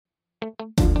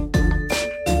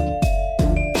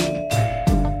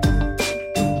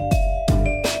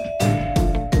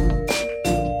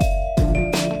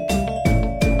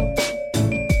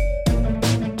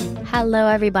Hello,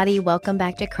 everybody. Welcome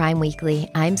back to Crime Weekly.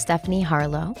 I'm Stephanie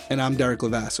Harlow. And I'm Derek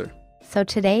Levasseur. So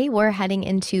today we're heading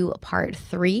into part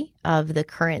 3 of the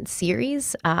current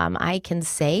series. I can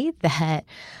say that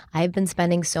I've been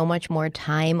spending so much more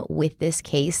time with this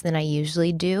case than I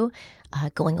usually do,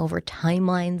 going over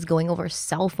timelines, going over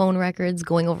cell phone records,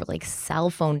 going over like cell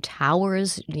phone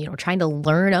towers, trying to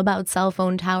learn about cell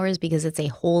phone towers because it's a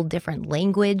whole different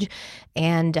language.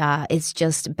 And it's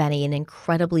just been an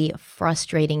incredibly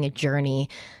frustrating journey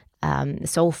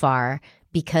so far,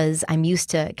 because I'm used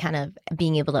to kind of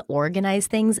being able to organize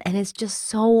things, and it's just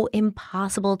so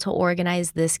impossible to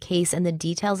organize this case and the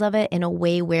details of it in a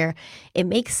way where it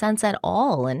makes sense at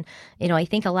all. And, I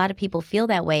think a lot of people feel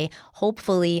that way.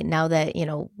 Hopefully now that,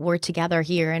 we're together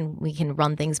here and we can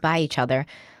run things by each other,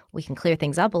 we can clear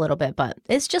things up a little bit, but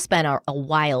it's just been a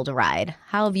wild ride.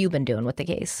 How have you been doing with the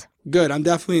case? Good. I'm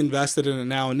definitely invested in it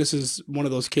now. And this is one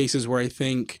of those cases where I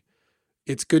think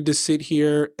it's good to sit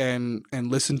here and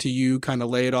listen to you kind of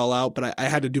lay it all out. But I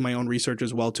had to do my own research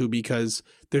as well, too, because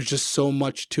there's just so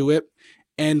much to it.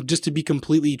 And just to be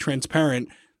completely transparent,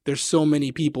 there's so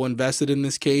many people invested in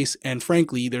this case. And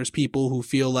frankly, there's people who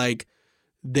feel like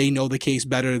they know the case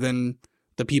better than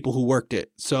the people who worked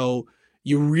it. So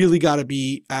you really got to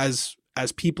be, as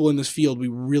people in this field, we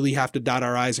really have to dot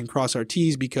our I's and cross our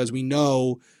T's, because we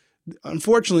know,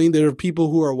 unfortunately, there are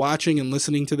people who are watching and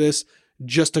listening to this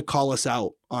just to call us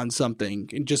out on something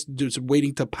and just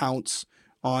waiting to pounce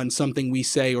on something we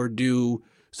say or do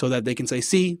so that they can say,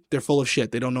 see, they're full of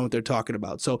shit. They don't know what they're talking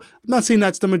about. So I'm not saying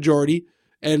that's the majority,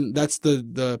 and that's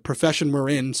the profession we're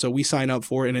in. So we sign up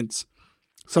for it, and it's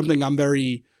something I'm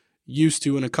very used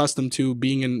to and accustomed to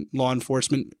being in law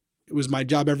enforcement. It was my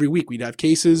job every week. We'd have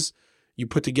cases. You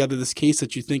put together this case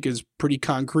that you think is pretty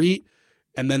concrete,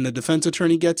 and then the defense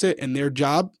attorney gets it, and their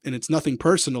job, and it's nothing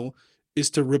personal, is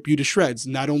to rip you to shreds,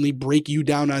 not only break you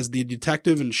down as the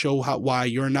detective and show why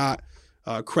you're not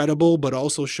credible, but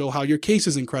also show how your case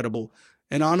is incredible.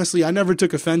 And honestly, I never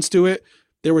took offense to it.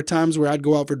 There were times where I'd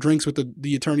go out for drinks with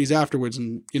the attorneys afterwards,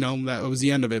 and that was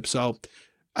the end of it. So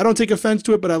I don't take offense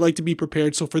to it, but I like to be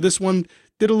prepared. So for this one,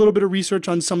 did a little bit of research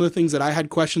on some of the things that I had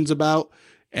questions about.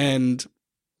 And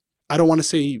I don't want to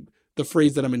say the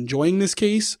phrase that I'm enjoying this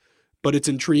case, but it's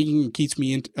intriguing and keeps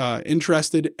me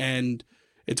interested. And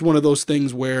it's one of those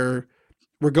things where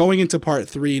we're going into part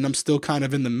 3 and I'm still kind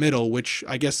of in the middle, which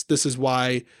I guess this is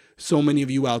why so many of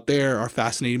you out there are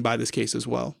fascinated by this case as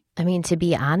well. I mean, to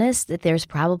be honest, there's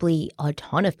probably a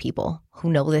ton of people who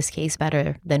know this case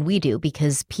better than we do,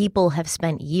 because people have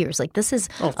spent years. Like, this is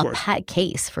a pet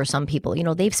case for some people.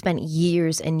 They've spent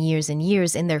years and years and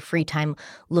years in their free time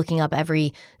looking up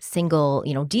every single,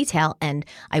 detail. And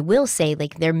I will say,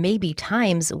 like, there may be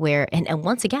times where, and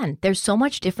once again, there's so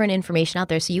much different information out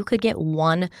there. So you could get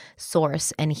one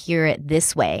source and hear it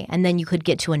this way, and then you could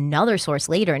get to another source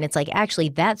later, and it's like, actually,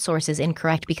 that source is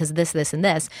incorrect because of this, this, and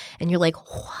this. And you're like,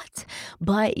 what?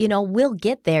 But, we'll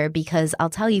get there, because I'll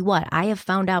tell you what, I have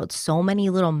found out so many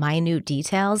little minute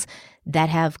details that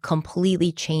have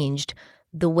completely changed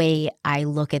the way I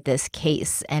look at this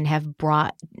case, and have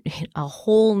brought a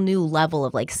whole new level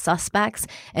of like suspects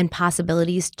and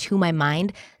possibilities to my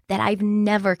mind that I've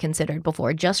never considered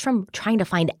before, just from trying to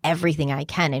find everything I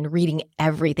can and reading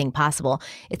everything possible.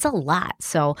 It's a lot.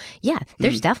 So yeah,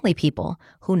 there's definitely people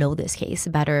who know this case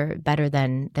better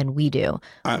than we do.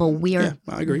 But we're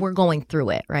going through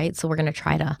it, right? So we're going to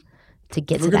try to get to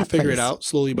that place. We're going to figure it out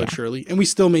slowly but surely. And we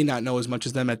still may not know as much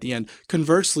as them at the end.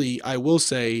 Conversely, I will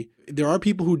say there are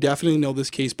people who definitely know this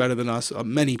case better than us,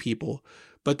 many people.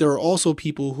 But there are also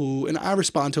people who, and I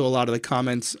respond to a lot of the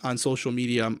comments on social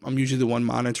media. I'm usually the one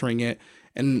monitoring it.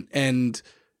 And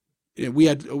we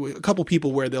had a couple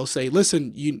people where they'll say,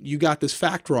 listen, you got this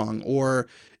fact wrong. Or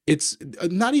it's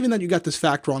not even that you got this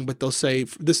fact wrong, but they'll say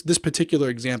this particular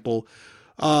example,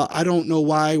 I don't know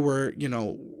why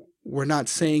we're not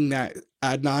saying that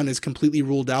Adnan is completely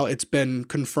ruled out. It's been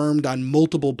confirmed on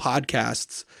multiple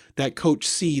podcasts that Coach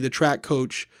C, the track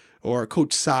coach, or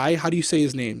Coach Cy, how do you say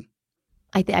his name?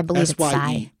 I believe it's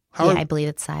Cy. I believe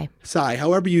it's Cy. Cy,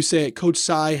 however you say it, Coach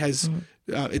Cy has,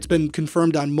 it's been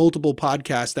confirmed on multiple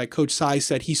podcasts that Coach Cy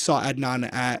said he saw Adnan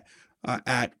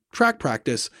at track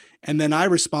practice. And then I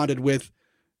responded with,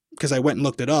 because I went and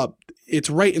looked it up, it's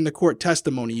right in the court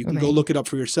testimony. You can go look it up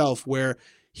for yourself, where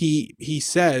he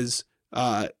says,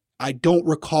 I don't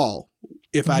recall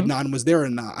if Adnan was there or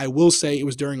not. I will say it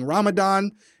was during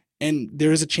Ramadan, and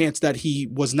there is a chance that he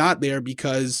was not there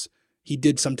because he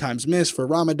did sometimes miss for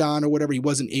Ramadan or whatever. He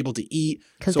wasn't able to eat.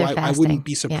 So I wouldn't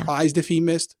be surprised if he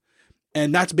missed.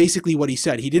 And that's basically what he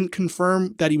said. He didn't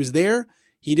confirm that he was there.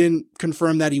 He didn't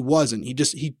confirm that he wasn't.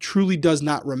 He truly does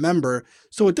not remember.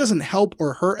 So it doesn't help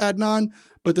or hurt Adnan.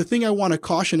 But the thing I want to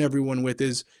caution everyone with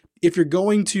is if you're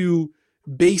going to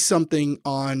base something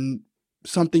on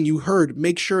something you heard,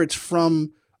 make sure it's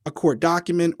from a court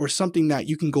document or something that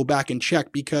you can go back and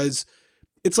check, because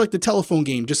it's like the telephone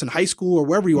game, just in high school or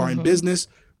wherever you are in business,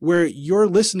 where you're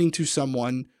listening to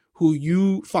someone who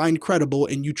you find credible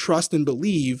and you trust and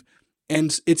believe,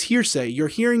 and it's hearsay. You're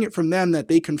hearing it from them that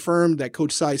they confirmed that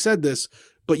Coach Tsai said this,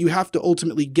 but you have to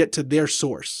ultimately get to their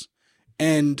source.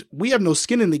 And we have no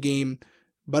skin in the game,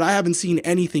 but I haven't seen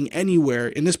anything anywhere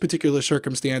in this particular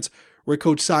circumstance where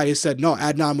Coach Tsai has said, no,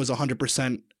 Adnan was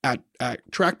 100% at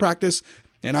track practice,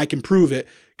 and I can prove it.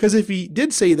 Because if he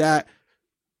did say that,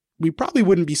 we probably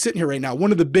wouldn't be sitting here right now.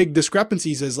 One of the big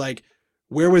discrepancies is like,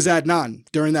 where was Adnan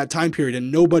during that time period?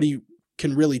 And nobody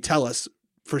can really tell us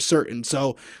for certain.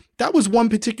 So that was one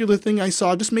particular thing I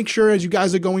saw. Just make sure as you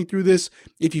guys are going through this,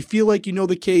 if you feel like you know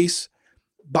the case,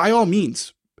 by all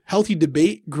means, healthy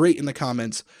debate, great in the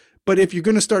comments. But if you're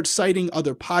going to start citing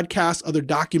other podcasts, other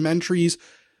documentaries,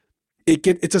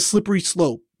 it's a slippery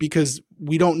slope, because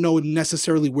we don't know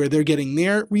necessarily where they're getting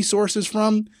their resources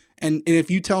from. And if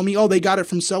you tell me, oh, they got it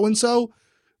from so-and-so,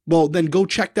 well, then go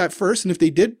check that first. And if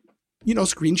they did,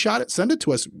 screenshot it, send it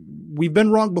to us. We've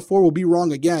been wrong before, we'll be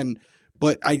wrong again.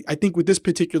 But I think with this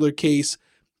particular case,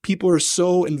 people are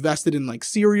so invested in like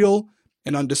Serial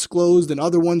and Undisclosed and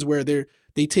other ones where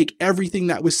they take everything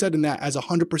that was said in that as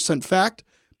 100% fact.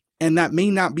 And that may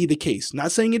not be the case.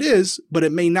 Not saying it is, but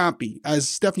it may not be. As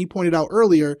Stephanie pointed out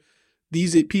earlier,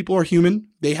 these people are human.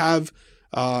 They have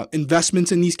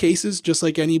investments in these cases, just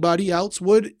like anybody else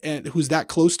would, and who's that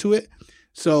close to it.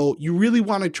 So you really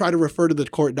want to try to refer to the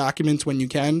court documents when you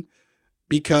can,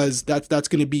 because that's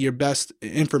going to be your best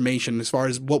information as far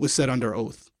as what was said under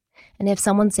oath. And if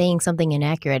someone's saying something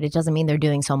inaccurate, it doesn't mean they're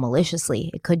doing so maliciously.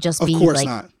 It could just be like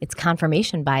not. It's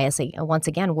confirmation bias. Once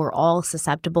again, we're all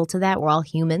susceptible to that. We're all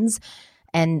humans.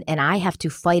 And I have to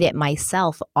fight it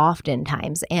myself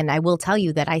oftentimes. And I will tell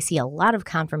you that I see a lot of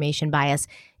confirmation bias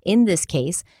in this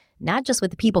case, not just with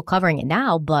the people covering it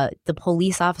now, but the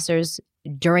police officers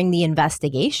during the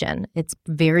investigation. It's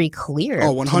very clear.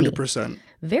 Oh, 100%.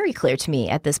 Very clear to me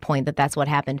at this point that that's what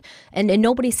happened. And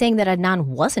nobody's saying that Adnan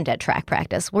wasn't at track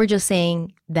practice. We're just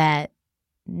saying that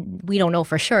we don't know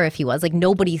for sure if he was. Like,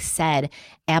 nobody said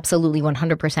absolutely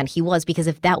 100% he was, because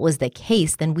if that was the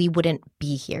case, then we wouldn't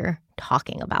be here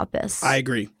talking about this. I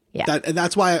agree. Yeah.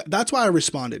 That's why I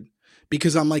responded,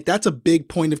 because I'm like, that's a big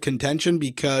point of contention,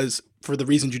 because for the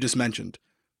reasons you just mentioned,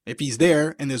 if he's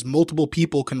there and there's multiple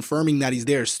people confirming that he's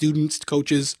there, students,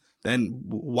 coaches, then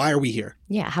why are we here?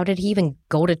 Yeah. How did he even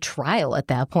go to trial at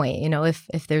that point?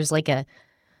 If there's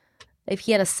if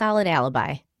he had a solid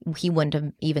alibi, he wouldn't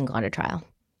have even gone to trial.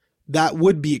 That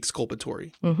would be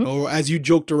exculpatory. Mm-hmm. Or as you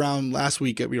joked around last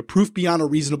week, proof beyond a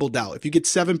reasonable doubt. If you get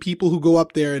 7 people who go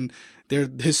up there and they're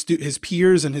his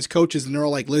peers and his coaches, and they're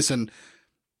all like, listen,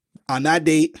 on that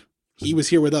date, he was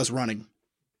here with us running.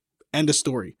 End of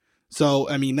story. So,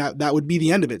 that would be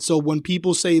the end of it. So when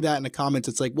people say that in the comments,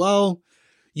 it's like, well,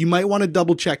 you might want to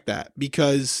double check that,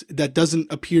 because that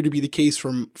doesn't appear to be the case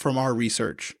from our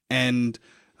research. And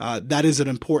that is an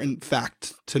important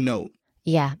fact to note.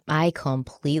 Yeah, I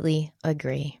completely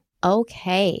agree.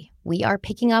 Okay, we are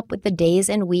picking up with the days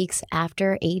and weeks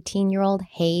after 18-year-old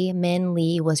Hae Min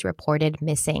Lee was reported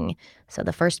missing. So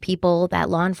the first people that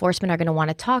law enforcement are going to want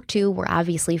to talk to were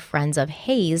obviously friends of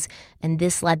Hae's, and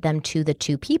this led them to the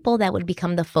 2 people that would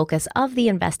become the focus of the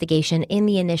investigation in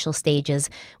the initial stages,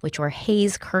 which were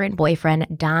Hae's current boyfriend,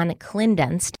 Don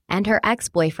Clindenst, and her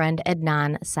ex-boyfriend,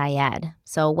 Adnan Syed.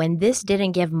 So when this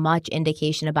didn't give much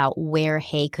indication about where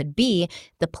Hae could be,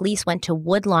 the police went to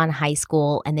Woodlawn High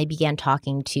School and they began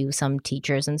talking to some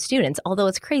teachers and students. Although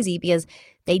it's crazy because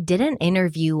they didn't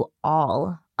interview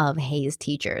all of Hae's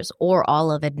teachers or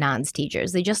all of Adnan's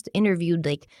teachers. They just interviewed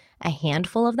like a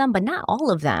handful of them, but not all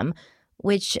of them,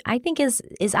 which I think is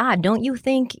odd. Don't you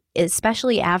think,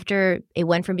 especially after it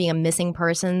went from being a missing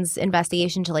persons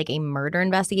investigation to like a murder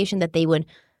investigation, that they would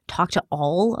talk to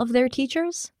all of their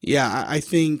teachers? Yeah, I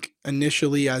think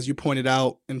initially, as you pointed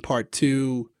out in part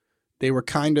 2, they were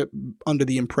kind of under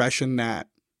the impression that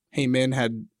Hae Min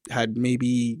had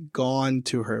maybe gone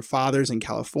to her father's in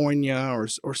California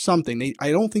or something.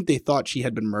 I don't think they thought she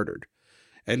had been murdered.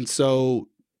 And so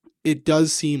it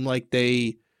does seem like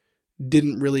they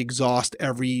didn't really exhaust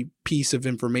every piece of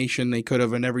information they could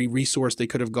have and every resource they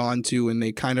could have gone to, and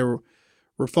they kind of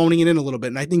were phoning it in a little bit.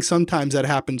 And I think sometimes that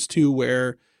happens too,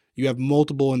 where you have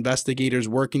multiple investigators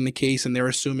working the case and they're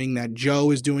assuming that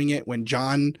Joe is doing it when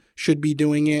John should be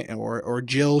doing it, or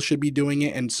Jill should be doing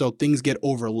it. And so things get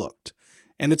overlooked.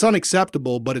 And it's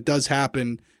unacceptable, but it does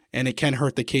happen, and it can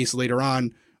hurt the case later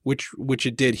on, which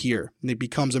it did here. And it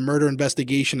becomes a murder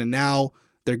investigation, and now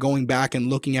they're going back and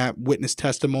looking at witness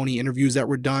testimony, interviews that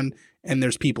were done, and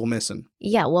there's people missing.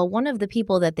 Yeah, well, one of the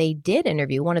people that they did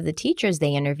interview, one of the teachers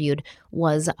they interviewed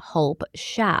was Hope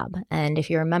Schaub. And if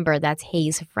you remember, that's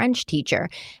Hayes' French teacher.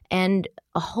 And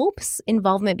Hope's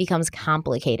involvement becomes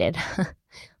complicated,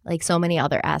 like so many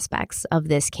other aspects of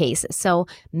this case. So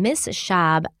Miss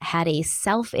Schaub had a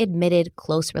self-admitted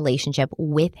close relationship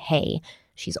with Hay.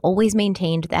 She's always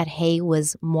maintained that Hay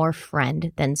was more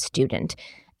friend than student.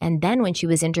 And then when she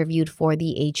was interviewed for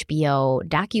the HBO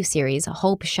docuseries,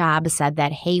 Hope Schaub said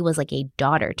that Hay was like a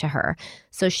daughter to her.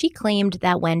 So she claimed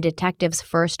that when detectives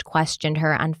first questioned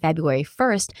her on February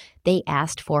 1st, they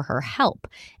asked for her help.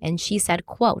 And she said,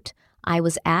 quote, "I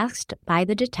was asked by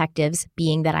the detectives,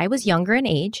 being that I was younger in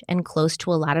age and close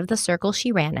to a lot of the circle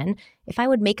she ran in, if I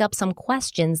would make up some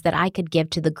questions that I could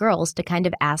give to the girls to kind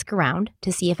of ask around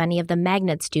to see if any of the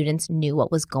magnet students knew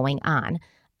what was going on."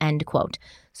 End quote.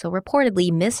 So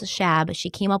reportedly, Miss Schaub,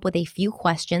 she came up with a few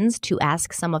questions to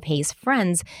ask some of Hayes'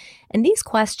 friends, and these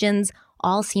questions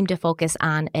all seem to focus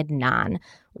on Adnan.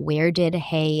 Where did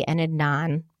Hay and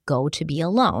Adnan go to be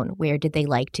alone? Where did they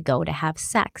like to go to have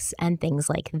sex? And things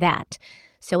like that.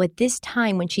 So at this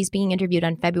time, when she's being interviewed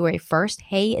on February 1st,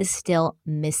 Hay is still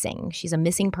missing. She's a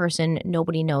missing person.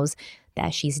 Nobody knows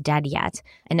that she's dead yet.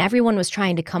 And everyone was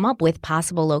trying to come up with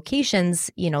possible locations,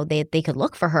 they could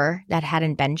look for her that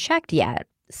hadn't been checked yet.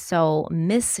 So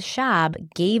Miss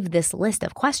Schaub gave this list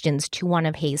of questions to one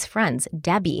of Hayes' friends,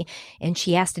 Debbie, and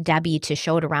she asked Debbie to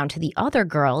show it around to the other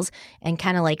girls and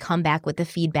kind of like come back with the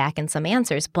feedback and some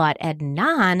answers. But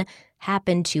Adnan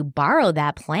happened to borrow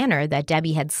that planner that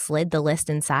Debbie had slid the list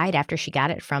inside after she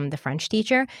got it from the French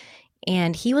teacher,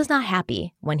 and he was not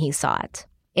happy when he saw it.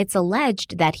 It's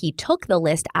alleged that he took the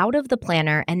list out of the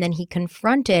planner and then he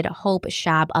confronted Hope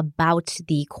Schaub about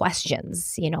the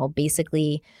questions,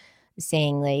 basically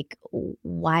saying like,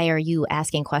 why are you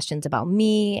asking questions about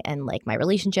me and like my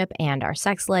relationship and our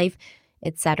sex life,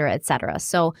 et cetera, et cetera.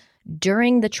 So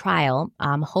during the trial,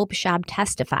 Hope Schaub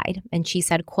testified, and she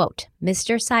said, quote,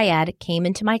 "Mr. Syed came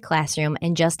into my classroom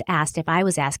and just asked if I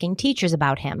was asking teachers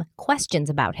about him, questions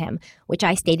about him, which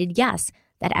I stated yes,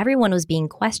 that everyone was being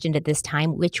questioned at this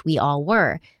time, which we all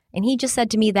were. And he just said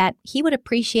to me that he would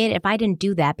appreciate it if I didn't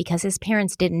do that because his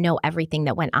parents didn't know everything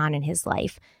that went on in his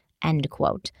life." End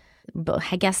quote. But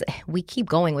I guess we keep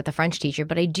going with the French teacher,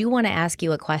 but I do want to ask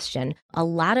you a question. A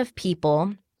lot of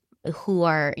people who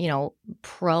are,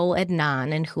 pro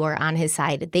Adnan and who are on his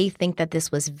side, they think that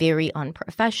this was very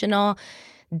unprofessional,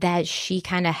 that she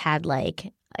kind of had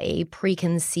like a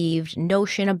preconceived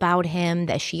notion about him,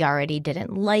 that she already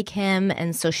didn't like him.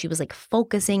 And so she was like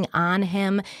focusing on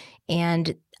him.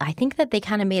 And I think that they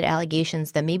kind of made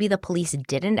allegations that maybe the police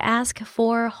didn't ask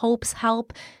for Hope's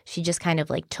help. She just kind of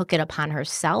like took it upon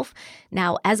herself.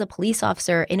 Now, as a police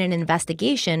officer in an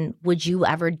investigation, would you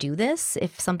ever do this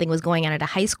if something was going on at a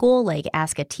high school, like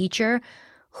ask a teacher,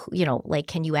 like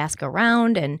can you ask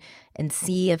around and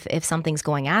see if something's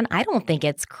going on? I don't think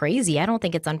it's crazy. I don't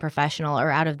think it's unprofessional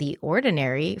or out of the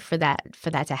ordinary for that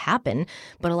to happen.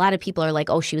 But a lot of people are like,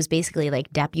 oh, she was basically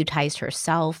like deputized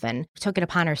herself and took it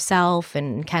upon herself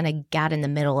and kind of got in the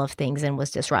middle of things and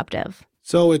was disruptive.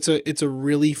 So it's a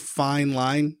really fine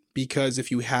line, because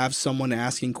if you have someone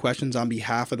asking questions on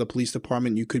behalf of the police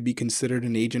department, you could be considered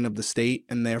an agent of the state,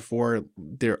 and therefore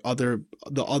the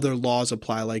other laws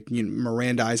apply, like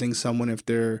Mirandizing someone if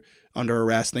they're under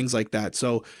arrest, things like that.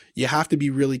 So you have to be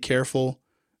really careful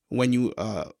when you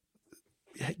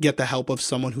get the help of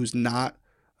someone who's not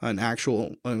an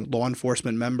actual law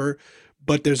enforcement member.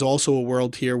 But there's also a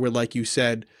world here where, like you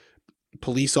said,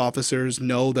 police officers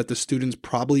know that the students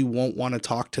probably won't want to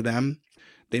talk to them.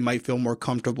 They might feel more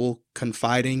comfortable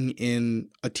confiding in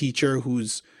a teacher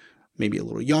who's maybe a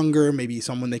little younger, maybe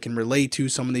someone they can relate to,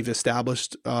 someone they've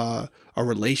established a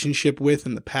relationship with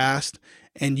in the past.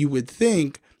 And you would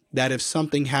think that if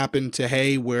something happened to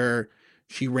Hay where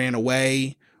she ran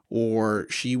away or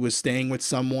she was staying with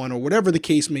someone or whatever the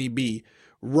case may be,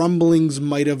 rumblings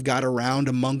might have got around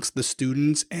amongst the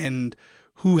students, and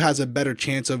who has a better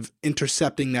chance of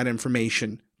intercepting that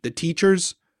information, the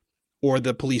teachers or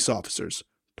the police officers?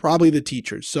 Probably the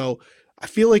teachers. So I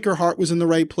feel like her heart was in the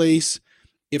right place.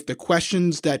 If the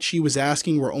questions that she was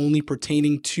asking were only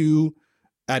pertaining to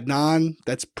Adnan,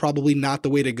 that's probably not the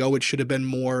way to go. It should have been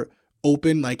more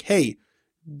open, like, hey,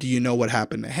 do you know what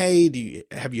happened to Hay?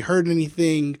 Have you heard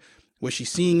anything? Was she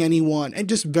seeing anyone? And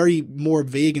just very more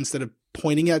vague instead of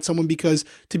pointing at someone, because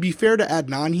to be fair to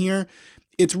Adnan here,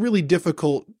 it's really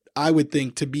difficult, I would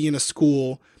think, to be in a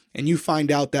school and you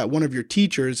find out that one of your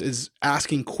teachers is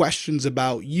asking questions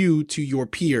about you to your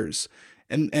peers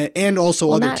and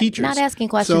also other teachers. Not asking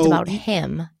questions about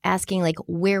him, asking like,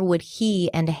 where would he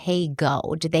and Hay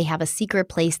go? Did they have a secret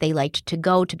place they liked to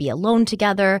go to be alone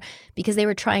together? Because they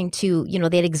were trying to,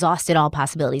 they'd exhausted all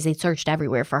possibilities. They'd searched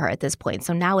everywhere for her at this point.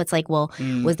 So now it's like, well,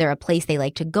 was there a place they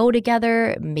liked to go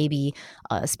together? Maybe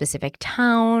a specific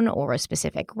town or a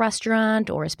specific restaurant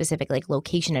or a specific like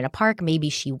location in a park. Maybe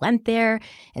she went there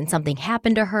and something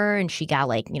happened to her and she got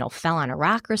like, fell on a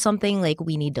rock or something. Like,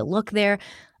 we need to look there.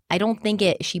 I don't think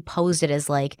she posed it as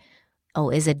like, oh,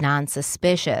 is Adnan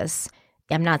suspicious?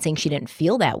 I'm not saying she didn't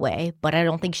feel that way, but I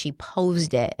don't think she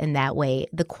posed it in that way.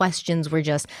 The questions were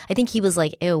just, I think he was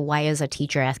like, ew, why is a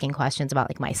teacher asking questions about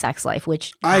like my sex life?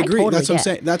 Which I agree. Totally that's what I'm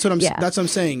saying. That's what I'm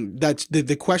saying. That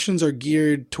the questions are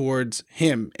geared towards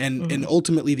him, and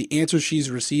ultimately the answer she's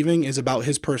receiving is about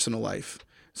his personal life.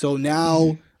 So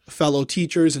now fellow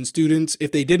teachers and students,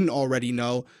 if they didn't already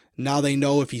know, now they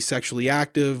know if he's sexually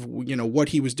active, what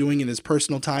he was doing in his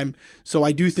personal time. So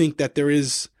I do think that there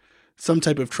is some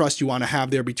type of trust you want to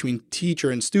have there between teacher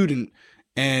and student.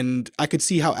 And I could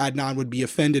see how Adnan would be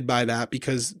offended by that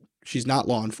because she's not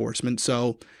law enforcement.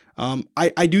 So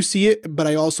I do see it, but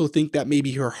I also think that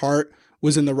maybe her heart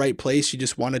was in the right place. She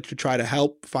just wanted to try to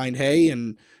help find Hay.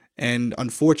 And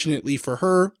unfortunately for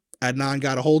her, Adnan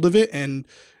got a hold of it, and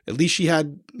at least she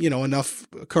had, enough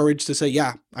courage to say,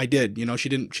 yeah, I did. She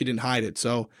didn't hide it.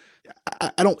 So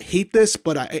I don't hate this,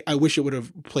 but I wish it would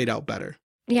have played out better.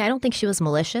 Yeah, I don't think she was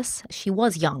malicious. She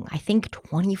was young, I think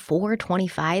 24,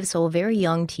 25, so a very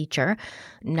young teacher,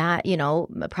 not,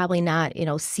 probably not,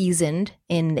 seasoned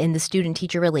in the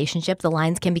student-teacher relationship. The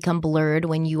lines can become blurred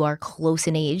when you are close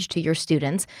in age to your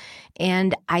students.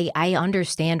 And I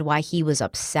understand why he was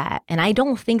upset. And I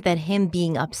don't think that him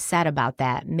being upset about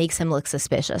that makes him look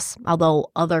suspicious, although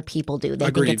other people do. They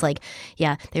Agreed. think it's like,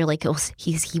 yeah, they're like, oh,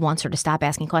 he wants her to stop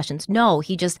asking questions. No,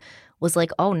 he just was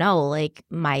like, oh no, like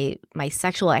my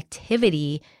sexual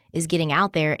activity is getting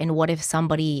out there, and what if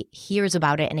somebody hears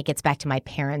about it and it gets back to my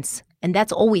parents? And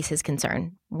that's always his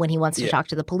concern when he wants to talk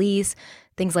to the police,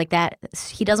 things like that.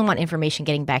 He doesn't want information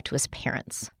getting back to his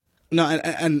parents. No,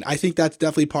 and I think that's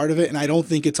definitely part of it, and I don't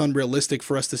think it's unrealistic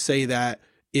for us to say that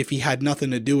if he had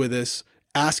nothing to do with this,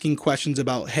 asking questions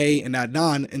about Hay and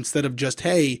Adnan instead of just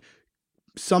Hay,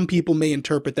 some people may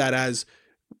interpret that as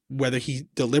whether he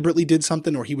deliberately did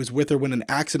something or he was with her when an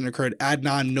accident occurred.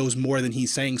 Adnan knows more than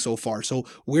he's saying so far. So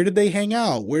where did they hang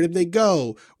out? Where did they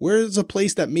go? Where's a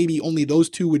place that maybe only those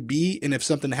two would be? And if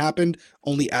something happened,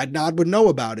 only Adnan would know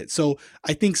about it. So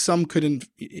I think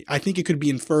it could be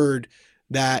inferred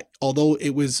that although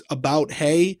it was about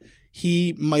Hay,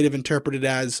 he might have interpreted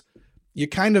as, you're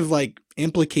kind of like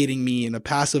implicating me in a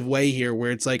passive way here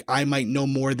where it's like I might know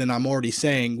more than I'm already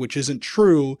saying, which isn't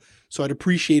true. So I'd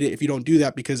appreciate it if you don't do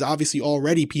that, because obviously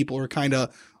already people are kind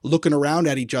of looking around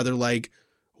at each other like,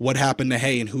 what happened to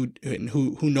Hay and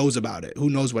who knows about it? Who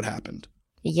knows what happened?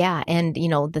 Yeah. And,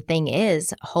 the thing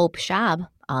is, Hope Shab,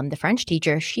 the French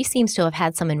teacher, she seems to have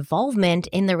had some involvement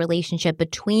in the relationship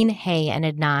between Hay and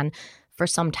Adnan for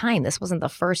some time. This wasn't the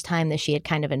first time that she had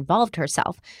kind of involved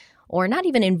herself. Or not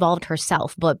even involved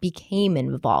herself, but became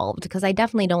involved, because I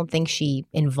definitely don't think she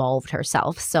involved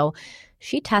herself. So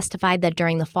she testified that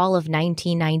during the fall of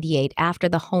 1998, after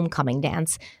the homecoming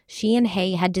dance, she and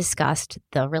Hay had discussed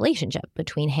the relationship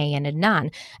between Hay and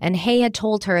Adnan. And Hay had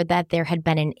told her that there had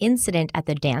been an incident at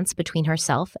the dance between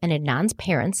herself and Adnan's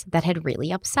parents that had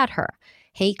really upset her.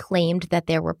 Hay claimed that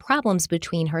there were problems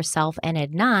between herself and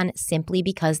Adnan simply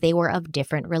because they were of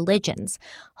different religions.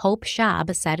 Hope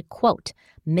Shab said, quote,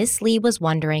 Miss Lee was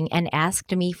wondering and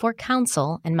asked me for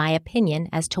counsel and my opinion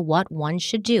as to what one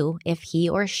should do if he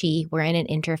or she were in an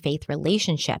interfaith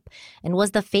relationship. And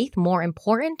was the faith more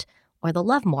important or the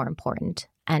love more important?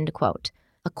 End quote.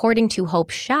 According to Hope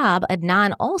Shab,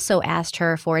 Adnan also asked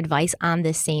her for advice on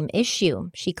this same issue.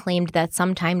 She claimed that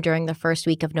sometime during the first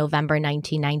week of November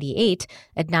 1998,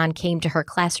 Adnan came to her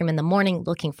classroom in the morning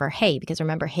looking for Hay, because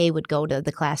remember, Hay would go to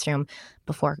the classroom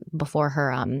before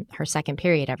her second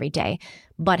period every day.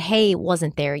 But Hay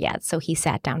wasn't there yet, so he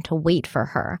sat down to wait for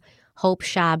her. Hope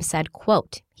Shab said,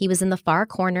 quote, he was in the far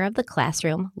corner of the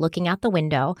classroom looking out the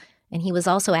window, and he was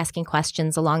also asking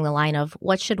questions along the line of,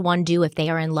 what should one do if they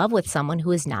are in love with someone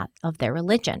who is not of their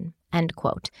religion? End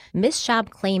quote. Ms. Shab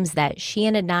claims that she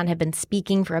and Adnan had been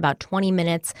speaking for about 20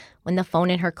 minutes when the phone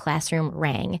in her classroom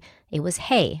rang. It was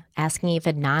Hay asking if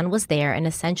Adnan was there and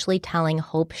essentially telling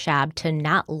Hope Shab to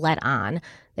not let on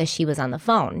that she was on the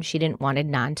phone. She didn't want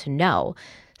Adnan to know.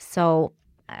 So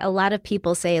a lot of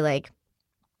people say, like,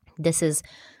 this is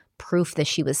proof that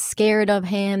she was scared of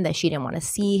him, that she didn't want to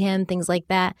see him, things like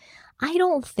that. I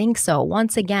don't think so.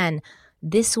 Once again,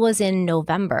 this was in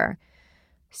November.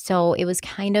 So it was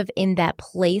kind of in that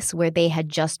place where they had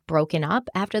just broken up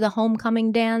after the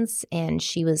homecoming dance. And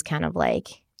she was kind of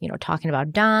like, talking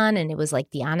about Don, and it was like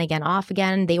the on again, off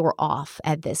again. They were off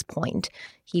at this point.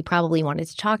 He probably wanted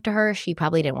to talk to her. She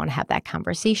probably didn't want to have that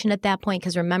conversation at that point.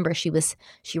 Because remember, she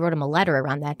wrote him a letter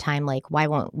around that time, like, why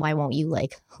won't you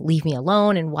like leave me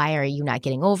alone? And why are you not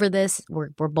getting over this? We're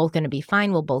both going to be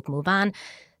fine. We'll both move on.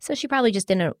 So she probably just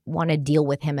didn't want to deal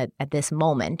with him at this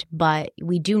moment. But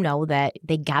we do know that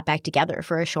they got back together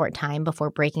for a short time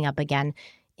before breaking up again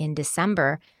in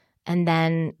December. And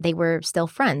then they were still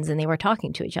friends and they were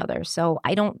talking to each other. So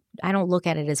I don't look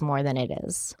at it as more than it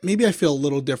is. Maybe I feel a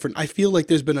little different. I feel like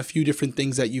there's been a few different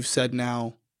things that you've said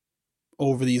now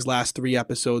over these last 3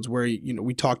 episodes where,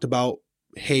 we talked about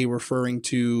Hay referring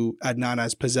to Adnan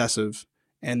as possessive.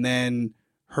 And then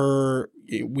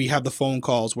we have the phone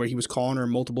calls where he was calling her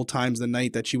multiple times the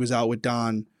night that she was out with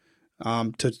Don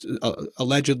to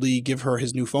allegedly give her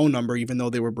his new phone number, even though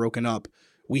they were broken up.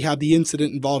 We have the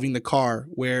incident involving the car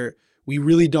where we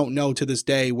really don't know to this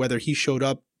day whether he showed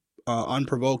up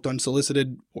unprovoked,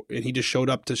 unsolicited, and he just showed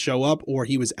up to show up, or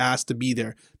he was asked to be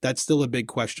there. That's still a big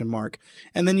question mark.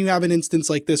 And then you have an instance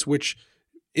like this, which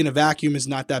in a vacuum is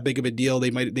not that big of a deal.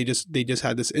 They just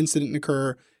had this incident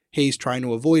occur. Hayes trying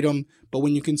to avoid him. But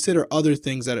when you consider other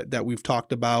things that we've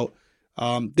talked about,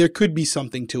 there could be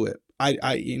something to it.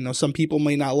 Some people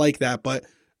may not like that, but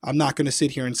I'm not going to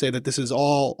sit here and say that this is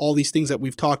all these things that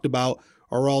we've talked about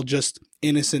are all just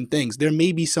innocent things. There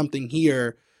may be something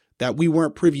here that we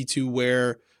weren't privy to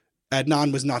where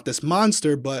Adnan was not this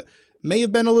monster, but may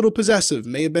have been a little possessive,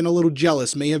 may have been a little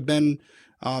jealous, may have been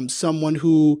someone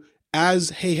who,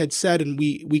 as Hay had said, and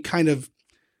we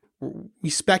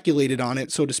speculated on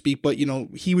it, so to speak, but,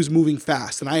 he was moving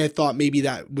fast. And I had thought maybe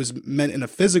that was meant in a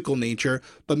physical nature,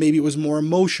 but maybe it was more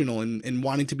emotional and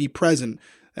wanting to be present.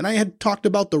 And I had talked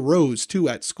about the rose, too,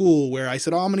 at school, where I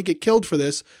said, I'm going to get killed for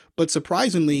this. But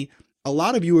surprisingly, a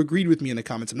lot of you agreed with me in the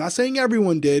comments. I'm not saying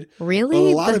everyone did. Really? But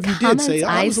a lot of you did say,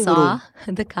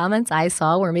 the comments I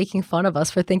saw were making fun of us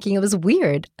for thinking it was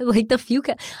weird. Like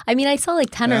I saw like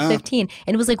 10 or 15,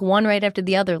 and it was like one right after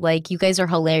the other. Like, you guys are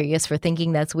hilarious for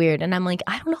thinking that's weird. And I'm like,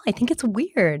 I don't know. I think it's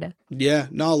weird. Yeah,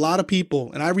 no, a lot of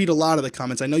people. And I read a lot of the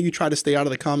comments. I know you try to stay out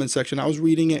of the comment section. I was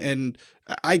reading it, and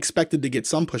I expected to get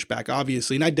some pushback,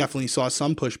 obviously. And I definitely saw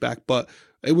some pushback, but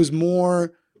it was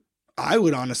more, I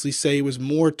would honestly say it was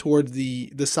more towards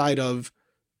the side of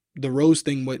the rose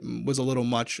thing was a little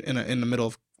much in the middle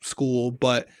of school,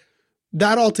 but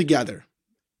that all together,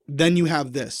 then you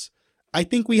have this. I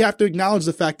think we have to acknowledge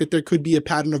the fact that there could be a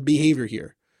pattern of behavior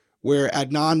here where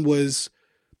Adnan was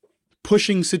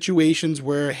pushing situations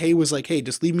where Hay was like, hey,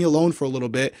 just leave me alone for a little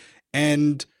bit.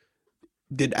 And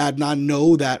did Adnan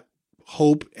know that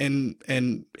Hope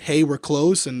and Hay were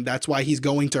close, and that's why he's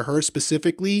going to her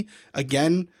specifically,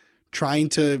 again, trying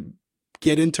to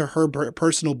get into her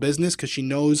personal business because he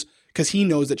knows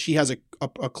that she has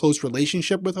a close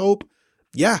relationship with Hope?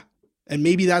 Yeah. And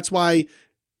maybe that's why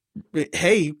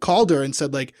Hay called her and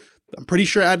said, like, I'm pretty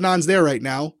sure Adnan's there right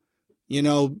now.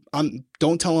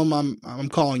 Don't tell him I'm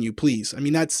calling you, please. I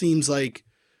mean, that seems like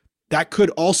that could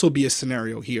also be a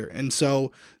scenario here. And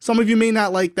so some of you may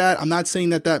not like that. I'm not saying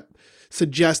that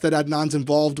suggests that Adnan's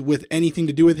involved with anything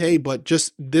to do with Hay, but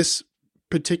just this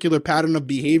particular pattern of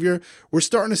behavior, we're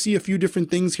starting to see a few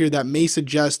different things here that may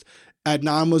suggest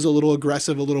Adnan was a little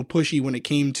aggressive, a little pushy when it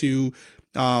came to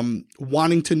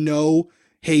wanting to know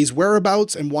Hay's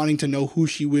whereabouts and wanting to know who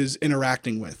she was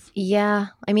interacting with. Yeah.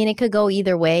 I mean, it could go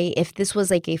either way. If this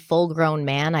was like a full-grown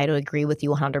man, I'd agree with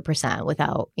you 100%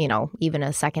 without, even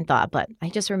a second thought. But I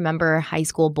just remember high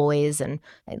school boys and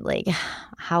like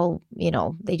how,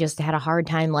 they just had a hard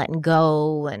time letting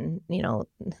go and,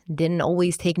 didn't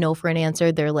always take no for an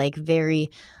answer. They're like very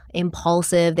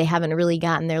impulsive. They haven't really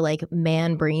gotten their like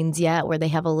man brains yet where they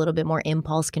have a little bit more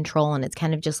impulse control, and it's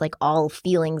kind of just like all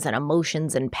feelings and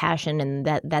emotions and passion, and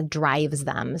that drives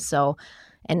them. So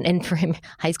and for him,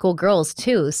 high school girls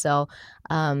too. So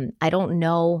I don't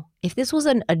know if this was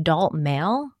an adult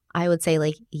male. I would say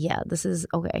like, yeah, this is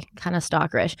okay, kind of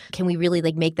stalkerish. Can we really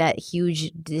like make that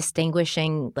huge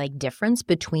distinguishing like difference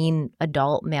between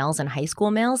adult males and high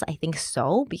school males? I think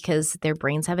so, because their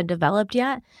brains haven't developed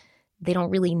yet. They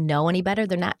don't really know any better.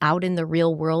 They're not out in the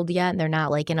real world yet. And they're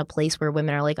not like in a place where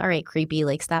women are like, all right, creepy,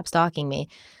 like stop stalking me.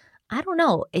 I don't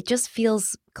know. It just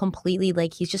feels completely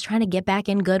like he's just trying to get back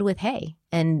in good with Hay.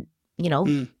 And,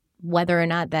 whether or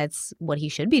not that's what he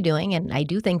should be doing. And I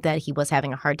do think that he was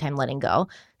having a hard time letting go,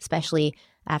 especially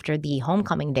after the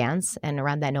homecoming dance and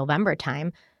around that November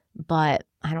time. But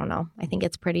I don't know. I think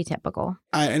it's pretty typical.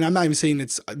 And I'm not even saying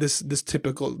it's this type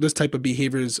of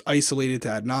behavior is isolated to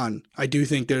Adnan. I do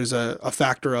think there's a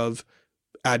factor of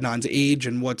Adnan's age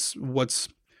and what's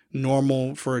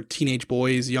normal for teenage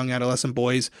boys, young adolescent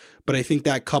boys. But I think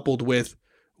that coupled with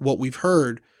what we've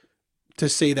heard to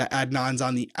say that Adnan's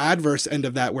on the adverse end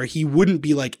of that, where he wouldn't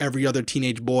be like every other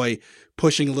teenage boy,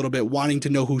 pushing a little bit, wanting to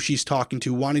know who she's talking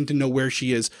to, wanting to know where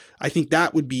she is. I think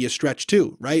that would be a stretch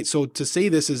too, right? So to say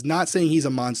this is not saying he's a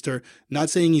monster, not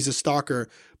saying he's a stalker,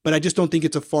 but I just don't think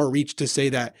it's a far reach to say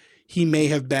that he may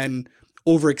have been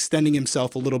overextending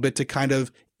himself a little bit to kind of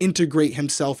integrate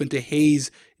himself into Hae's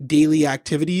daily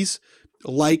activities,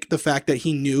 like the fact that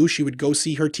he knew she would go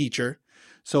see her teacher.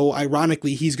 So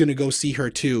ironically, he's going to go see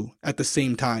her too at the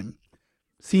same time.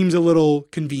 Seems a little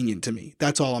convenient to me.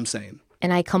 That's all I'm saying.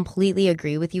 And I completely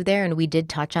agree with you there. And we did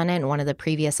touch on it in one of the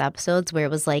previous episodes where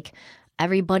it was like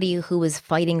everybody who was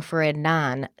fighting for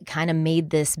Adnan kind of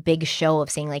made this big show of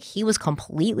saying like he was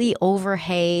completely over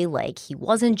Hae, like he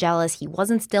wasn't jealous, he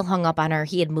wasn't still hung up on her,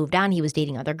 he had moved on, he was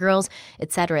dating other girls,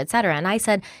 et cetera, et cetera. And I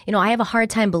said, I have a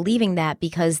hard time believing that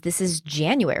because this is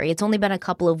January. It's only been a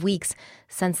couple of weeks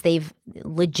since they've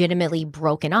legitimately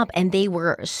broken up, and they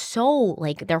were so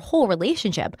like their whole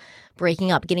relationship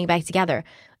breaking up, getting back together.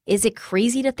 Is it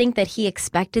crazy to think that he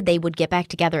expected they would get back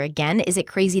together again? Is it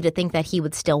crazy to think that he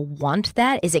would still want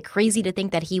that? Is it crazy to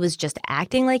think that he was just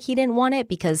acting like he didn't want it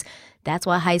because that's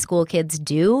what high school kids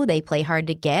do? They play hard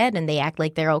to get and they act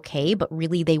like they're okay, but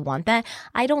really they want that.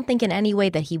 I don't think in any way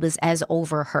that he was as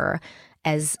over her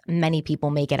as many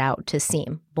people make it out to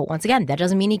seem. But once again, that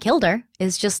doesn't mean he killed her.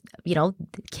 It's just,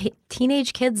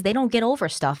 teenage kids, they don't get over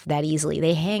stuff that easily.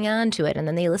 They hang on to it and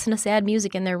then they listen to sad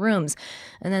music in their rooms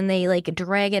and then they like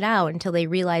drag it out until they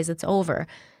realize it's over.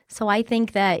 So I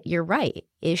think that you're right.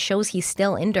 It shows he's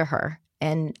still into her,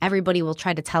 and everybody will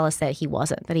try to tell us that he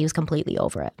wasn't, that he was completely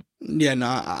over it. Yeah,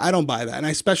 no, I don't buy that. And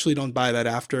I especially don't buy that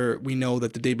after we know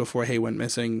that the day before Hae went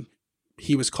missing,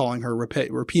 he was calling her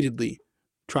repeatedly,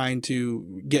 trying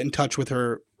to get in touch with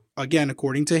her, again,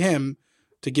 according to him,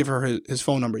 to give her his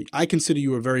phone number. I consider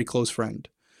you a very close friend,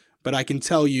 but I can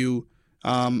tell you,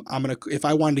 if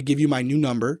I wanted to give you my new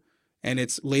number and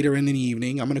it's later in the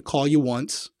evening, I'm going to call you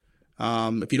once.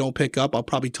 If you don't pick up, I'll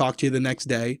probably talk to you the next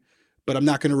day, but I'm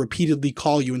not going to repeatedly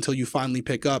call you until you finally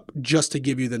pick up just to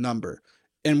give you the number.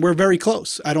 And we're very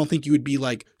close. I don't think you would be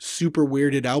like super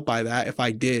weirded out by that if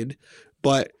I did,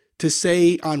 but to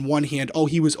say on one hand, oh,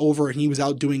 he was over and he was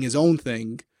out doing his own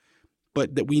thing,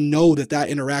 but that we know that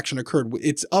interaction occurred.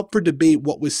 It's up for debate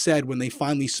what was said when they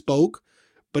finally spoke,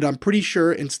 but I'm pretty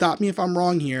sure, and stop me if I'm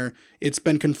wrong here, it's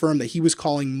been confirmed that he was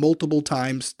calling multiple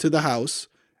times to the house.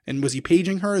 And was he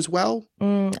paging her as well?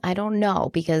 I don't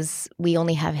know, because we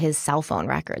only have his cell phone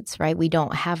records, right? We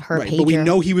don't have her pager. But we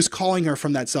know he was calling her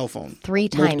from that cell phone. 3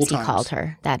 times he called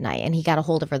her that night, and he got a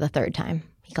hold of her the 3rd time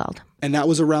he called. And that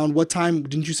was around what time?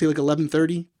 Didn't you say like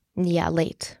 11:30? Yeah,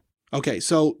 late. Okay,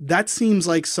 so that seems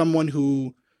like someone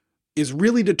who is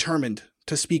really determined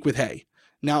to speak with Hae.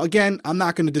 Now, again, I'm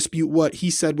not going to dispute what he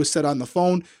said was said on the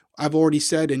phone. I've already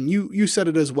said, and you said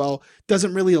it as well,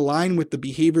 doesn't really align with the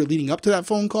behavior leading up to that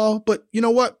phone call. But you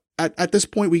know what? At this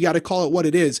point, we got to call it what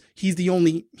it is. He's the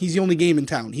only game in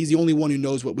town. He's the only one who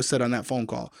knows what was said on that phone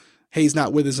call. Hae's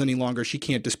not with us any longer. She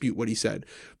can't dispute what he said.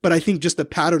 But I think just the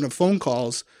pattern of phone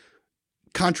calls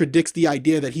contradicts the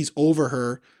idea that he's over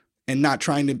her and not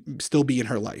trying to still be in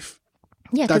her life.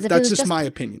 Yeah, that's just my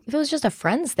opinion. If it was just a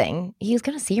friends thing, he was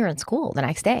going to see her in school the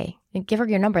next day and give her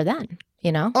your number then,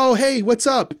 Oh, hey, what's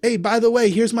up? Hey, by the way,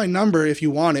 here's my number if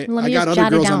you want it. I got other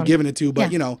girls I'm giving it to,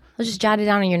 but I'll just jot it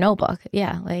down in your notebook.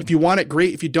 Yeah. If you want it,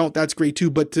 great. If you don't, that's great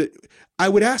too. But I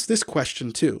would ask this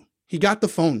question too. He got the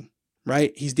phone,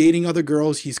 right? He's dating other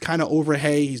girls. He's kind of over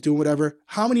Hae. He's doing whatever.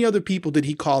 How many other people did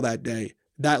he call that day,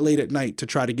 that late at night, to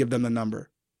try to give them the number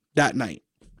that night?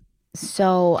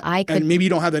 So I could... And maybe you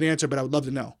don't have that answer, but I would love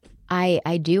to know.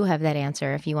 I do have that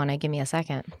answer if you want to give me a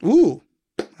second. Ooh,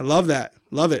 I love that.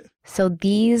 Love it. So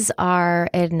these are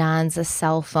Adnan's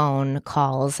cell phone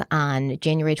calls on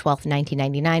January 12th,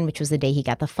 1999, which was the day he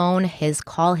got the phone. His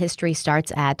call history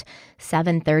starts at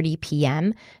 7:30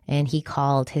 p.m. and he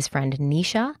called his friend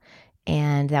Nisha.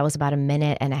 and that was about a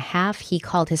minute and a half. He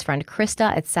called his friend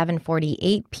Krista at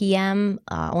 7:48 p.m.,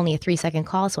 only a 3-second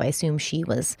call, so I assume she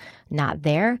was not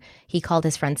there. He called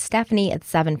his friend Stephanie at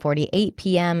 7:48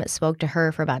 p.m., spoke to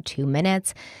her for about 2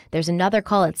 minutes. There's another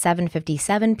call at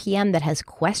 7:57 p.m. that has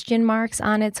question marks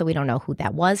on it, so we don't know who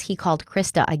that was. He called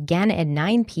Krista again at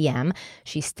 9 p.m.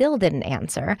 She still didn't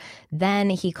answer. Then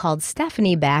he called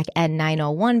Stephanie back at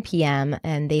 9:01 p.m.,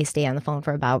 and they stay on the phone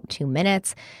for about 2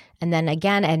 minutes. And then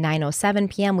again at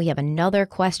 9:07 p.m., we have another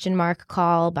question mark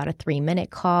call, about a 3-minute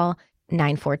call.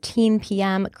 9:14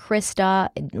 p.m., Krista,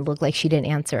 it looked like she didn't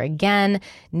answer again.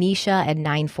 Nisha at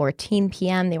 9:14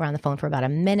 p.m., they were on the phone for about a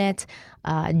minute.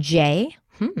 Jay,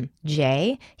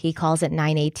 he calls at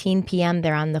 9:18 p.m.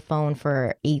 They're on the phone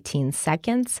for 18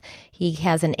 seconds. He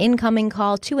has an incoming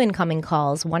call, 2 incoming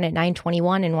calls, one at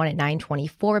 9:21 and one at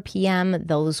 9:24 p.m.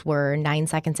 Those were 9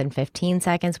 seconds and 15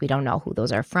 seconds. We don't know who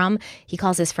those are from. He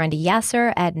calls his friend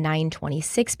Yasser at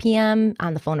 9:26 p.m.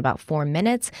 on the phone about 4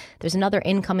 minutes. There's another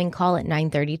incoming call at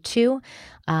 9:32.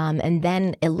 And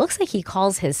then it looks like he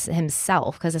calls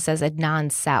himself because it says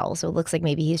Adnan's cell. So it looks like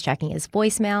maybe he's checking his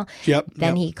voicemail.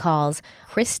 Then he calls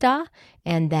Krista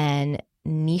and then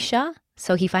Nisha.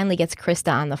 So he finally gets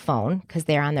Krista on the phone because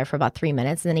they're on there for about 3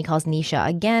 minutes. And then he calls Nisha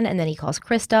again, and then he calls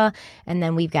Krista. And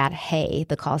then we've got Hey,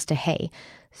 the calls to Hey.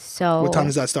 So what time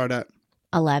does that start at?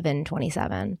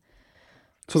 11:27.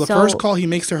 So the first call he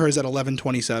makes to her is at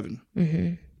 11:27.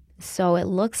 Mm-hmm. So it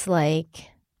looks like...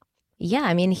 Yeah,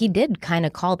 I mean, he did kind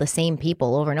of call the same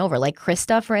people over and over. Like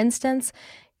Krista, for instance,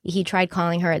 he tried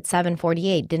calling her at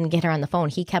 7:48, didn't get her on the phone.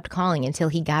 He kept calling until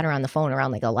he got her on the phone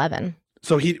around like 11.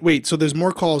 So so there's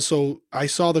more calls. So I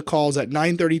saw the calls at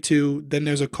 9:32. Then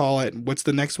there's a call at, what's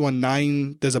the next one?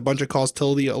 There's a bunch of calls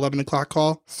till the 11 o'clock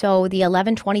call. So the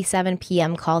 11:27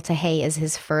 p.m. call to Hey is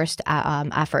his first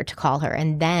effort to call her.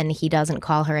 And then he doesn't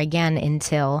call her again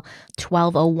until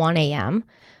 12:01 a.m.,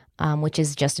 which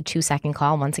is just a 2-second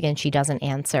call. Once again, she doesn't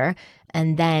answer.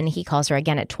 And then he calls her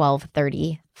again at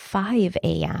 12:35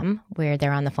 a.m., where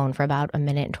they're on the phone for about a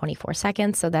minute and 24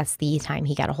 seconds. So that's the time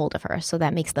he got a hold of her. So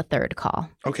that makes the third call.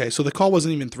 Okay, so the call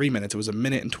wasn't even 3 minutes. It was a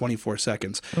minute and 24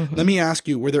 seconds. Mm-hmm. Let me ask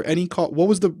you, were there any call? What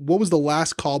was the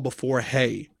last call before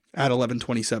Hey at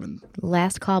 11:27?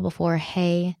 Last call before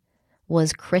Hey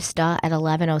was Krista at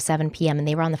 11:07 p.m., and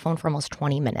they were on the phone for almost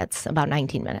 20 minutes, about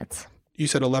 19 minutes. You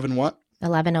said 11 what?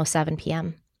 11:07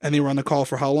 p.m. And they were on the call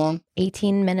for how long?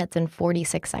 18 minutes and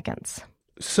 46 seconds.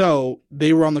 So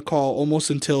they were on the call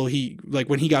almost until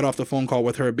when he got off the phone call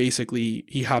with her, basically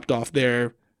he hopped off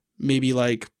there, maybe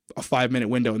like a 5-minute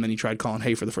window, and then he tried calling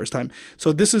Hey for the first time.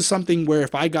 So this is something where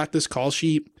if I got this call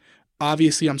sheet,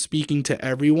 obviously I'm speaking to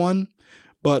everyone,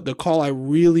 but the call I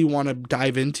really want to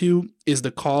dive into is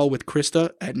the call with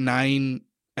Krista at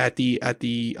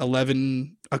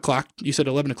 11 o'clock. You said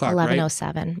 11 o'clock, 11:07. Right?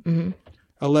 11:07. Mm-hmm.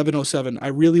 11:07. I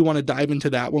really want to dive into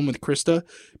that one with Krista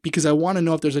because I want to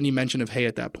know if there's any mention of Hey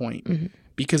at that point. Mm-hmm.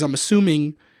 Because I'm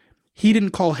assuming he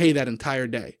didn't call Hey that entire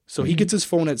day. So he gets his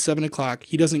phone at 7 o'clock.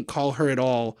 He doesn't call her at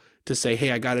all to say,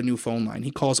 hey, I got a new phone line.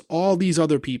 He calls all these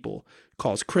other people.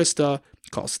 Calls Krista,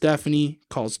 calls Stephanie,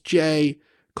 calls Jay,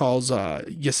 calls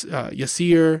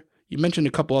Yasir. You mentioned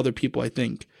a couple other people, I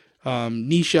think.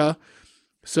 Nisha.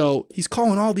 So he's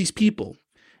calling all these people.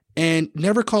 And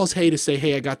never calls Hey to say,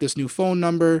 hey, I got this new phone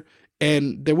number,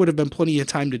 and there would have been plenty of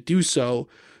time to do so.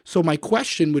 So my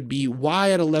question would be,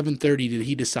 why at 11:30 did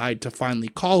he decide to finally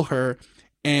call her?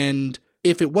 And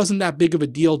if it wasn't that big of a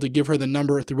deal to give her the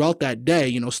number throughout that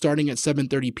day, starting at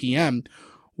 7:30 p.m.,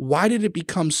 why did it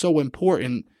become so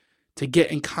important to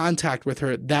get in contact with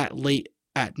her that late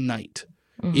at night?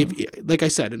 Mm-hmm. If, like I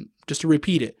said, and just to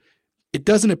repeat it, it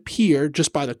doesn't appear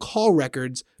just by the call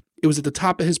records, it was at the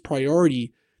top of his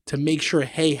priority to make sure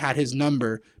Hey had his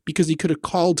number because he could have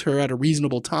called her at a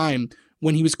reasonable time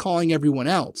when he was calling everyone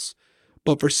else.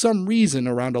 But for some reason,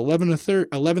 around 11:30,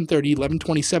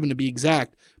 11:27 to be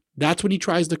exact, that's when he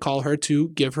tries to call her to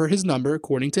give her his number,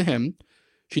 according to him.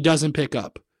 She doesn't pick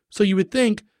up. So you would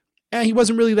think, he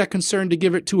wasn't really that concerned to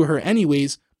give it to her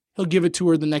anyways. He'll give it to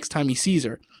her the next time he sees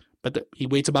her. But he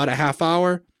waits about a half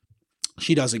hour.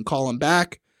 She doesn't call him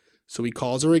back. So he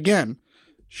calls her again.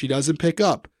 She doesn't pick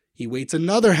up. He waits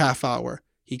another half hour.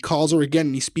 He calls her again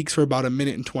and he speaks for about a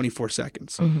minute and 24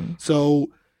 seconds. Mm-hmm.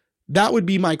 So that would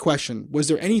be my question. Was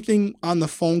there anything on the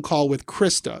phone call with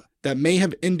Krista that may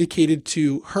have indicated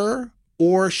to her,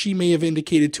 or she may have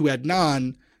indicated to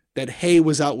Adnan that Hey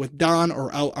was out with Don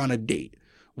or out on a date?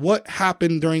 What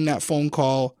happened during that phone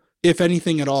call, if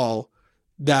anything at all,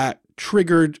 that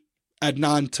triggered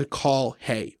Adnan to call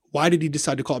Hey? Why did he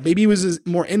decide to call? Maybe he was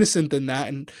more innocent than that,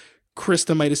 and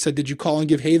Krista might have said, did you call and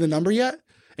give Hey the number yet?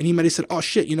 and he might have said, oh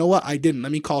shit, you know what? I didn't.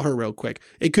 Let me call her real quick.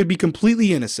 It could be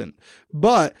completely innocent.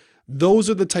 But those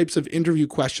are the types of interview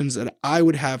questions that I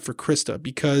would have for Krista,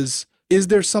 because is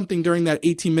there something during that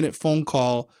 18-minute phone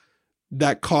call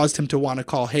that caused him to want to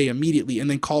call Hay immediately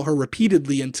and then call her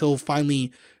repeatedly until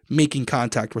finally making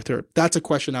contact with her? That's a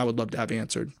question I would love to have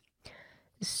answered.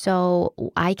 So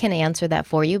I can answer that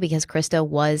for you because Krista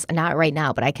was, not right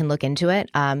now, but I can look into it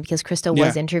because Krista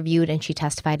was interviewed and she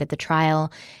testified at the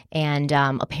trial. And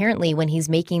apparently when he's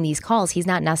making these calls, he's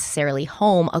not necessarily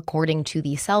home according to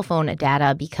the cell phone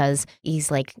data because he's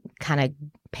like kind of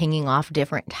pinging off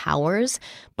different towers.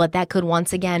 But that could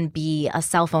once again be a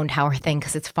cell phone tower thing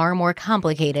because it's far more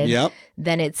complicated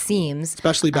than it seems.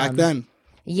 Especially back then.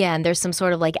 Yeah, and there's some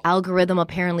sort of like algorithm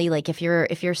apparently, like if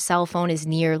your cell phone is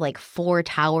near like 4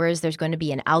 towers, there's going to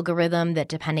be an algorithm that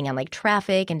depending on like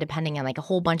traffic and depending on like a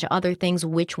whole bunch of other things,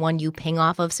 which one you ping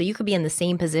off of. So you could be in the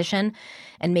same position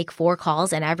and make 4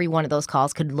 calls and every one of those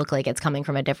calls could look like it's coming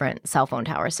from a different cell phone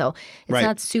tower. So it's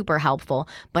not super helpful,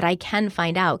 but I can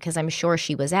find out because I'm sure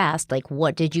she was asked like,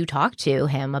 what did you talk to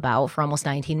him about for almost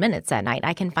 19 minutes that night?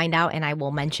 I can find out and I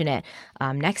will mention it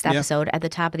next episode at the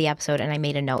top of the episode, and I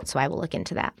made a note, so I will look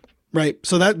into that. Right.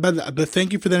 So but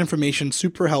thank you for that information.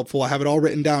 Super helpful. I have it all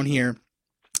written down here.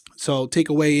 So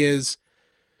takeaway is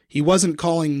he wasn't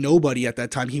calling nobody at that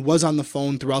time. He was on the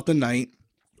phone throughout the night.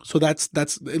 So that's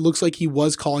it looks like he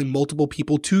was calling multiple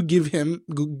people to give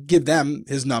them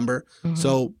his number. Mm-hmm.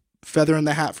 So feather in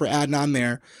the hat for Adnan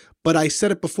there. But I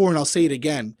said it before and I'll say it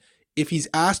again. If he's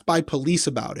asked by police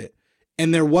about it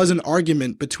and there was an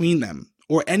argument between them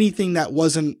or anything that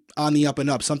wasn't on the up and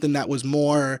up, something that was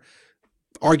more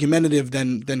argumentative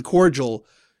than cordial,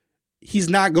 he's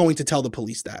not going to tell the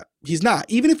police that. He's not,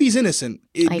 even if he's innocent,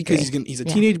 because he's a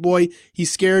teenage boy.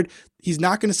 He's scared. He's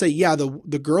not going to say, yeah,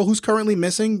 the girl who's currently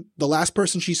missing, the last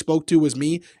person she spoke to was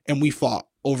me and we fought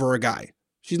over a guy.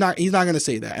 He's not going to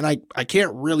say that. And I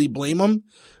can't really blame him,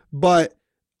 but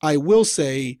I will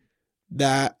say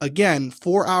that again,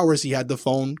 4 hours he had the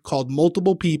phone, called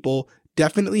multiple people,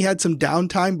 definitely had some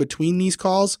downtime between these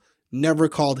calls, never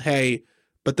called Hay.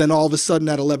 But then all of a sudden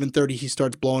at 11:30, he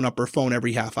starts blowing up her phone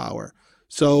every half hour.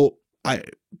 So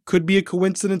could be a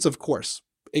coincidence, of course.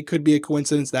 It could be a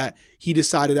coincidence that he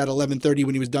decided at 11:30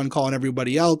 when he was done calling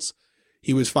everybody else,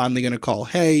 he was finally going to call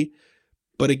Hay.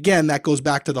 But again, that goes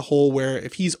back to the whole where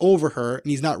if he's over her and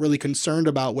he's not really concerned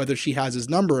about whether she has his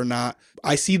number or not,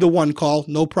 I see the one call,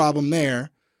 no problem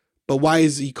there. But why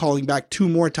is he calling back 2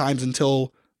 more times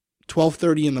until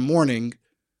 12:30 in the morning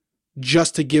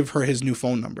just to give her his new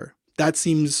phone number? That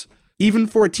seems, even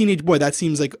for a teenage boy, that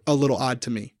seems like a little odd to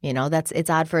me. You know, it's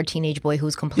odd for a teenage boy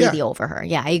who's completely over her.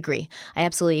 Yeah, I agree. I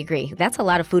absolutely agree. That's a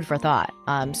lot of food for thought.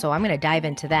 So I'm going to dive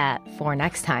into that for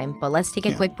next time. But let's take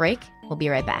a quick break. We'll be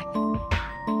right back.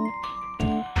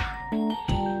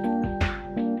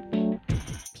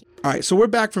 All right, so we're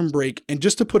back from break. And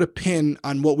just to put a pin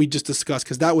on what we just discussed,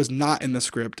 because that was not in the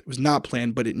script, it was not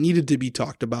planned, but it needed to be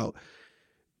talked about.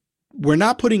 We're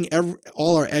not putting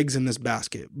all our eggs in this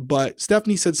basket, but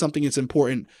Stephanie said something that's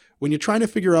important. When you're trying to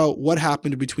figure out what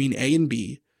happened between A and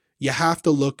B, you have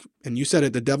to look, and you said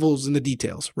it, the devil's in the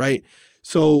details, right?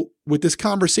 So with this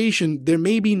conversation, there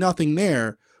may be nothing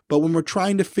there, but when we're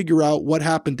trying to figure out what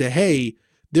happened to Hay,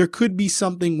 there could be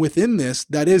something within this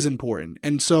that is important.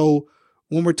 And so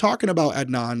when we're talking about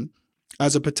Adnan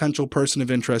as a potential person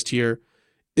of interest here,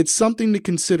 it's something to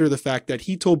consider the fact that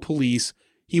he told police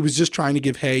he was just trying to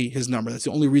give Hay his number. That's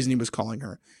the only reason he was calling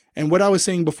her. And what I was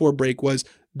saying before break was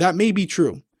that may be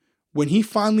true. When he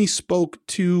finally spoke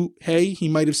to Hay, he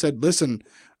might have said, listen,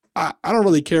 I don't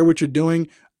really care what you're doing.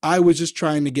 I was just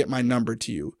trying to get my number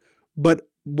to you. But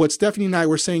what Stephanie and I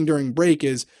were saying during break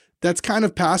is that's kind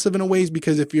of passive in a ways,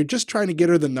 because if you're just trying to get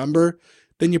her the number,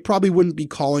 then you probably wouldn't be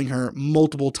calling her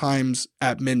multiple times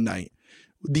at midnight.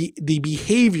 The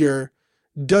behavior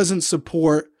doesn't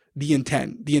support the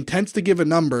intent. The intent's to give a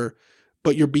number,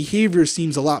 but your behavior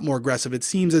seems a lot more aggressive. It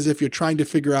seems as if you're trying to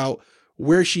figure out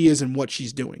where she is and what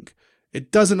she's doing.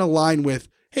 It doesn't align with,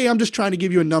 hey, I'm just trying to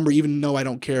give you a number even though I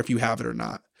don't care if you have it or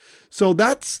not. So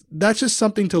that's just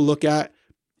something to look at.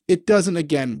 It doesn't,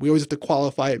 again, we always have to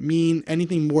qualify it, mean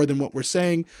anything more than what we're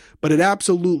saying, but it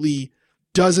absolutely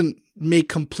doesn't make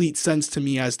complete sense to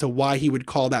me as to why he would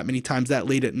call that many times that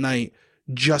late at night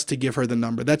just to give her the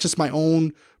number. That's just my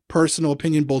own personal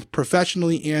opinion, both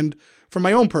professionally and from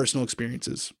my own personal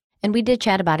experiences. And we did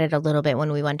chat about it a little bit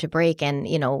when we went to break. And,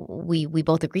 you know, we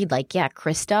both agreed, like, yeah,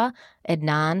 Krista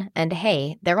Adnan and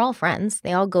Hay, they're all friends.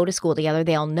 They all go to school together.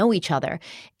 They all know each other.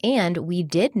 And we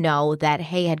did know that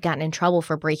Hay had gotten in trouble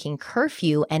for breaking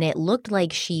curfew, and it looked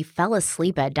like she fell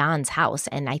asleep at Don's house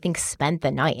and I think spent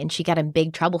the night, and she got in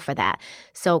big trouble for that.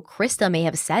 So Krista may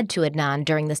have said to Adnan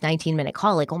during this 19-minute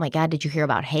call, like, oh my God, did you hear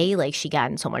about Hay? Like, she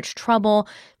got in so much trouble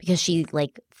because she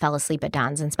like fell asleep at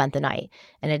Don's and spent the night.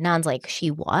 And Adnan's like,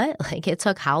 she what? Like, it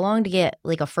took how long to get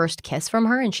like a first kiss from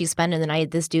her, and she's spending the night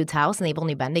at this dude's house, and they've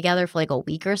only been together for like a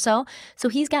week or so. So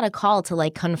he's got a call to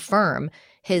like confirm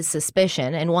his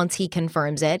suspicion. And once he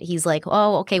confirms it, he's like,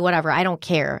 oh, okay, whatever. I don't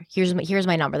care. Here's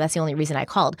my number. That's the only reason I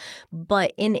called.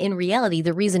 But in reality,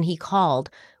 the reason he called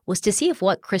was to see if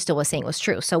what Krista was saying was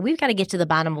true. So we've got to get to the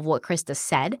bottom of what Krista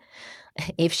said,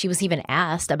 if she was even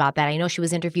asked about that. I know she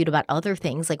was interviewed about other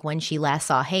things, like when she last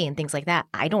saw Hay and things like that.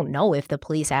 I don't know if the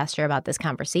police asked her about this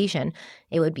conversation.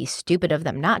 It would be stupid of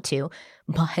them not to.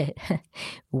 But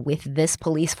with this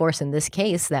police force in this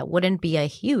case, that wouldn't be a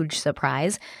huge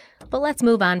surprise. But let's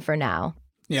move on for now.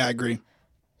 Yeah, I agree.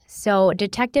 So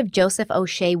Detective Joseph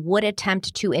O'Shea would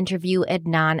attempt to interview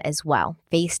Adnan as well,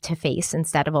 face-to-face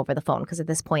instead of over the phone, because at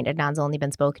this point, Adnan's only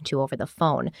been spoken to over the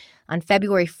phone. On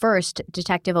February 1st,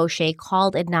 Detective O'Shea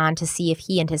called Adnan to see if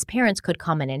he and his parents could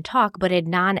come in and talk, but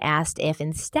Adnan asked if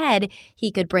instead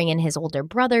he could bring in his older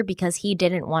brother because he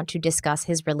didn't want to discuss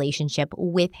his relationship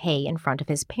with Hay in front of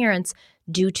his parents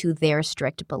due to their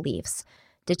strict beliefs.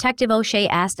 Detective O'Shea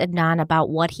asked Adnan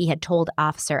about what he had told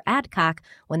Officer Adcock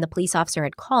when the police officer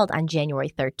had called on January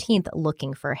 13th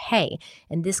looking for Hay.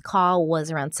 And this call was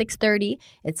around 6:30.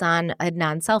 It's on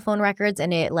Adnan's cell phone records,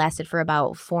 and it lasted for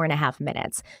about 4.5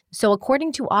 minutes. So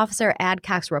according to Officer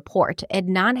Adcock's report,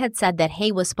 Adnan had said that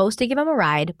Hay was supposed to give him a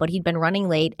ride, but he'd been running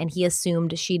late, and he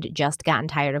assumed she'd just gotten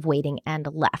tired of waiting and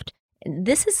left.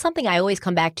 This is something I always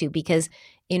come back to because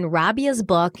in Rabia's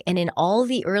book and in all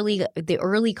the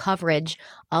early coverage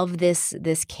of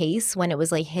this case, when it was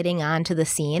like hitting onto the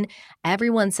scene,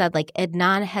 everyone said like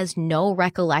Adnan has no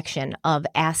recollection of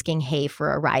asking Hay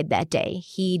for a ride that day.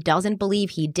 He doesn't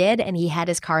believe he did, and he had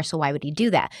his car, so why would he do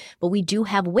that? But we do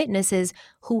have witnesses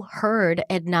who heard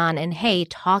Adnan and Hay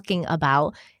talking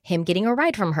about him getting a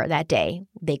ride from her that day.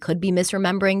 They could be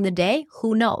misremembering the day.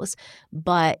 Who knows?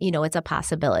 But, it's a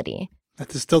possibility. I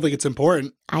still think it's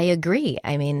important. I agree.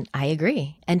 I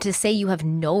agree. And to say you have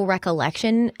no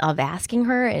recollection of asking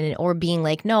her or being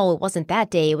like, no, it wasn't that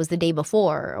day, it was the day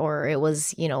before, or it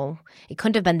was, it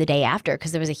couldn't have been the day after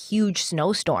because there was a huge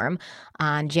snowstorm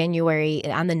on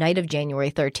the night of January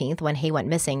 13th when Hay went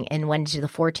missing, and went to the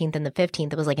 14th and the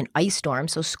 15th. It was like an ice storm.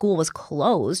 So school was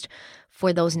closed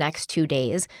for those next 2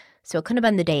 days. So it couldn't have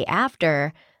been the day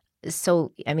after.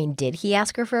 So, did he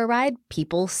ask her for a ride?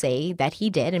 People say that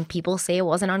he did, and people say it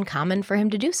wasn't uncommon for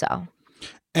him to do so.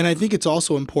 And I think it's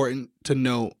also important to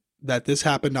note that this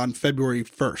happened on February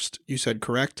 1st. You said,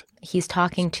 correct? He's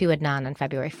talking to Adnan on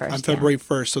February 1st. On February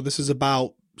 1st. So this is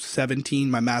about 17,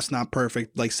 my math's not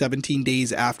perfect, like 17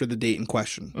 days after the date in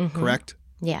question, correct?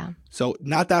 Yeah. So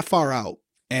not that far out.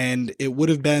 And it would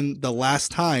have been the last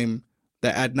time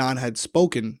that Adnan had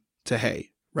spoken to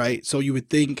Hay, right? So you would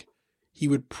think he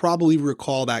would probably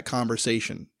recall that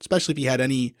conversation, especially if he had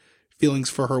any feelings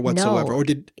for her whatsoever.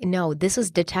 No, this was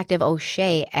Detective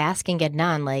O'Shea asking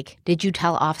Adnan, like, did you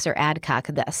tell Officer Adcock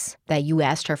this, that you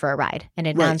asked her for a ride? And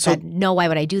Adnan said, no, why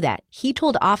would I do that? He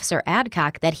told Officer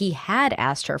Adcock that he had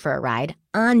asked her for a ride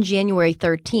on January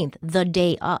 13th, the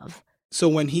day of.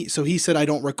 So he said, I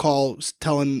don't recall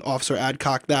telling Officer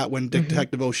Adcock that when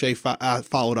Detective O'Shea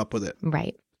followed up with it.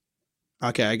 Right.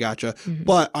 Okay, I gotcha.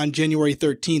 But on January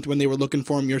 13th, when they were looking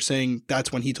for him, you're saying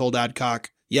that's when he told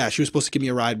Adcock, yeah, she was supposed to give me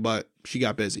a ride, but she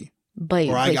got busy.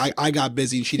 I got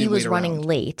busy and she didn't wait around. He was running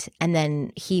late, and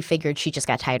then he figured she just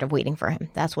got tired of waiting for him.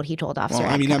 That's what he told Officer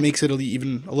Adcock. That makes it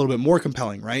even a little bit more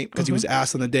compelling, right? Because he was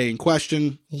asked on the day in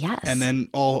question. Yes. And then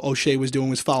all O'Shea was doing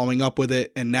was following up with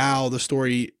it, and now the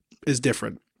story is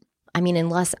different.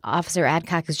 Unless Officer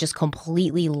Adcock is just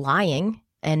completely lying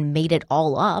and made it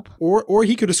all up. Or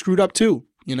he could have screwed up too.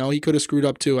 He could have screwed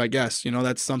up too, I guess.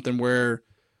 That's something where it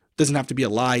doesn't have to be a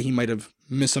lie. He might have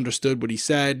misunderstood what he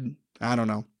said. I don't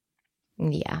know.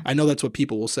 Yeah. I know that's what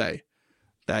people will say,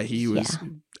 that he was,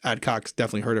 Adcock's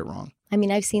definitely heard it wrong.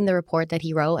 I've seen the report that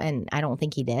he wrote, and I don't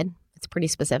think he did. It's pretty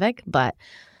specific, but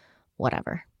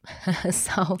whatever.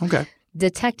 Okay.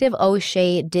 Detective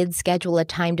O'Shea did schedule a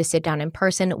time to sit down in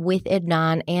person with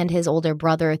Adnan and his older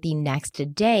brother the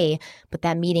next day, but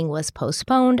that meeting was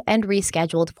postponed and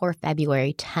rescheduled for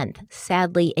February 10th.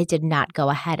 Sadly, it did not go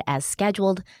ahead as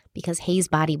scheduled because Hay's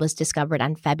body was discovered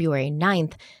on February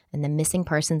 9th, and the missing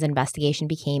persons investigation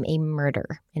became a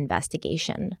murder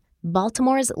investigation.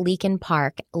 Baltimore's Leakin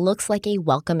Park looks like a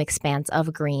welcome expanse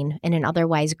of green in an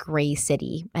otherwise gray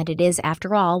city, and it is,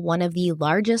 after all, one of the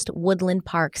largest woodland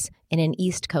parks in an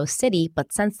East Coast city.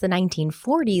 But since the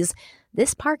 1940s,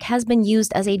 this park has been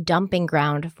used as a dumping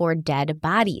ground for dead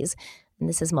bodies. And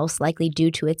this is most likely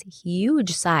due to its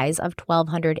huge size of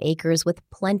 1,200 acres with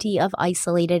plenty of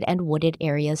isolated and wooded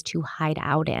areas to hide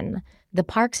out in. The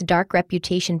park's dark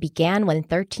reputation began when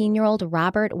 13-year-old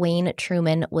Robert Wayne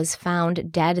Truman was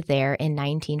found dead there in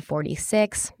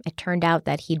 1946. It turned out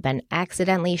that he'd been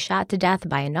accidentally shot to death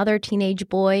by another teenage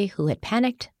boy who had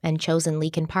panicked and chosen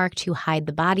Leakin Park to hide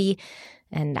the body.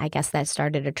 And I guess that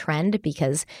started a trend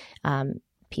because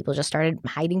people just started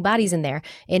hiding bodies in there.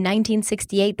 In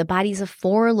 1968, the bodies of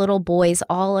 4 little boys,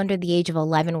 all under the age of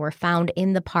 11, were found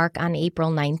in the park on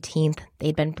April 19th.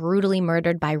 They'd been brutally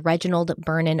murdered by Reginald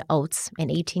Vernon Oates, an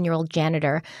 18-year-old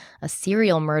janitor, a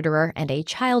serial murderer, and a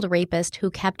child rapist who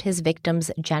kept his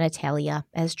victims' genitalia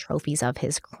as trophies of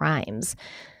his crimes.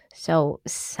 So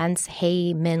since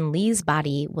Hae Min Lee's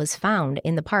body was found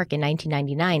in the park in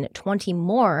 1999, 20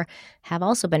 more have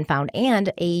also been found.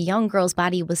 And a young girl's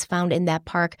body was found in that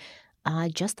park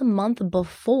just a month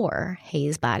before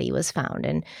Hae's body was found.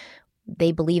 And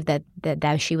they believe that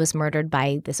she was murdered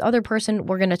by this other person.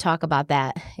 We're going to talk about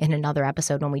that in another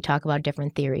episode when we talk about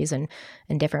different theories and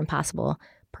different possible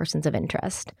persons of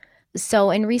interest.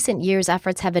 So in recent years,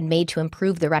 efforts have been made to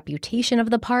improve the reputation of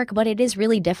the park, but it is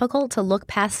really difficult to look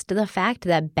past the fact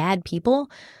that bad people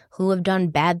who have done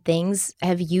bad things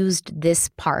have used this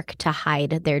park to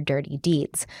hide their dirty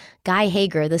deeds. Guy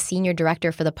Hager, the senior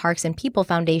director for the Parks and People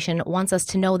Foundation, wants us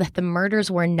to know that the murders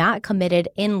were not committed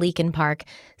in Leakin Park,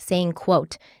 saying,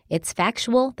 quote, "It's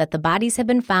factual that the bodies have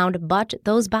been found, but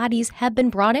those bodies have been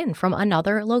brought in from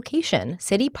another location.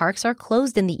 City parks are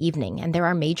closed in the evening, and there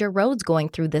are major roads going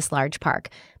through this large park.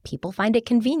 People find it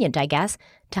convenient, I guess,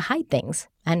 to hide things,"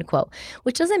 end quote.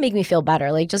 Which doesn't make me feel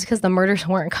better. Like, just because the murders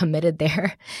weren't committed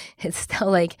there, it's still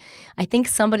like, I think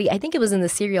it was in the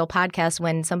Serial podcast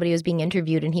when somebody was being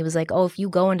interviewed and he was like, oh, if you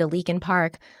go into Leakin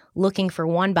Park looking for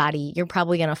one body, you're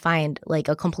probably going to find like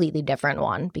a completely different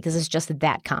one because it's just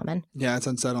that common. Yeah, it's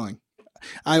unsettling.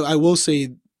 I will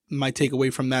say my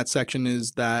takeaway from that section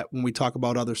is that when we talk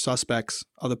about other suspects,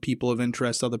 other people of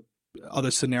interest,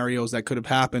 other scenarios that could have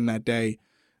happened that day,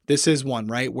 this is one,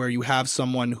 right, where you have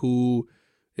someone who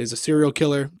is a serial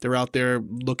killer. They're out there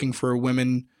looking for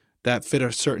women that fit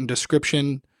a certain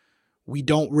description. We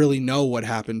don't really know what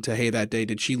happened to Hae that day.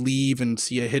 Did she leave and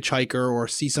see a hitchhiker or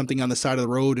see something on the side of the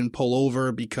road and pull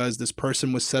over because this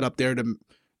person was set up there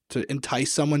to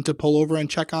entice someone to pull over and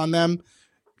check on them?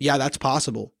 Yeah, that's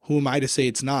possible. Who am I to say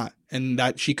it's not? And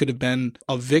that she could have been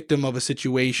a victim of a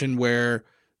situation where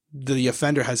the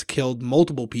offender has killed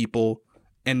multiple people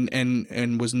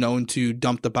and was known to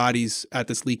dump the bodies at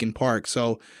this Leakin Park.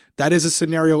 So that is a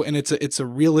scenario, and it's a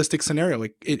realistic scenario.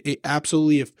 Like it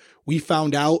absolutely, if we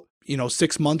found out,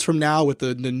 6 months from now with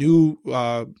the new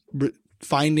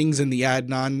findings in the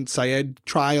Adnan Syed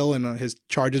trial and his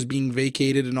charges being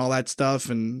vacated and all that stuff,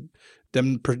 and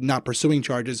them not pursuing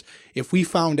charges, if we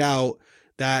found out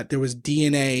that there was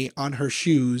DNA on her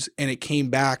shoes and it came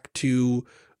back to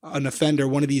an offender,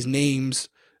 one of these names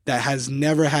that has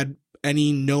never had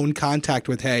any known contact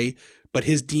with Hae, but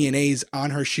his DNA's on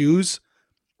her shoes,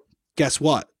 guess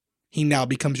what? He now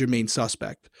becomes your main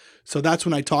suspect. So that's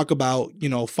when I talk about,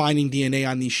 finding DNA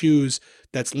on these shoes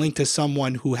that's linked to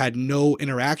someone who had no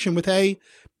interaction with Hae,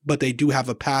 but they do have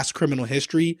a past criminal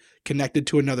history connected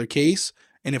to another case.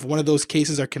 And if one of those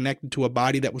cases are connected to a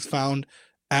body that was found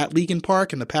at Leakin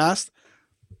Park in the past,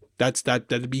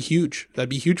 that'd be huge. That'd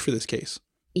be huge for this case.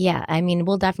 Yeah, I mean,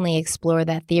 we'll definitely explore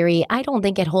that theory. I don't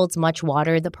think it holds much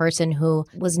water. The person who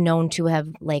was known to have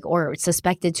or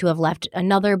suspected to have left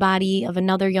another body of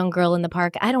another young girl in the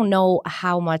park, I don't know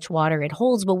how much water it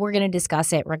holds, but we're going to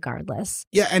discuss it regardless.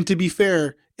 Yeah, and to be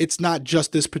fair, it's not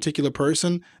just this particular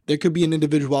person. There could be an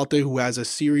individual out there who has a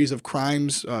series of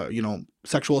crimes,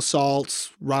 sexual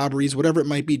assaults, robberies, whatever it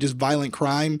might be, just violent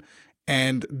crime,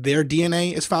 and their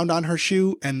DNA is found on her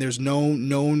shoe, and there's no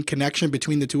known connection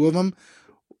between the two of them.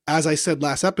 As I said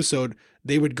last episode,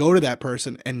 they would go to that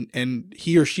person and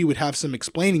he or she would have some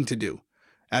explaining to do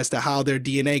as to how their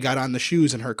DNA got on the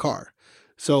shoes in her car.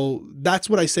 So that's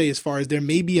what I say, as far as there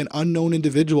may be an unknown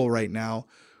individual right now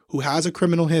who has a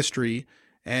criminal history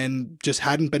and just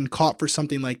hadn't been caught for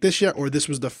something like this yet, or this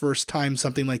was the first time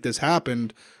something like this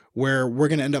happened, where we're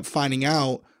going to end up finding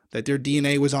out that their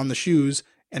DNA was on the shoes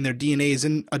and their DNA is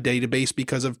in a database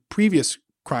because of previous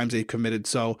crimes they've committed.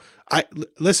 So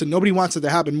listen, nobody wants it to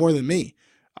happen more than me.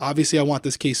 Obviously, I want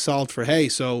this case solved for Hae.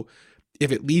 So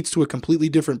if it leads to a completely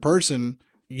different person,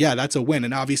 yeah, that's a win.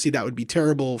 And obviously that would be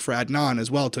terrible for Adnan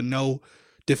as well to know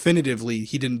definitively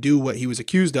he didn't do what he was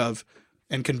accused of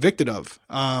and convicted of.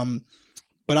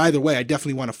 But either way, I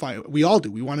definitely want to find, we all do.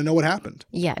 We want to know what happened.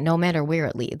 Yeah, no matter where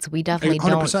it leads. We definitely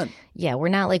 100%. Don't. Yeah, we're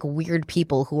not like weird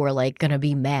people who are like going to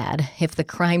be mad if the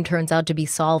crime turns out to be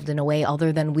solved in a way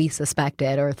other than we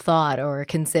suspected or thought or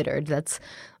considered. That's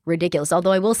ridiculous.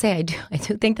 Although I will say I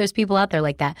do think there's people out there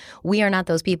like that. We are not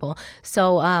those people.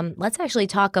 So let's actually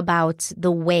talk about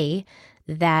the way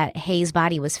that Hae's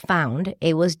body was found.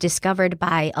 It was discovered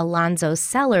by Alonzo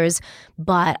Sellers,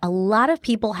 but a lot of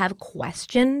people have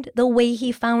questioned the way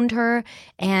he found her.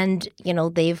 And, you know,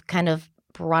 they've kind of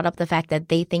brought up the fact that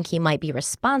they think he might be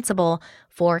responsible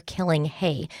for killing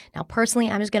Hae. Now, personally,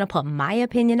 I'm just going to put my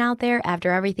opinion out there.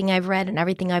 After everything I've read and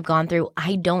everything I've gone through,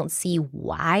 I don't see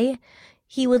why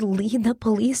he would lead the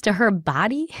police to her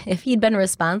body if he'd been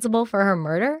responsible for her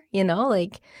murder. You know,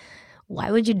 like, why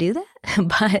would you do that?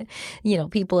 But, you know,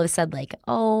 people have said like,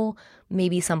 oh,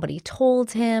 maybe somebody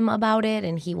told him about it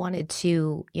and he wanted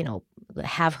to, you know,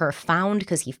 have her found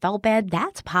because he felt bad.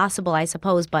 That's possible, I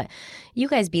suppose, but you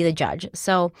guys be the judge.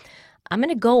 So I'm going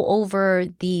to go over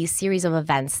the series of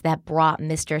events that brought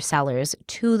Mr. Sellers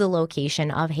to the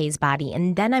location of Hae's body,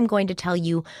 and then I'm going to tell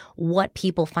you what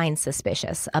people find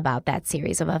suspicious about that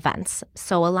series of events.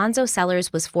 So Alonzo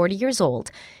Sellers was 40 years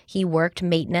old. He worked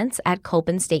maintenance at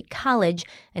Copan State College,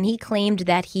 and he claimed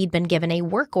that he'd been given a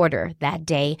work order that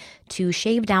day to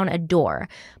shave down a door,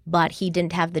 but he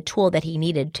didn't have the tool that he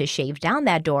needed to shave down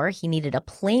that door. He needed a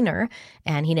planer,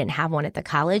 and he didn't have one at the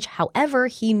college. However,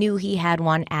 he knew he had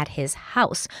one at his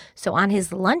house. So on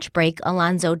his lunch break,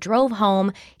 Alonzo drove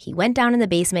home. He went down in the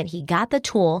basement. He got the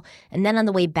tool. And then on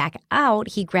the way back out,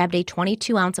 he grabbed a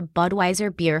 22-ounce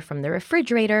Budweiser beer from the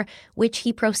refrigerator, which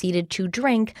he proceeded to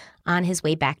drink on his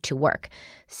way back to work.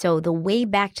 So the way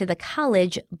back to the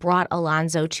college brought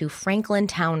Alonzo to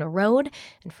Franklintown Road.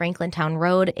 And Franklintown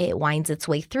Road, it winds its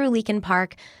way through Leakin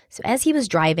Park. So as he was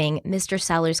driving, Mr.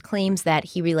 Sellers claims that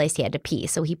he realized he had to pee.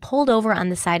 So he pulled over on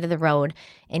the side of the road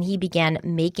and he began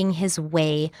making his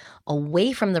way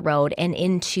away from the road and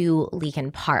into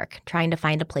Leakin Park, trying to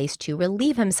find a place to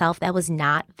relieve himself that was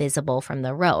not visible from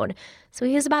the road. So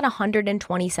he was about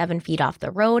 127 feet off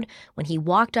the road when he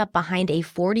walked up behind a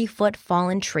 40-foot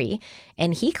fallen tree,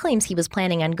 and he claims he was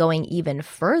planning on going even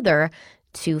further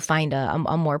to find a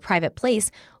more private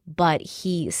place, but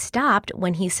he stopped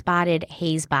when he spotted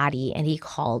Hae's body and he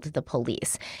called the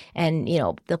police. And, you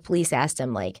know, the police asked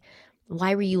him, like,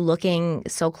 why were you looking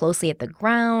so closely at the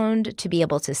ground to be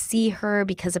able to see her?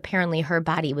 Because apparently her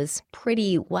body was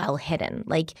pretty well hidden.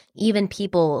 Like, even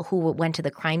people who went to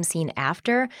the crime scene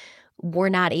after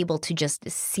were not able to just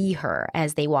see her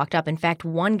as they walked up. In fact,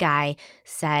 one guy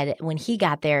said when he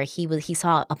got there, he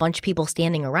saw a bunch of people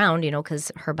standing around, you know,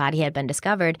 because her body had been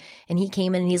discovered. And he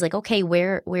came in and he's like, okay,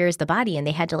 where's the body? And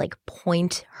they had to like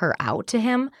point her out to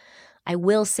him. I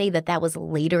will say that was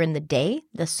later in the day.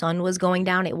 The sun was going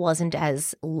down. It wasn't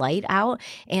as light out.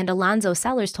 And Alonzo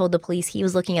Sellers told the police he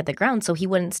was looking at the ground so he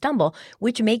wouldn't stumble,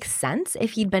 which makes sense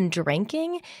if he'd been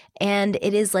drinking. And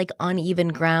it is like uneven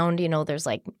ground. You know, there's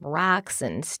like rocks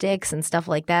and sticks and stuff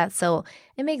like that. So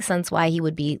it makes sense why he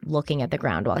would be looking at the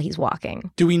ground while he's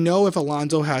walking. Do we know if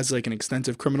Alonzo has like an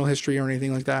extensive criminal history or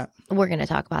anything like that? We're going to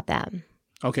talk about that.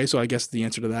 Okay, so I guess the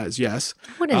answer to that is yes.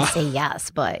 I wouldn't say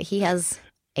yes, but he has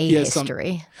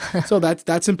history. So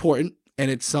that's important,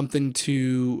 and it's something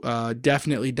to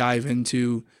definitely dive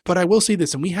into. But I will say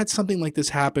this, and we had something like this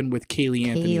happen with Caylee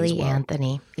Anthony as well.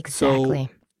 Anthony, exactly. So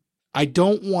I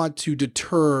don't want to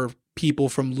deter people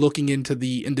from looking into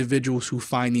the individuals who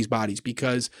find these bodies,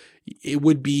 because it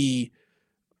would be,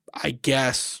 I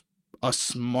guess, a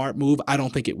smart move. I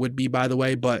don't think it would be, by the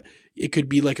way, but it could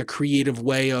be like a creative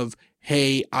way of,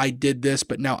 hey, I did this,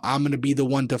 but now I'm going to be the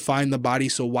one to find the body.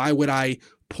 So why would I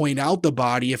point out the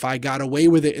body if I got away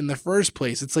with it in the first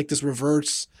place? It's like this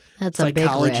reverse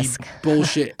psychology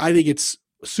bullshit. I think it's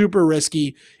super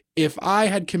risky. If I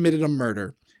had committed a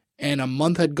murder and a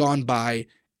month had gone by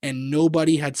and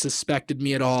nobody had suspected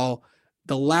me at all,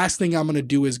 the last thing I'm going to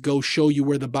do is go show you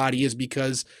where the body is,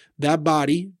 because that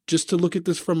body, just to look at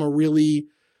this from a really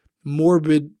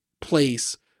morbid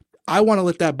place, I want to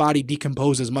let that body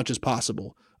decompose as much as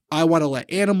possible. I want to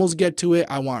let animals get to it.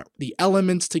 I want the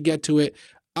elements to get to it.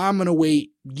 I'm going to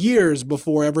wait years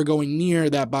before ever going near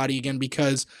that body again,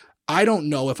 because I don't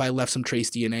know if I left some trace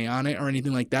DNA on it or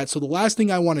anything like that. So the last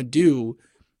thing I want to do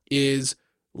is,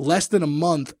 less than a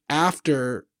month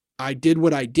after I did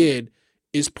what I did,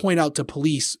 is point out to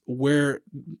police where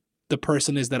the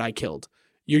person is that I killed.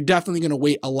 You're definitely going to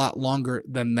wait a lot longer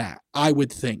than that, I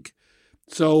would think.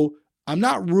 So I'm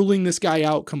not ruling this guy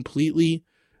out completely.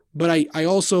 But I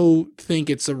also think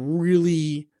it's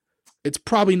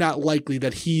probably not likely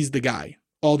that he's the guy.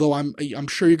 Although I'm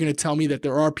sure you're going to tell me that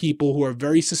there are people who are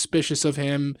very suspicious of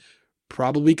him,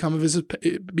 probably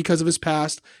because of his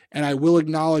past, and I will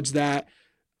acknowledge that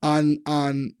on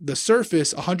the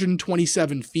surface,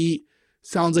 127 feet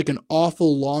sounds like an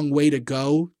awful long way to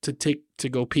go to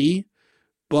go pee.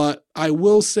 But I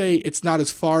will say it's not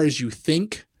as far as you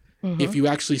think. Mm-hmm. If you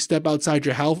actually step outside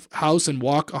your house and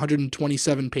walk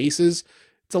 127 paces,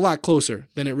 it's a lot closer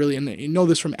than it really, and you know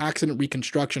this from accident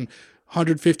reconstruction,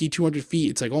 150, 200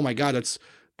 feet. It's like, oh my God,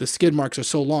 the skid marks are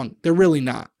so long. They're really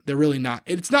not.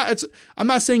 I'm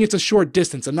not saying it's a short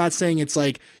distance. I'm not saying it's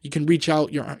like you can reach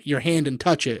out your hand and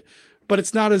touch it, but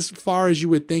it's not as far as you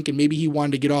would think. And maybe he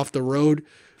wanted to get off the road,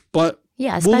 but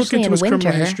yeah, especially we'll look into his winter,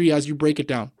 criminal history as you break it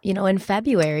down. You know, in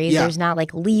February, there's not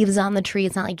like leaves on the tree.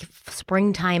 It's not like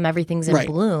springtime, everything's in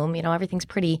bloom. You know, everything's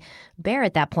pretty bare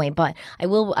at that point. But I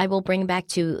will bring back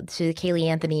to Caylee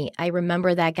Anthony. I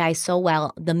remember that guy so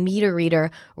well, the meter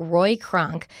reader, Roy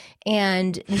Kronk.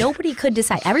 And nobody could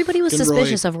decide. Everybody was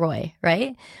suspicious of Roy,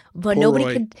 right? But Poor nobody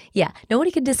Roy. Nobody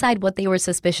could decide what they were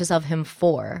suspicious of him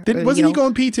for. Wasn't he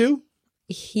going pee too?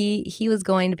 He was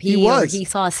going to pee, or he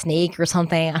saw a snake or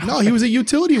something. No, he was a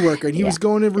utility worker, and he was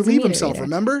going to relieve himself,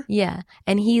 remember? Yeah.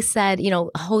 And he said, you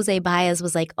know, Jose Baez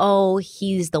was like, oh,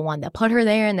 he's the one that put her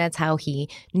there, and that's how he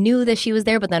knew that she was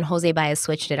there. But then Jose Baez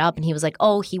switched it up, and he was like,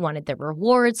 oh, he wanted the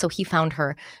reward, so he found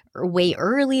her way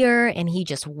earlier, and he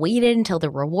just waited until the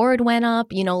reward went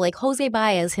up. You know, like Jose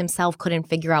Baez himself couldn't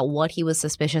figure out what he was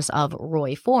suspicious of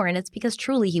Roy for, and it's because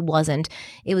truly he wasn't.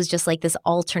 It was just like this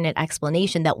alternate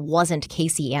explanation that wasn't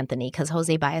Casey Anthony, because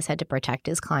Jose Baez had to protect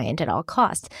his client at all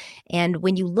costs. And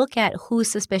when you look at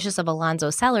who's suspicious of Alonzo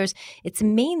Sellers, it's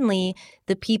mainly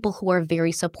the people who are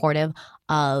very supportive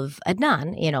of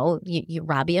Adnan, you know,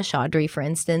 Rabia Chaudhry, for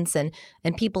instance, and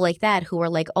people like that who are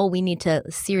like, oh, we need to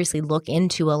seriously look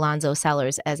into Alonzo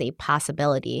Sellers as a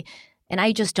possibility. And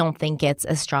I just don't think it's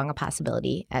as strong a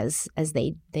possibility as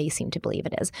they seem to believe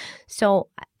it is. So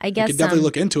I guess you could definitely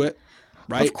look into it,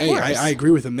 right? Of course. Hey, I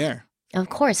agree with him there. Of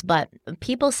course, but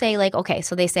people say like, okay,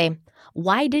 so they say,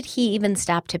 why did he even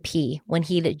stop to pee when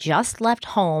he'd just left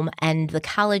home and the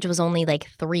college was only like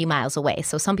 3 miles away?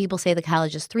 So some people say the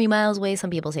college is 3 miles away. Some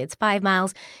people say it's 5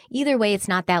 miles. Either way, it's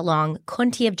not that long.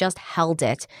 Couldn't he have just held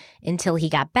it until he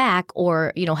got back,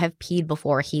 or, you know, have peed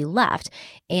before he left?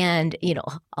 And, you know,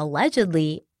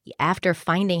 allegedly, after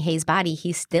finding Hayes' body,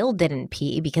 he still didn't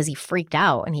pee because he freaked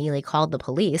out and he like called the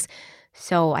police.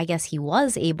 So I guess he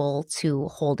was able to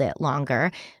hold it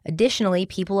longer. Additionally,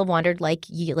 people have wondered, like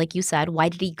you said, why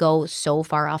did he go so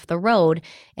far off the road?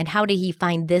 And how did he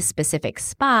find this specific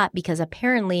spot? Because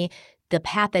apparently the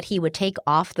path that he would take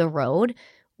off the road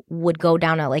would go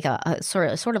down a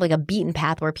sort of like a beaten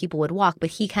path where people would walk,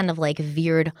 but he kind of like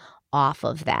veered off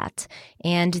of that.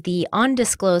 And the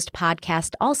Undisclosed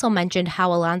podcast also mentioned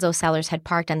how Alonzo Sellers had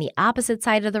parked on the opposite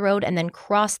side of the road and then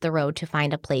crossed the road to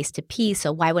find a place to pee.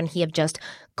 So why wouldn't he have just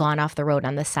gone off the road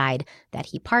on the side that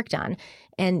he parked on?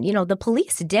 And, you know, the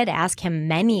police did ask him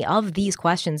many of these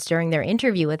questions during their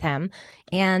interview with him.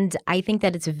 And I think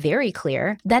that it's very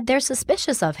clear that they're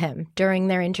suspicious of him during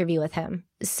their interview with him.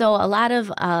 So a lot of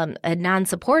Adnan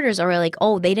supporters are like,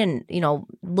 oh, they didn't, you know,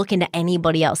 look into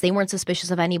anybody else. They weren't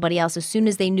suspicious of anybody else. As soon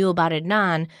as they knew about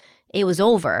Adnan, it was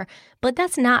over. But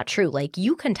that's not true. Like,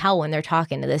 you can tell when they're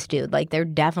talking to this dude. Like, they're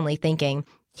definitely thinking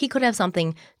he could have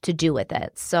something to do with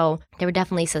it. So they were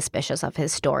definitely suspicious of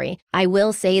his story. I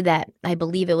will say that I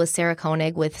believe it was Sarah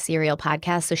Koenig with Serial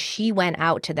Podcast. So she went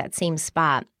out to that same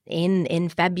spot in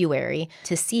February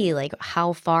to see like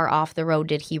how far off the road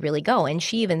did he really go. And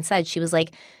she even said, she was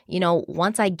like, you know,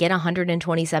 once I get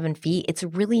 127 feet, it's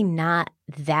really not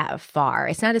that far.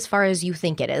 It's not as far as you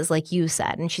think it is, like you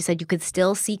said. And she said you could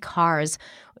still see cars,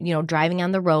 you know, driving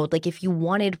on the road. Like, if you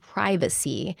wanted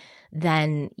privacy,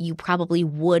 then you probably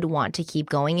would want to keep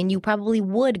going, and you probably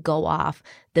would go off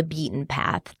the beaten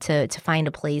path to find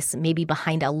a place maybe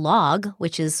behind a log,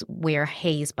 which is where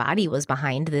Hayes' body was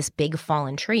behind, this big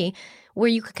fallen tree, where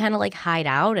you could kind of like hide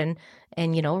out and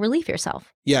you know, relieve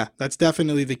yourself. Yeah, that's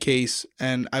definitely the case.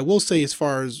 And I will say, as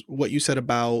far as what you said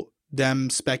about them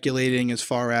speculating as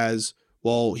far as,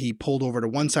 well, he pulled over to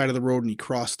one side of the road and he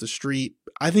crossed the street,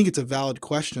 I think it's a valid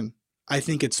question. I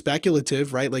think it's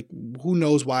speculative, right? Like, who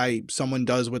knows why someone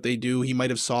does what they do? He might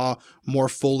have saw more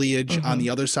foliage on the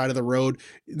other side of the road.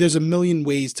 There's a million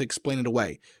ways to explain it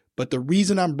away. But the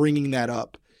reason I'm bringing that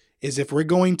up is, if we're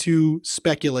going to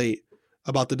speculate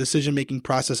about the decision-making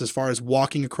process as far as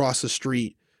walking across the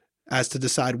street as to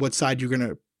decide what side of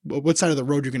the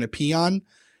road you're going to pee on,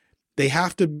 they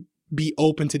have to be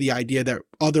open to the idea that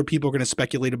other people are going to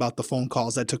speculate about the phone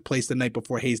calls that took place the night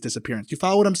before Hayes' disappearance. You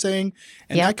follow what I'm saying?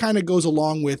 And that kind of goes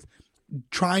along with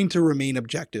trying to remain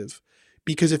objective.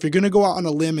 Because if you're going to go out on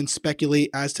a limb and speculate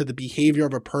as to the behavior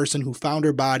of a person who found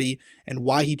her body and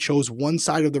why he chose one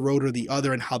side of the road or the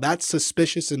other and how that's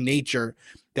suspicious in nature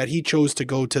that he chose to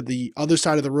go to the other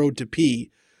side of the road to pee,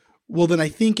 well, then I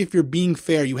think if you're being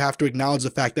fair, you have to acknowledge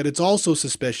the fact that it's also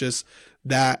suspicious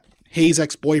that Hayes'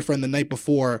 ex-boyfriend the night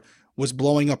before was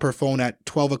blowing up her phone at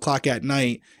 12 o'clock at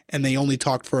night and they only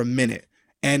talked for a minute.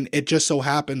 And it just so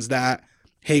happens that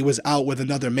Hay was out with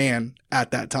another man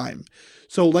at that time.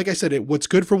 So like I said, what's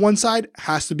good for one side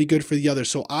has to be good for the other.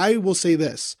 So I will say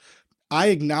this. I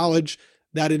acknowledge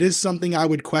that it is something I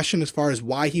would question as far as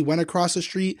why he went across the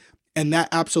street, and that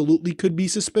absolutely could be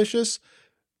suspicious.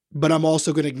 But I'm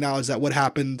also going to acknowledge that what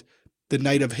happened the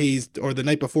night of Hayes or the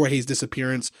night before Hayes'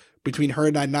 disappearance between her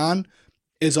and Adnan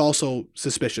is also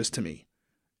suspicious to me.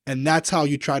 And that's how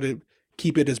you try to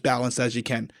keep it as balanced as you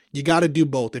can. You got to do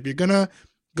both. If you're going to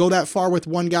go that far with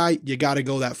one guy, you got to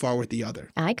go that far with the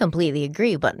other. I completely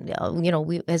agree. But,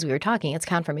 as we were talking, it's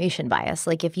confirmation bias.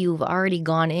 Like if you've already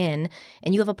gone in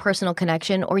and you have a personal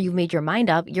connection or you've made your mind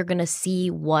up, you're going to see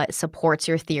what supports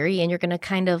your theory and you're going to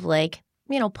kind of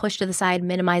push to the side,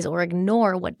 minimize or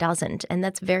ignore what doesn't. And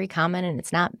that's very common and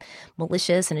it's not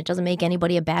malicious and it doesn't make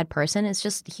anybody a bad person. It's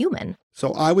just human.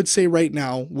 So I would say right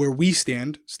now where we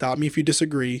stand, stop me if you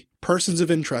disagree, persons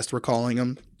of interest, we're calling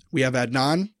them. We have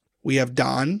Adnan, we have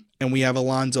Don, and we have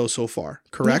Alonzo so far,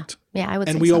 correct? Yeah, I would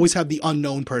say so. And we always have the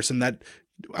unknown person that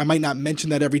I might not mention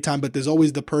that every time, but there's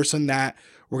always the person that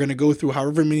we're going to go through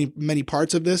however many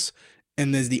parts of this.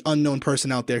 And there's the unknown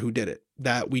person out there who did it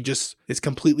that it's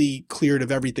completely cleared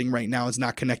of everything right now. It's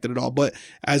not connected at all. But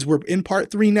as we're in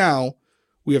part 3 now,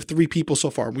 we have 3 people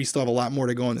so far. We still have a lot more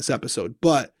to go in this episode,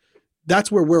 but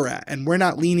that's where we're at. And we're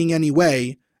not leaning any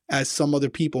way as some other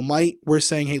people might. We're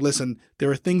saying, hey, listen,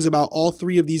 there are things about all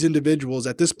 3 of these individuals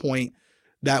at this point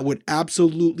that would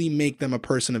absolutely make them a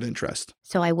person of interest.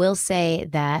 So I will say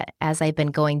that as I've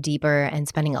been going deeper and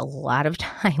spending a lot of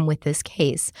time with this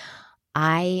case,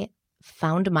 I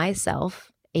found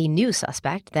myself a new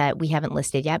suspect that we haven't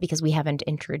listed yet because we haven't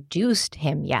introduced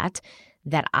him yet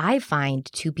that I find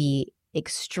to be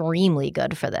extremely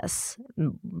good for this.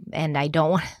 And I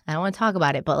don't want to talk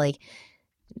about it, but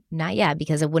not yet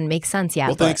because it wouldn't make sense yet.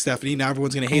 Well, thanks, Stephanie. Now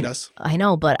everyone's going to hate us. I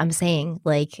know, but I'm saying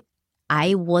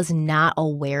I was not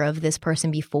aware of this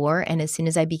person before. And as soon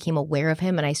as I became aware of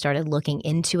him and I started looking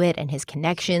into it and his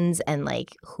connections and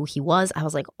who he was, I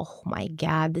was like, oh my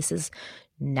God, this is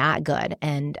not good.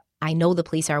 And I know the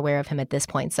police are aware of him at this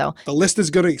point. So the list is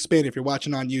going to expand. If you're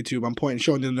watching on YouTube, I'm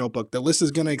showing you the notebook. The list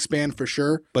is going to expand for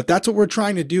sure. But that's what we're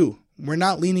trying to do. We're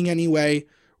not leaning any way.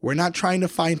 We're not trying to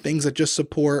find things that just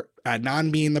support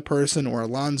Adnan being the person or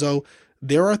Alonzo.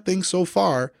 There are things so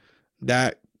far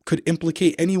that could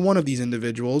implicate any one of these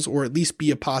individuals or at least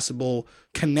be a possible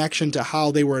connection to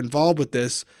how they were involved with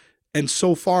this. And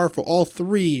so far for all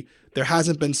 3, there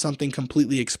hasn't been something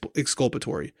completely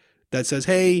exculpatory that says,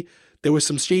 hey, there was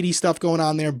some shady stuff going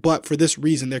on there, but for this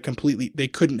reason, they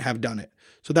couldn't have done it.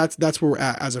 So that's where we're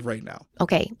at as of right now.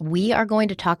 Okay, we are going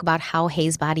to talk about how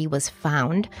Hayes' body was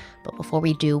found. But before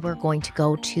we do, we're going to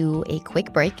go to a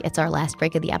quick break. It's our last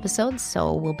break of the episode,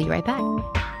 so we'll be right back.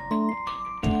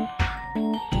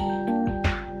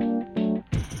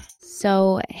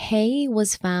 So Hay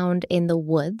was found in the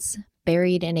woods,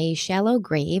 buried in a shallow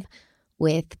grave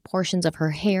with portions of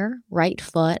her hair, right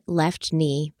foot, left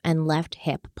knee, and left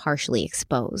hip partially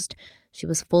exposed. She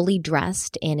was fully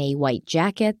dressed in a white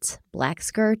jacket, black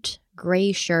skirt,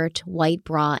 gray shirt, white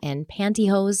bra, and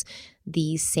pantyhose,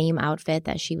 the same outfit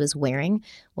that she was wearing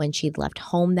when she'd left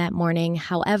home that morning.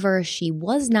 However, she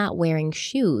was not wearing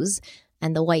shoes,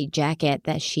 and the white jacket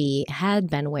that she had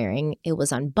been wearing, it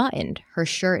was unbuttoned. Her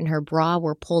shirt and her bra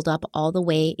were pulled up all the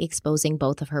way, exposing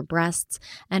both of her breasts,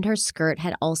 and her skirt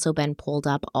had also been pulled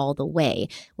up all the way,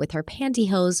 with her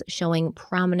pantyhose showing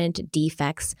prominent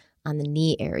defects on the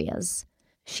knee areas.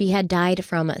 She had died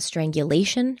from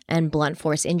strangulation, and blunt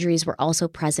force injuries were also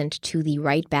present to the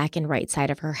right back and right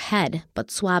side of her head, but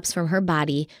swabs from her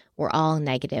body were all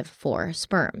negative for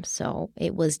sperm, so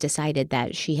it was decided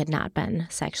that she had not been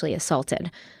sexually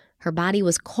assaulted. Her body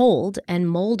was cold, and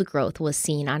mold growth was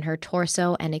seen on her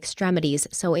torso and extremities,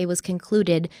 so it was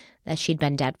concluded that she'd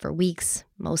been dead for weeks.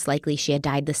 Most likely she had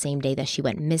died the same day that she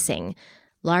went missing.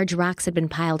 Large rocks had been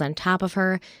piled on top of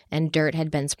her, and dirt had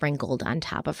been sprinkled on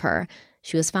top of her.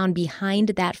 She was found behind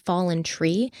that fallen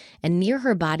tree, and near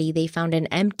her body, they found an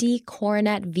empty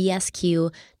Coronet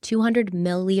VSQ 200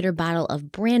 milliliter bottle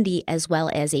of brandy as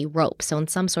well as a rope. So in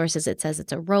some sources, it says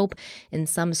it's a rope. In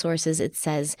some sources, it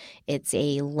says it's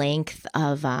a length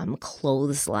of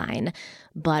clothesline.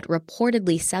 But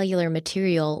reportedly, cellular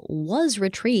material was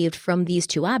retrieved from these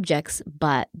two objects,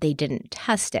 but they didn't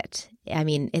test it. I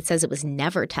mean, it says it was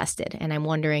never tested, and I'm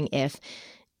wondering if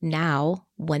now,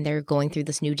 when they're going through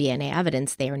this new DNA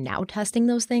evidence, they are now testing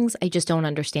those things. I just don't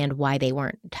understand why they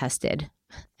weren't tested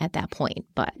at that point.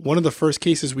 But one of the first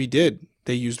cases we did,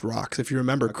 they used rocks. If you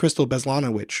remember, Crystal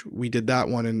Beslanowicz, we did that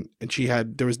one, and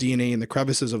there was DNA in the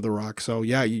crevices of the rock. So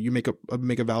yeah, you make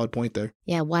a valid point there.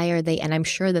 Yeah, why are they? And I'm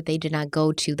sure that they did not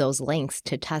go to those lengths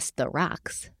to test the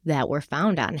rocks that were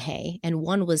found on Hae. And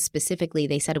one was specifically,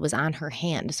 they said it was on her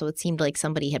hand. So it seemed like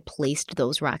somebody had placed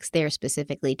those rocks there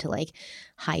specifically to like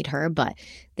hide her. But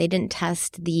they didn't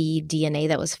test the DNA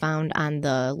that was found on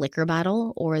the liquor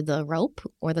bottle or the rope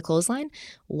or the clothesline.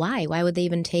 Why? Why would they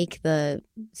even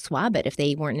swab it if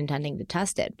they weren't intending to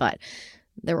test it? But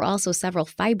there were also several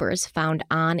fibers found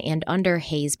on and under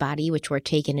Hae's body, which were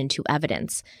taken into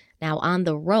evidence. Now, on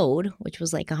the road, which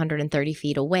was like 130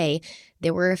 feet away,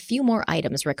 there were a few more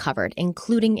items recovered,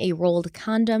 including a rolled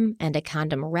condom and a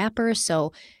condom wrapper.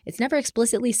 So it's never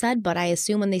explicitly said, but I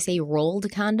assume when they say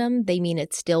rolled condom, they mean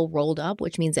it's still rolled up,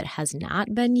 which means it has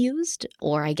not been used.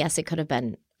 Or I guess it could have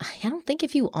been, I don't think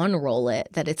if you unroll it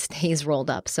that it stays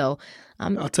rolled up. So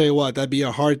I'll tell you what, that'd be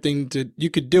a hard thing you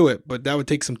could do it, but that would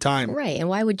take some time. Right. And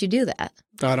why would you do that?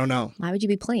 I don't know. Why would you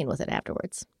be playing with it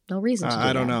afterwards? No reason to do that.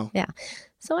 I don't know. Yeah.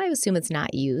 So I assume it's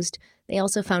not used. They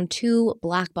also found 2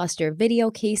 Blockbuster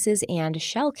video cases and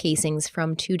shell casings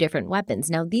from 2 different weapons.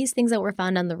 Now, these things that were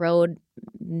found on the road,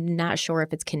 not sure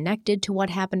if it's connected to what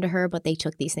happened to her, but they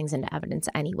took these things into evidence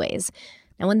anyways.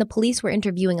 Now, when the police were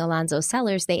interviewing Alonzo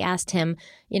Sellers, they asked him,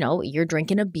 you're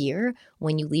drinking a beer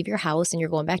when you leave your house and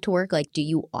you're going back to work. Like, do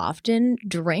you often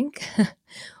drink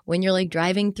when you're like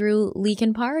driving through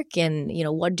Leakin Park? And,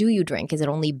 what do you drink? Is it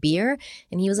only beer?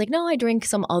 And he was like, no, I drink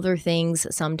some other things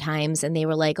sometimes. And they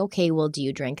were like, okay, well, do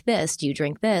you drink this? Do you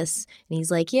drink this? And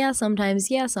he's like, yeah, sometimes.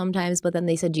 But then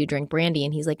they said, do you drink brandy?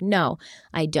 And he's like, no,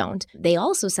 I don't. They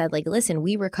also said, like, listen,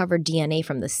 we recovered DNA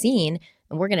from the scene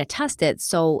and we're going to test it.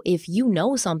 So if you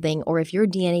know something, or if your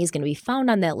DNA is going to be found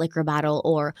on that liquor bottle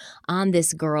or on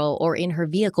this girl or in her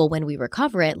vehicle when we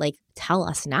recover it, like, tell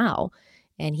us now.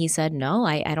 And he said, no,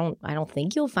 I don't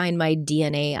think you'll find my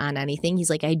DNA on anything. He's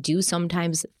like, I do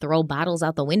sometimes throw bottles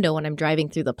out the window when I'm driving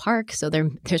through the park. So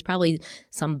there's probably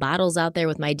some bottles out there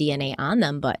with my DNA on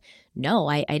them. But no,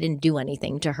 I didn't do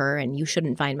anything to her, and you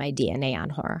shouldn't find my DNA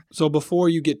on her. So before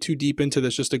you get too deep into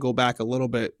this, just to go back a little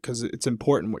bit, because it's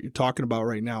important what you're talking about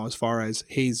right now as far as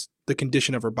the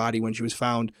condition of her body when she was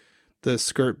found, the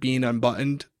skirt being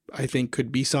unbuttoned, I think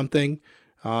could be something.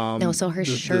 No, so her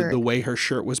shirt. The way her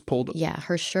shirt was pulled. Yeah,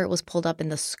 her shirt was pulled up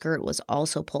and the skirt was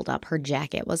also pulled up. Her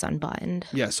jacket was unbuttoned.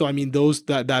 Yeah, so I mean,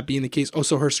 that being the case. Oh,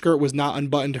 so her skirt was not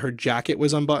unbuttoned. Her jacket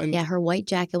was unbuttoned? Yeah, her white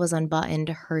jacket was unbuttoned.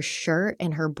 Her shirt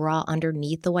and her bra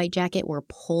underneath the white jacket were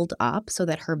pulled up so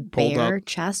that her bare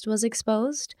chest was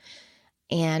exposed.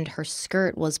 And her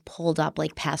skirt was pulled up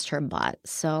like past her butt.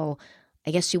 So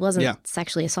I guess she wasn't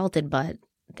sexually assaulted, but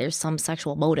there's some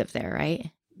sexual motive there,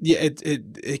 right? Yeah,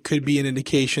 it could be an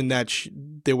indication that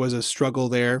there was a struggle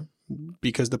there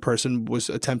because the person was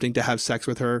attempting to have sex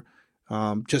with her.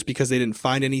 Just because they didn't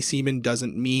find any semen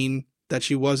doesn't mean that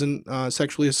she wasn't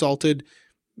sexually assaulted.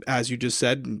 As you just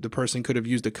said, the person could have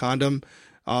used a condom.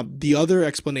 The other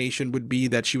explanation would be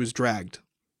that she was dragged.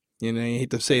 I hate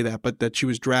to say that, but that she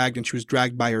was dragged, and she was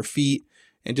dragged by her feet.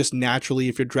 And just naturally,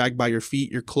 if you're dragged by your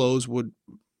feet, your clothes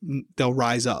they'll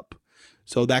rise up.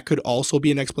 So that could also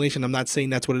be an explanation. I'm not saying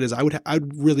that's what it is.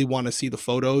 I'd really want to see the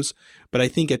photos, but I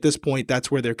think at this point that's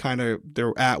where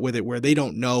they're at with it, where they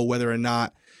don't know whether or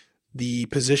not the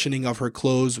positioning of her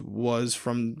clothes was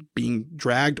from being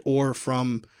dragged or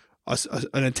from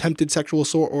an attempted sexual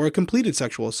assault or a completed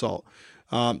sexual assault.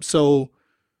 So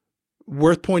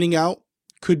worth pointing out,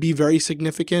 could be very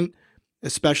significant,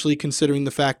 especially considering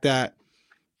the fact that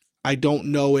I don't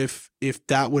know if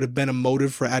that would have been a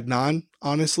motive for Adnan,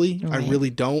 honestly. Right. I really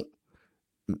don't.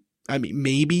 I mean,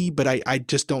 maybe, but I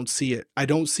just don't see it. I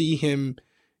don't see him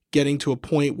getting to a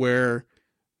point where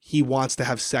he wants to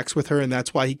have sex with her and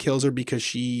that's why he kills her because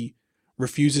she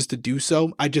refuses to do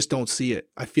so. I just don't see it.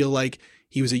 I feel like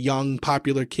he was a young,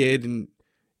 popular kid and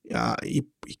he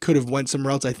could have went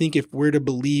somewhere else. I think if we're to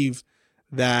believe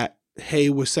that Hae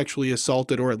was sexually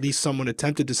assaulted, or at least someone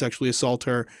attempted to sexually assault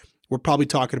her we're probably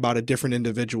talking about a different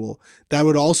individual. That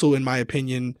would also, in my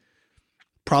opinion,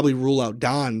 probably rule out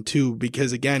Don too,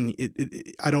 because again,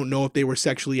 I don't know if they were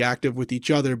sexually active with each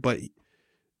other, but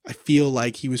I feel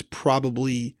like he was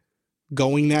probably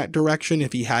going that direction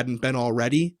if he hadn't been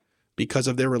already because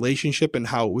of their relationship and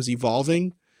how it was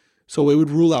evolving. So it would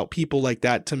rule out people like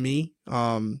that to me.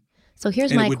 So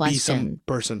here's my question some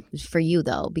person for you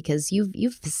though, because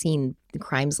you've seen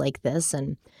crimes like this,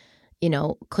 and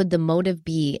could the motive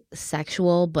be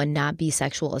sexual but not be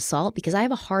sexual assault? Because I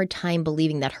have a hard time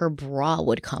believing that her bra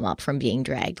would come up from being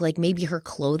dragged. Like maybe her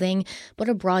clothing, but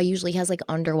a bra usually has like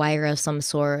underwire of some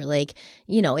sort. Like,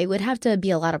 it would have to be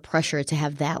a lot of pressure to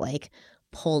have that like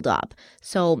pulled up.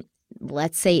 So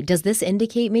let's say, does this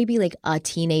indicate maybe like a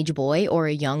teenage boy or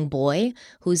a young boy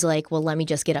who's like, well, let me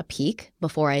just get a peek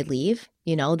before I leave?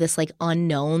 This like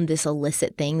unknown, this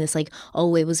illicit thing, this like,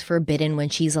 oh, it was forbidden when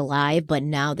she's alive, but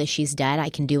now that she's dead, I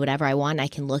can do whatever I want. I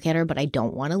can look at her, but I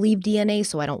don't want to leave DNA,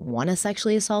 so I don't want to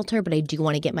sexually assault her, but I do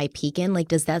want to get my peek in. Like,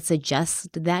 does that suggest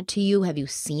that to you? Have you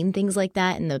seen things like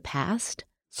that in the past?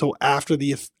 So after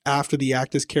the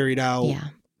act is carried out,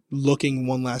 looking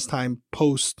one last time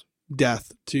post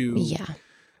death to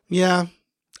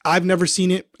I've never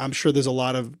seen it. I'm sure there's a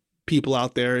lot of people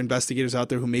out there, investigators out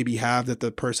there who maybe have, that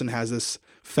the person has this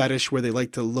fetish where they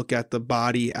like to look at the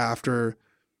body after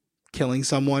killing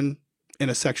someone in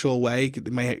a sexual way.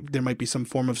 There might be some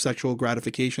form of sexual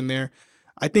gratification there.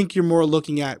 I think you're more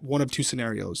looking at one of two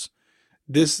scenarios.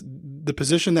 The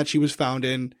position that she was found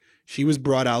in, she was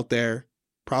brought out there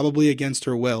probably against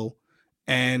her will,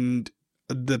 and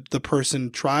the person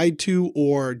tried to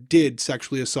or did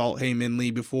sexually assault Hae Min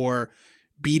Lee before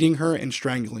beating her and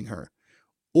strangling her.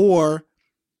 Or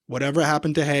whatever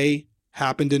happened to Hae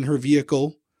happened in her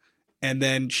vehicle, and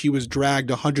then she was dragged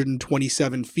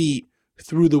 127 feet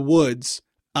through the woods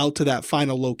out to that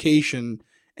final location.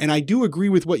 And I do agree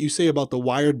with what you say about the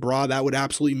wired bra. That would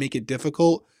absolutely make it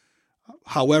difficult.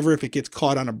 However, if it gets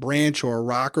caught on a branch or a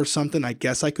rock or something, I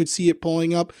guess I could see it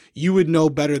pulling up. You would know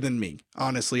better than me.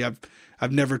 Honestly,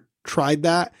 I've never tried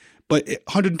that, but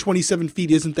 127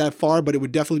 feet isn't that far, but it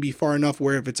would definitely be far enough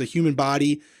where if it's a human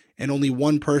body and only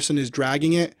one person is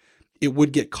dragging it, it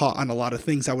would get caught on a lot of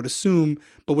things, I would assume.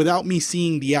 But without me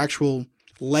seeing the actual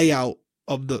layout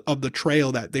of the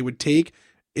trail that they would take,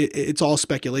 it's all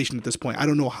speculation at this point. I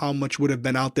don't know how much would have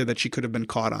been out there that she could have been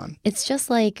caught on. It's just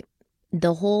like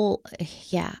the whole,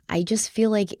 I just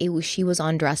feel like she was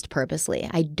undressed purposely.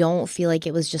 I don't feel like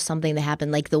it was just something that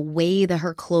happened. Like the way that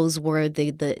her clothes were,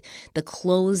 the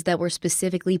clothes that were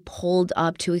specifically pulled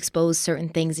up to expose certain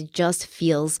things, it just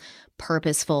feels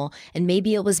purposeful. And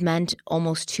maybe it was meant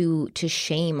almost to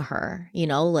shame her,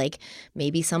 like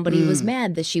maybe somebody was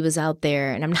mad that she was out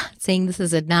there. And I'm not saying this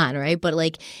is a non, right? But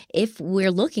like if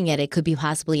we're looking at it, could be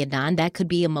possibly a non, that could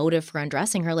be a motive for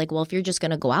undressing her. Like, well, if you're just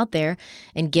going to go out there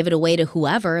and give it away to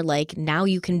whoever, like now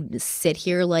you can sit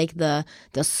here like the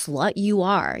slut you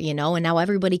are, and now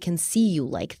everybody can see you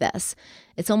like this.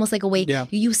 It's almost like a way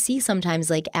you see sometimes,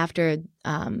 like after.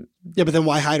 But then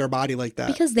why hide her body like that?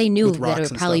 Because they knew that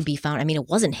it would probably be found. I mean, it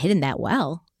wasn't hidden that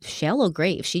well. Shallow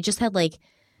grave. She just had like,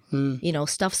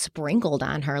 stuff sprinkled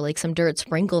on her, like some dirt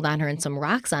sprinkled on her and some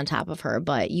rocks on top of her.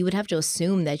 But you would have to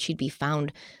assume that she'd be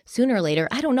found sooner or later.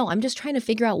 I don't know. I'm just trying to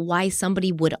figure out why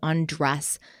somebody would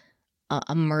undress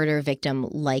a murder victim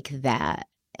like that.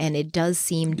 And it does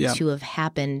seem to have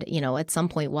happened, at some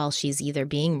point while she's either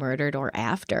being murdered or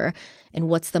after. And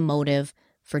what's the motive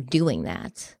for doing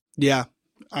that? Yeah,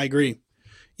 I agree.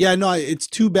 Yeah, no, it's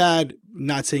too bad.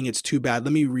 Not saying it's too bad.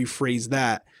 Let me rephrase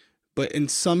that. But in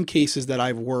some cases that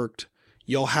I've worked,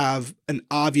 you'll have an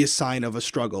obvious sign of a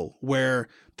struggle where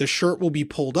the shirt will be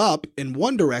pulled up in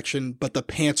one direction, but the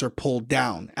pants are pulled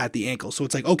down at the ankle. So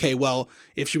it's like, okay, well,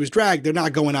 if she was dragged, they're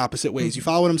not going opposite ways. You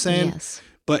follow what I'm saying? Yes.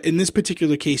 But in this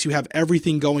particular case, you have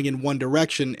everything going in one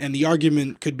direction, and the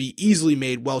argument could be easily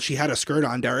made, well, she had a skirt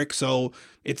on, Derek, so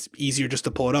it's easier just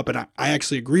to pull it up. And I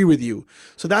actually agree with you.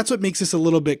 So that's what makes this a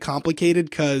little bit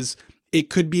complicated, because it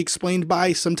could be explained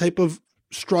by some type of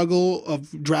struggle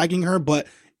of dragging her, but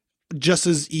just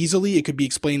as easily it could be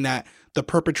explained that the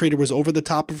perpetrator was over the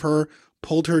top of her,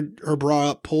 pulled her bra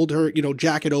up, pulled her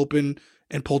jacket open,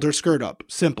 and pulled her skirt up.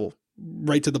 Simple.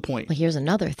 Right to the point. Well, here's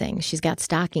another thing. She's got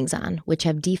stockings on, which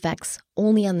have defects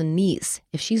only on the knees.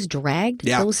 If she's dragged,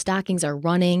 those stockings are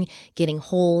running, getting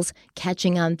holes,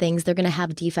 catching on things. They're going to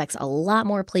have defects a lot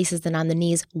more places than on the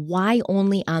knees. Why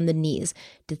only on the knees?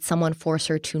 Did someone force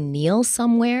her to kneel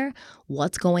somewhere?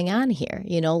 What's going on here?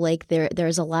 Like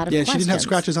there's a lot of questions. She didn't have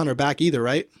scratches on her back either,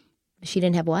 right? She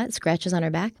didn't have what? Scratches on her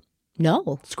back?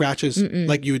 No. Scratches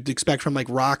like you would expect from like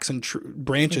rocks and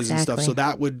branches and stuff. So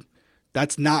that would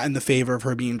That's not in the favor of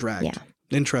her being dragged. Yeah.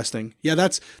 Interesting. Yeah,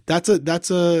 that's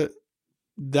a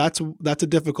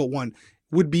difficult one.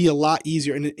 Would be a lot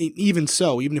easier, and even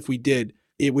so, even if we did,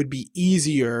 it would be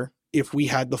easier if we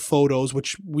had the photos,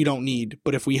 which we don't need,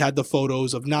 but if we had the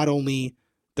photos of not only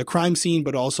the crime scene,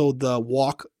 but also the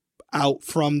walk out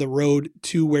from the road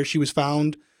to where she was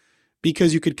found,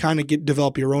 because you could kind of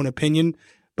develop your own opinion.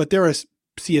 But there are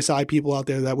CSI people out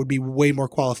there that would be way more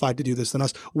qualified to do this than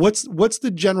us. What's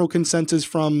the general consensus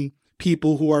from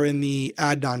people who are in the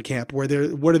Adnan camp? What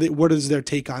is their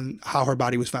take on how her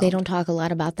body was found? They don't talk a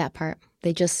lot about that part.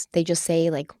 They just say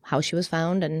like how she was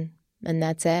found and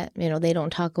that's it. You know, they don't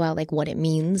talk about like what it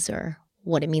means or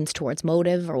what it means towards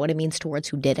motive or what it means towards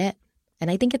who did it. And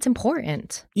I think it's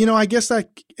important. You know, I guess that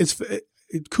it's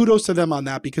kudos to them on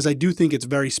that, because I do think it's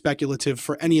very speculative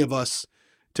for any of us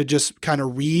to just kind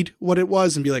of read what it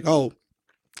was and be like, oh,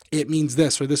 it means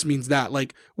this or this means that.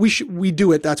 Like we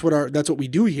do it. That's what we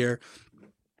do here.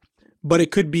 But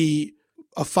it could be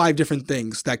 5 different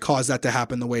things that caused that to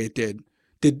happen the way it did.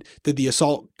 Did the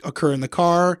assault occur in the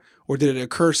car, or did it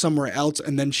occur somewhere else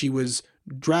and then she was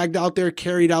dragged out there,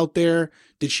 carried out there?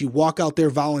 Did she walk out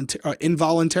there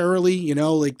involuntarily? You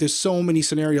know, like there's so many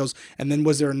scenarios. And then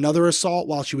was there another assault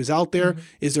while she was out there? Mm-hmm.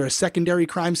 Is there a secondary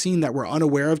crime scene that we're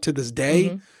unaware of to this day?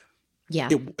 Mm-hmm. Yeah.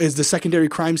 Is the secondary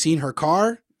crime scene her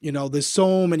car? You know, there's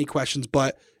so many questions,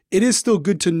 but it is still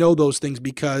good to know those things,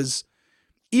 because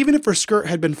even if her skirt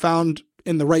had been found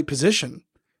in the right position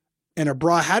and her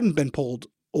bra hadn't been pulled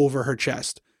over her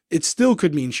chest, it still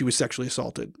could mean she was sexually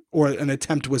assaulted or an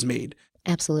attempt was made.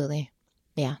 Absolutely.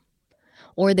 Yeah.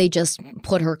 Or they just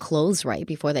put her clothes right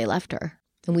before they left her.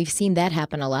 And we've seen that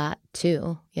happen a lot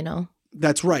too, you know?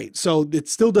 That's right. So it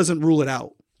still doesn't rule it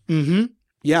out. Mm-hmm.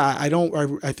 Yeah,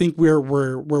 I think we're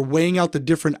weighing out the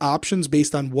different options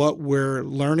based on what we're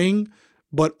learning,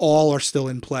 but all are still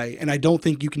in play. And I don't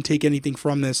think you can take anything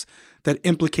from this that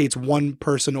implicates one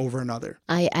person over another.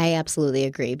 I absolutely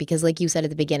agree, because like you said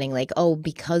at the beginning, like, oh,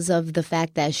 because of the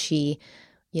fact that she,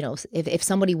 you know, if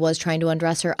somebody was trying to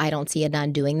undress her, I don't see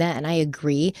Adnan doing that. And I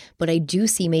agree. But I do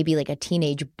see maybe like a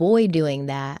teenage boy doing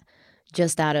that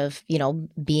just out of, you know,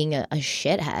 being a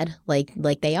shithead like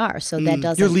they are. So that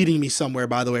doesn't. You're leading me somewhere,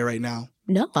 by the way, right now.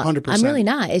 No, 100%. I'm really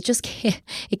not. It just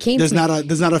it came. There's not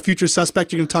a future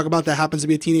suspect you're going to talk about that happens to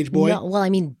be a teenage boy. No, well, I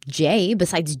mean, Jay,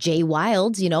 besides Jay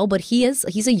Wilds, you know, but he's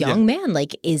a young man.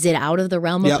 Like, is it out of the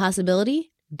realm of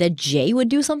possibility that Jay would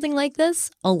do something like this?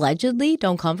 Allegedly,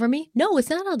 don't come for me. No, it's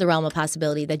not out of the realm of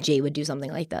possibility that Jay would do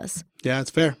something like this. Yeah,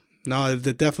 it's fair. No,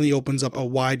 that definitely opens up a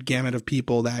wide gamut of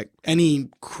people that any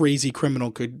crazy criminal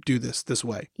could do this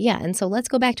way. Yeah, and so let's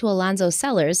go back to Alonzo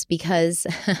Sellers, because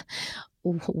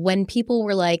when people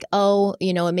were like, oh,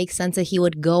 you know, it makes sense that he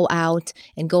would go out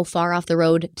and go far off the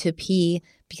road to pee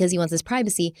because he wants his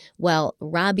privacy. Well,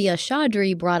 Rabia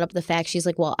Chaudhry brought up the fact, she's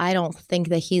like, well, I don't think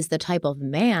that he's the type of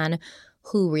man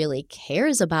who really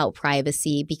cares about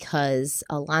privacy, because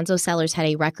Alonzo Sellers had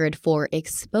a record for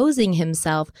exposing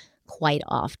himself quite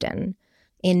often.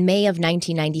 In May of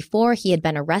 1994, he had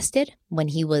been arrested when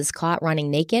he was caught running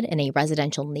naked in a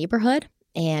residential neighborhood.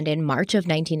 And in March of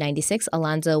 1996,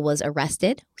 Alonzo was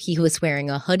arrested. He was wearing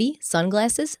a hoodie,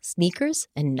 sunglasses, sneakers,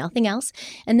 and nothing else.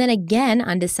 And then again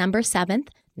on December 7th,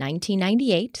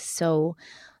 1998, so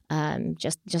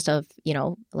just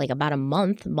about a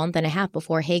month and a half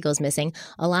before Hae goes missing,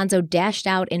 Alonzo dashed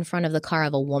out in front of the car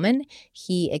of a woman.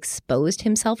 He exposed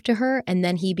himself to her, and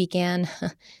then he began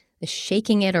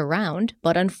shaking it around.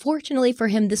 But unfortunately for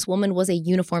him, this woman was a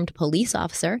uniformed police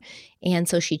officer, and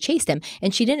so she chased him.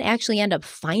 And she didn't actually end up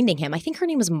finding him. I think her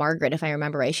name was Margaret, if I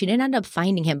remember right. She didn't end up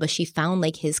finding him, but she found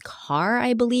like his car,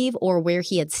 I believe, or where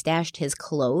he had stashed his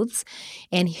clothes.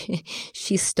 And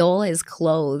she stole his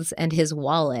clothes and his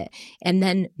wallet. And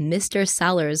then Mr.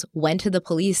 Sellers went to the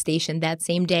police station that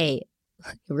same day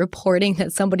reporting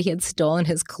that somebody had stolen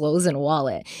his clothes and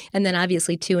wallet. And then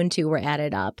obviously 2 and 2 were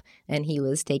added up and he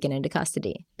was taken into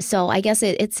custody. So I guess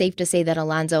it's safe to say that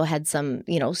Alonzo had some,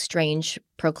 you know, strange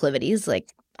proclivities. Like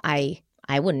I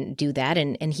wouldn't do that.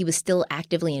 And he was still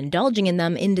actively indulging in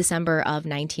them in December of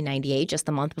 1998, just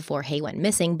the month before Hae went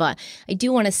missing. But I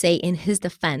do want to say in his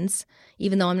defense,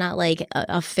 even though I'm not like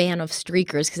a fan of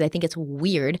streakers because I think it's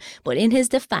weird, but in his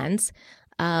defense,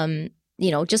 you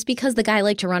know, just because the guy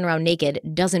liked to run around naked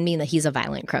doesn't mean that he's a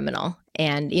violent criminal.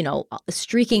 And, you know,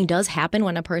 streaking does happen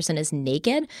when a person is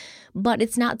naked, but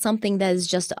it's not something that is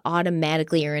just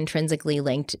automatically or intrinsically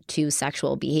linked to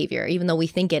sexual behavior, even though we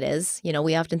think it is. You know,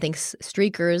 we often think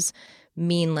streakers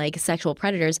mean like sexual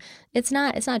predators. It's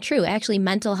not true. Actually,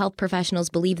 mental health professionals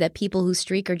believe that people who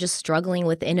streak are just struggling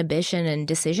with inhibition and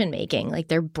decision making. Like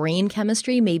their brain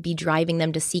chemistry may be driving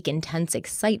them to seek intense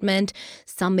excitement.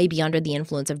 Some may be under the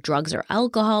influence of drugs or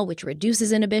alcohol, which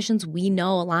reduces inhibitions. We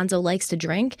know Alonzo likes to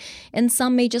drink, and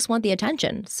some may just want the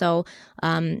attention. So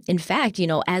in fact, you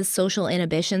know, as social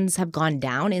inhibitions have gone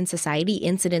down in society,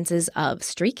 incidences of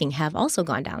streaking have also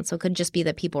gone down. So it could just be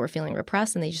that people are feeling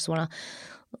repressed and they just want to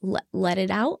let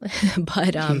it out.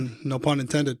 But no pun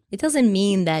intended. It doesn't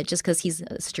mean that just because he's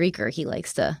a streaker, he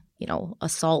likes to, you know,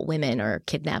 assault women or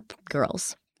kidnap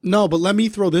girls. No, but let me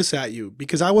throw this at you,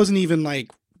 because I wasn't even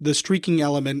like, the streaking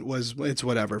element it's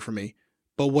whatever for me.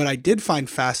 But what I did find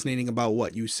fascinating about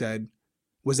what you said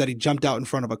was that he jumped out in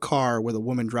front of a car with a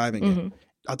woman driving it.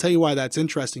 I'll tell you why that's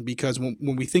interesting, because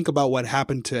when we think about what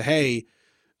happened to Hae,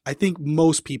 I think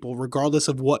most people, regardless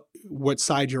of what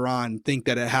side you're on, think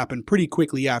that it happened pretty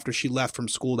quickly after she left from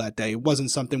school that day. It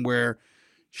wasn't something where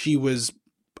she was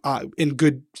in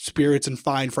good spirits and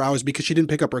fine for hours, because she didn't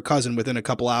pick up her cousin within a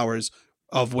couple hours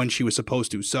of when she was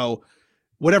supposed to. So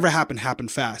whatever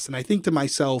happened fast. And I think to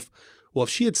myself, well, if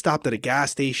she had stopped at a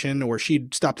gas station or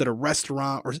she'd stopped at a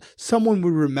restaurant, or someone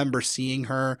would remember seeing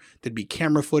her, there'd be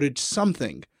camera footage,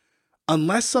 something.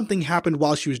 Unless something happened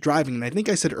while she was driving. And I think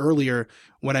I said earlier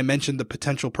when I mentioned the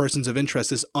potential persons of interest,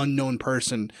 this unknown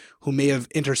person who may have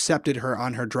intercepted her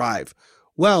on her drive.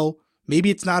 Well, maybe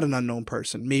it's not an unknown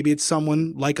person. Maybe it's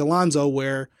someone like Alonzo,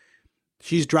 where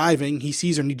she's driving, he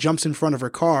sees her and he jumps in front of her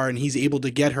car and he's able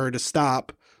to get her to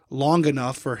stop long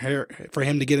enough for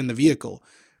him to get in the vehicle.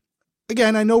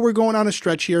 Again, I know we're going on a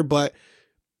stretch here, but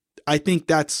I think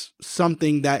that's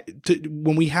something that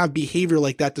when we have behavior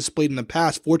like that displayed in the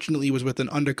past, fortunately it was with an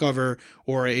undercover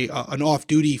or an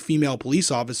off-duty female police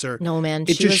officer. No, man,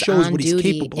 it she just was shows on what he's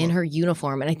duty capable in of. her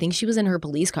uniform, and I think she was in her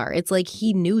police car. It's like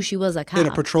he knew she was a cop. In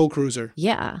a patrol cruiser.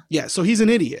 Yeah. Yeah, so he's an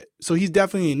idiot. So he's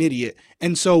definitely an idiot.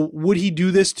 And so would he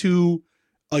do this to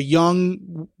a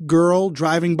young girl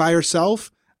driving by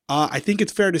herself? I think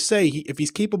it's fair to say if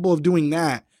he's capable of doing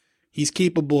that, he's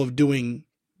capable of doing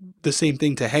the same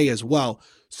thing to Hae as well.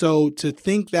 So to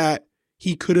think that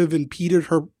he could have impeded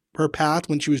her path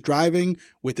when she was driving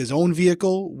with his own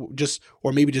vehicle,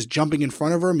 or maybe just jumping in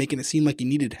front of her, making it seem like he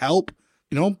needed help.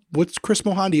 You know, what's Chris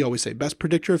Mohandi always say? Best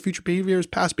predictor of future behavior is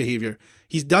past behavior.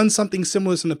 He's done something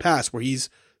similar in the past where he's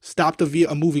stopped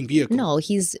a moving vehicle. No,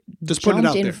 he's just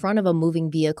jumped in front of a moving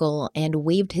vehicle and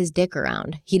waved his dick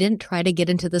around. He didn't try to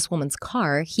get into this woman's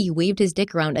car. He waved his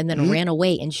dick around and then ran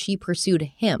away, and she pursued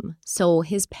him. So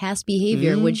his past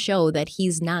behavior would show that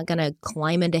he's not going to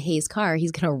climb into Hae's car.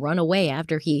 He's going to run away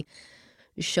after he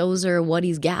shows her what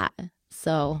he's got.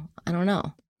 So I don't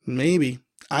know. Maybe.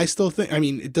 I still think,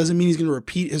 it doesn't mean he's going to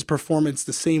repeat his performance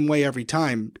the same way every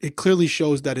time. It clearly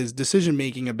shows that his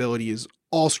decision-making ability is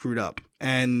all screwed up.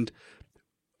 And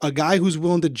a guy who's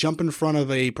willing to jump in front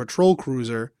of a patrol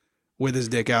cruiser with his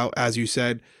dick out, as you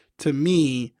said, to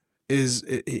me,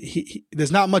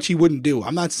 there's not much he wouldn't do.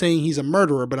 I'm not saying he's a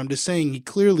murderer, but I'm just saying he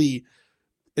clearly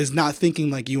is not thinking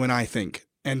like you and I think.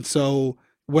 And so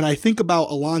when I think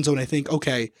about Alonzo and I think,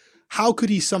 okay, how could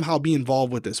he somehow be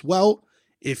involved with this? Well,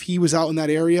 if he was out in that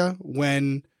area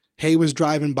when Hae was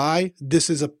driving by,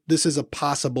 this is a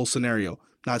possible scenario.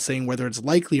 Not saying whether it's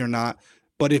likely or not,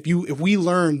 but if we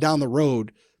learn down the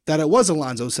road that it was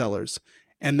Alonzo Sellers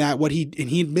and that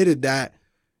he admitted that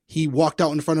he walked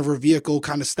out in front of her vehicle,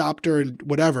 kind of stopped her and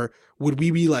whatever, would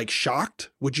we be like shocked?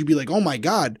 Would you be like, oh my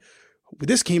God,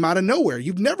 this came out of nowhere.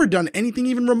 You've never done anything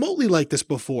even remotely like this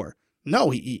before. No,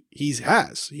 he's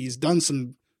done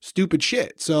some stupid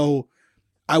shit. So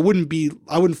I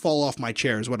wouldn't fall off my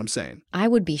chair is what I'm saying. I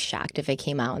would be shocked if it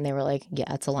came out and they were like,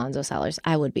 yeah, it's Alonzo Sellers.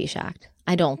 I would be shocked.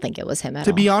 I don't think it was him at all.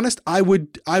 To be honest, I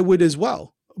would as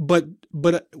well. But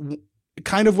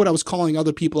kind of what I was calling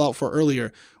other people out for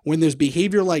earlier, when there's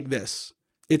behavior like this,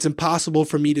 it's impossible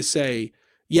for me to say,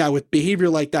 yeah, with behavior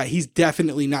like that, he's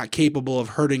definitely not capable of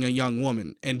hurting a young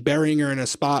woman and burying her in a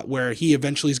spot where he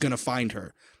eventually is going to find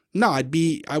her. No,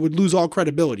 I would lose all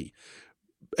credibility.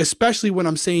 Especially when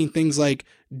I'm saying things like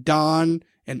Don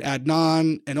and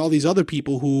Adnan and all these other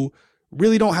people who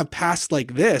really don't have pasts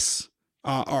like this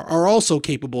are also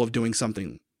capable of doing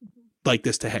something like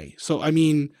this to Hae. So,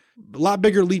 a lot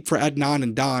bigger leap for Adnan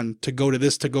and Don to go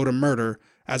to murder,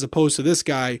 as opposed to this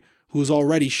guy who's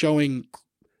already showing,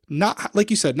 not, like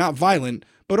you said, not violent,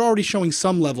 but already showing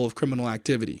some level of criminal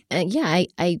activity. Yeah,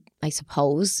 I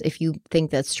suppose if you think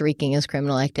that streaking is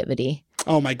criminal activity.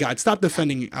 Oh my God! Stop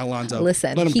defending Alonzo.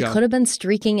 Listen, let him he go. could have been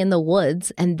streaking in the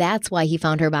woods, and that's why he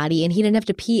found her body. And he didn't have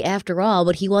to pee after all.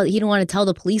 But he didn't want to tell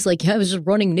the police, like, yeah, I was just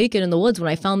running naked in the woods when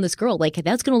I found this girl. Like,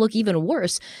 that's going to look even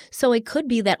worse. So it could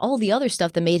be that all the other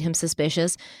stuff that made him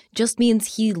suspicious just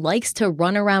means he likes to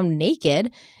run around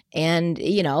naked, and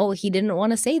he didn't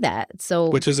want to say that. So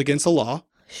which is against the law.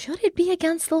 Should it be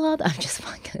against the law? I'm just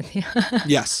fucking.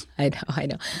 Yes. I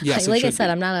know. Yes. Like I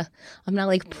said, I'm not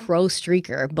like pro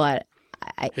streaker, but.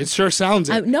 It sure sounds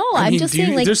it. I'm just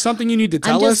saying, like, is there something you need to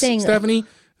tell us, Stephanie?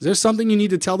 Is there something you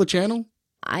need to tell the channel?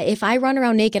 If I run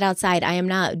around naked outside, I am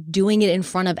not doing it in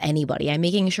front of anybody. I'm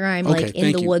making sure I'm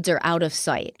in the woods or out of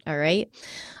sight. All right.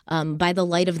 By the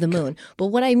light of the moon. But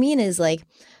what I mean is, like,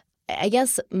 I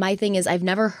guess my thing is I've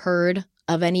never heard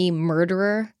of any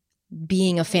murderer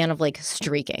being a fan of, like,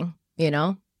 streaking, they're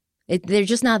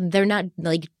not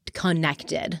like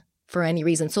connected for any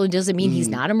reason. So does it mean he's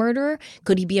not a murderer?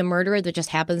 Could he be a murderer that just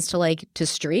happens to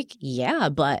streak? Yeah,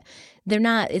 but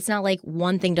it's not like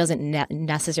one thing doesn't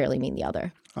necessarily mean the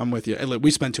other. I'm with you. Look,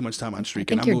 we spend too much time on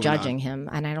streaking. I think you're judging him,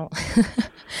 and I don't.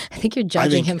 I think you're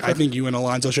judging him. I think you and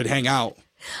Alonzo should hang out.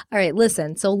 All right,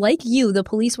 listen. So like you, the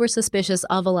police were suspicious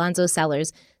of Alonzo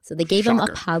Sellers, so they gave him a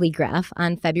polygraph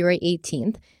on February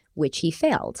 18th, which he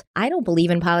failed. I don't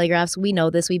believe in polygraphs. We know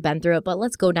this. We've been through it, but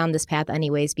let's go down this path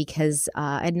anyways because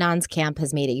Adnan's camp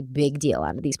has made a big deal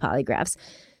out of these polygraphs.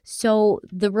 So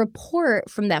the report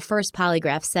from that first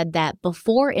polygraph said that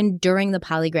before and during the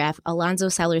polygraph, Alonzo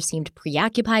Sellers seemed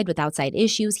preoccupied with outside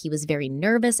issues. He was very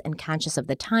nervous and conscious of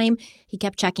the time. He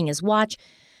kept checking his watch.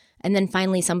 And then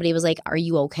finally somebody was like, are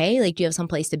you okay? Like, do you have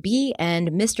someplace to be? And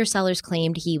Mr. Sellers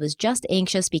claimed he was just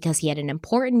anxious because he had an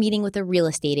important meeting with a real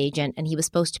estate agent and he was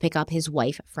supposed to pick up his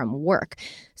wife from work.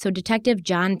 So Detective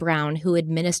John Brown, who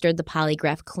administered the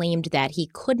polygraph, claimed that he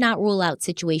could not rule out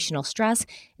situational stress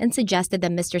and suggested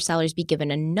that Mr. Sellers be given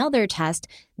another test.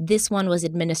 This one was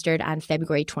administered on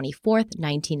February 24th,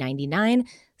 1999.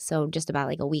 So just about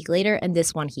like a week later. And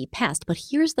this one he passed. But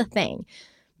here's the thing.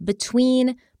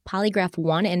 Between Polygraph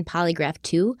 1 and Polygraph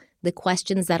 2, the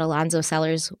questions that Alonzo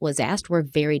Sellers was asked were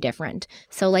very different.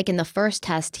 So like in the first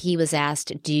test, he was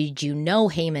asked, did you know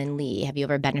Hae Min Lee? Have you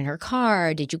ever been in her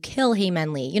car? Did you kill Hae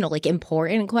Min Lee? Like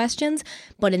important questions.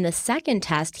 But in the second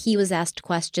test, he was asked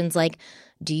questions like,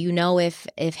 do you know if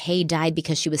Hae died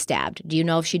because she was stabbed? Do you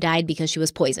know if she died because she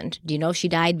was poisoned? Do you know if she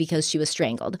died because she was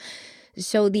strangled?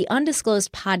 So the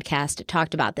Undisclosed podcast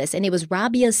talked about this, and it was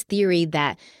Rabia's theory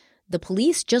that the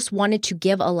police just wanted to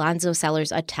give Alonzo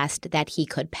Sellers a test that he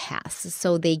could pass.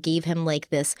 So they gave him like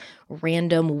this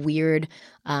random weird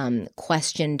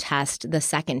question test the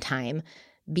second time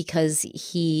because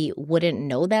he wouldn't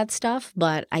know that stuff.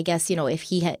 But I guess, if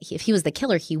he was the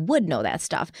killer, he would know that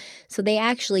stuff. So they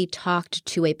actually talked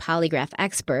to a polygraph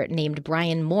expert named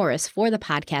Brian Morris for the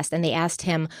podcast, and they asked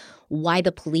him why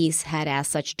the police had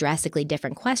asked such drastically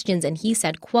different questions. And he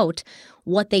said, quote,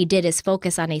 what they did is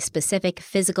focus on a specific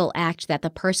physical act that the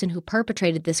person who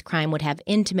perpetrated this crime would have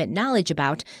intimate knowledge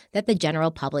about that the general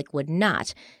public would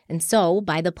not. And so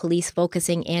by the police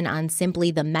focusing in on simply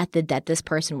the method that this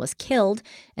person was killed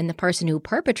and the person who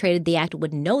perpetrated the act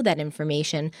would know that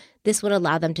information, this would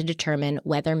allow them to determine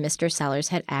whether Mr. Sellers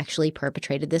had actually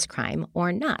perpetrated this crime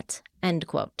or not. End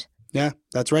quote. Yeah,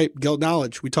 that's right. Guilt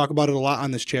knowledge. We talk about it a lot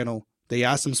on this channel. They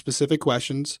ask them specific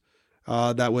questions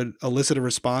that would elicit a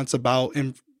response about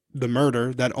the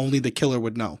murder that only the killer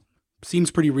would know.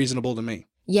 Seems pretty reasonable to me.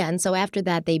 Yeah, and so after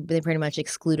that, they pretty much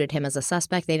excluded him as a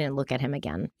suspect. They didn't look at him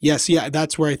again. Yes, yeah,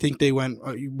 that's where I think they went,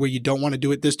 where you don't want to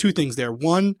do it. There's two things there.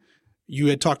 One, you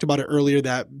had talked about it earlier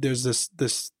that there's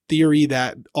this theory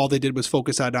that all they did was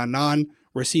focus on Adnan.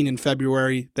 We're seeing in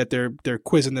February that they're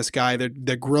quizzing this guy.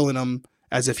 They're grilling him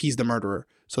as if he's the murderer.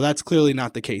 So that's clearly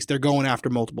not the case. They're going after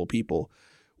multiple people.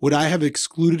 Would I have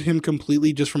excluded him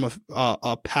completely just from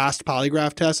a past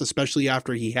polygraph test, especially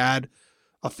after he had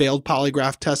a failed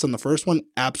polygraph test on the first one?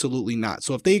 Absolutely not.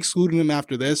 So if they excluded him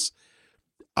after this,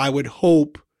 I would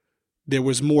hope there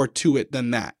was more to it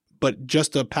than that. But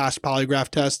just a past polygraph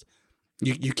test,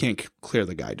 you can't clear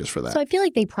the guy just for that. So I feel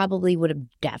like they probably would have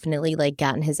definitely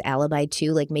gotten his alibi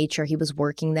too, made sure he was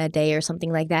working that day or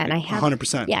something like that. And I have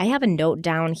 100%. Yeah, I have a note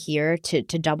down here to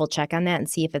double check on that and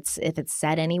see if it's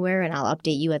said anywhere, and I'll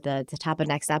update you at the top of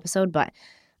next episode. But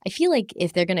I feel like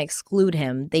if they're going to exclude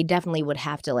him, they definitely would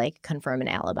have to confirm an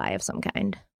alibi of some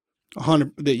kind.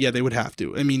 100. Yeah, they would have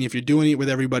to. I mean, if you're doing it with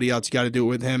everybody else, you got to do it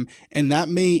with him, and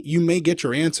you may get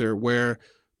your answer where.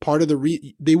 Part of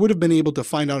they would have been able to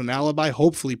find out an alibi,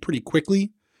 hopefully pretty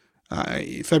quickly.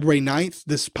 February 9th,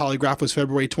 this polygraph was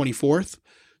February 24th.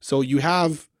 So you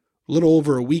have a little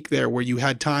over a week there where you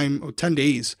had time, 10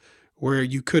 days, where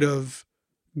you could have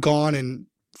gone and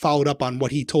followed up on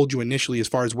what he told you initially as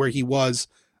far as where he was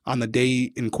on the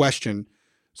day in question.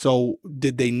 So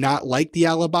did they not like the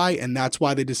alibi, and that's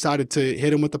why they decided to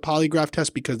hit him with the polygraph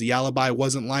test, because the alibi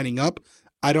wasn't lining up?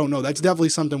 I don't know. That's definitely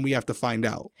something we have to find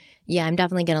out. Yeah, I'm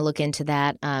definitely going to look into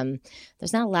that.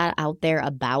 There's not a lot out there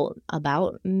about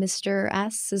Mr.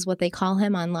 S, is what they call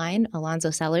him online,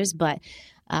 Alonzo Sellers, but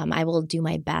I will do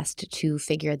my best to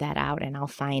figure that out, and I'll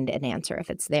find an answer if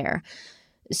it's there.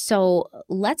 So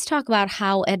let's talk about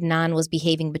how Adnan was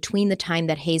behaving between the time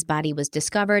that Hae's body was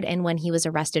discovered and when he was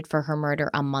arrested for her murder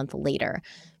a month later.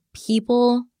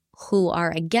 People who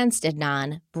are against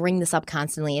Adnan bring this up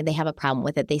constantly, and they have a problem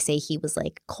with it. They say he was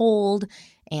like cold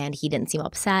and he didn't seem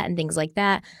upset and things like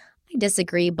that. I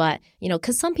disagree, but,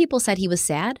 because some people said he was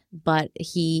sad, but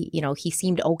he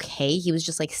seemed okay. He was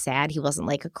just like sad. He wasn't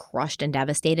like crushed and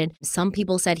devastated. Some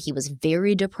people said he was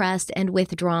very depressed and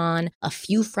withdrawn. A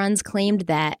few friends claimed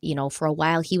that, for a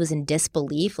while he was in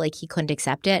disbelief, like he couldn't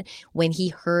accept it. When he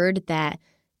heard that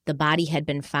the body had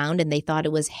been found and they thought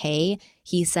it was Hae,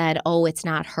 he said, "Oh, it's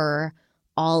not her.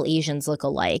 All Asians look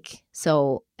alike."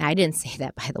 So I didn't say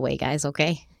that, by the way, guys,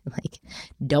 okay? Like,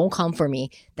 don't come for me.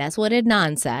 That's what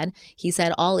Adnan said. He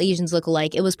said all Asians look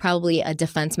alike. It was probably a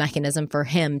defense mechanism for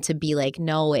him to be like,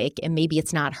 no, maybe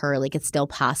it's not her. Like, it's still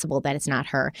possible that it's not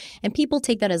her. And people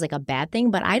take that as like a bad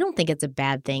thing, but I don't think it's a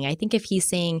bad thing. I think if he's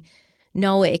saying,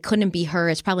 no, it couldn't be her,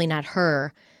 it's probably not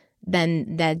her,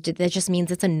 then that just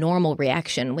means it's a normal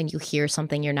reaction when you hear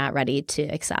something you're not ready to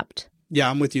accept. Yeah,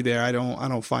 I'm with you there. I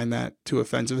don't find that too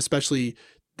offensive, especially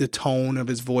the tone of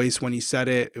his voice when he said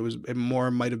it. It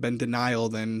more might have been denial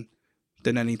than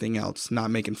anything else, not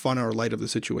making fun or light of the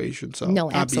situation. So no,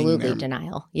 absolutely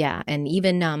denial. Yeah. And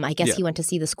even I guess he went to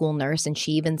see the school nurse, and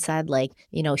she even said, like,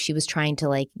 she was trying to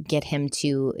like get him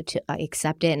to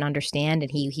accept it and understand,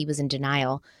 and he was in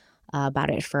denial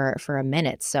about it for a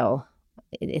minute. So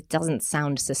it doesn't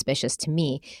sound suspicious to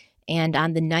me. And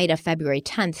on the night of February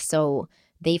 10th, so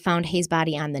they found Hae's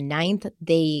body on the 9th.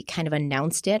 They kind of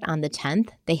announced it on the 10th.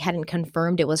 They hadn't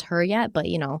confirmed it was her yet, but,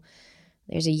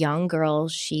 there's a young girl.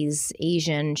 She's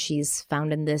Asian. She's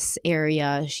found in this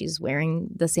area. She's wearing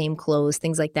the same clothes,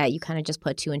 things like that. You kind of just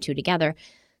put two and two together.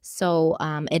 So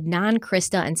Adnan,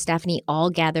 Krista, and Stephanie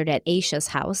all gathered at Aisha's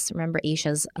house. Remember,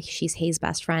 she's Hae's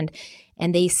best friend.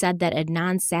 And they said that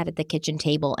Adnan sat at the kitchen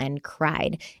table and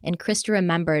cried. And Krista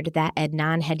remembered that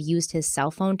Adnan had used his cell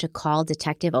phone to call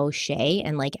Detective O'Shea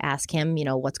and like ask him,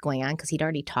 what's going on, because he'd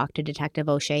already talked to Detective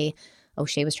O'Shea.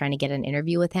 O'Shea was trying to get an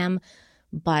interview with him.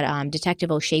 But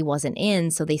Detective O'Shea wasn't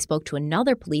in, so they spoke to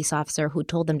another police officer who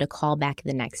told them to call back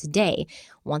the next day.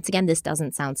 Once again, this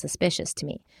doesn't sound suspicious to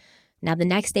me. Now, the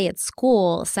next day at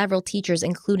school, several teachers,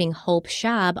 including Hope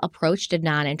Shab, approached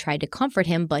Adnan and tried to comfort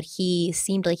him, but he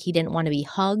seemed like he didn't want to be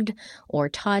hugged or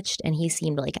touched, and he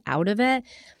seemed like out of it.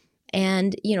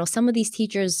 And, some of these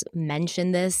teachers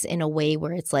mentioned this in a way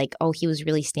where it's like, oh, he was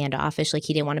really standoffish, like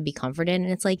he didn't want to be comforted.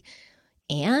 And it's like,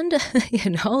 and,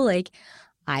 like,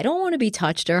 I don't want to be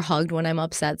touched or hugged when I'm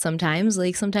upset sometimes.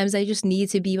 Like, sometimes I just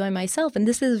need to be by myself. And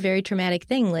this is a very traumatic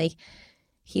thing. Like,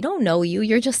 he don't know you.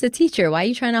 You're just a teacher. Why are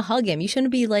you trying to hug him? You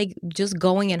shouldn't be like just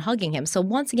going and hugging him. So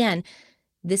once again,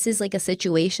 this is like a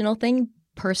situational thing,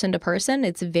 person to person.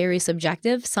 It's very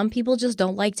subjective. Some people just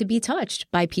don't like to be touched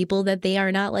by people that they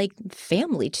are not like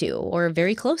family to or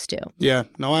very close to. Yeah,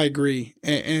 no, I agree.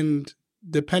 And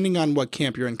depending on what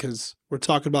camp you're in, because we're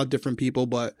talking about different people,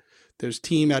 but there's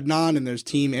Team Adnan and there's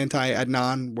Team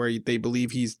Anti-Adnan, where they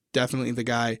believe he's definitely the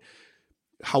guy.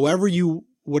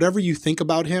 Whatever you think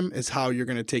about him is how you're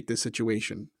going to take this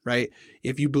situation, right?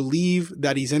 If you believe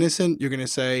that he's innocent, you're going to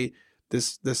say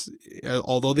this,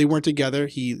 although they weren't together,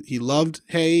 he loved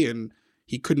Hae and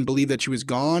he couldn't believe that she was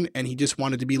gone and he just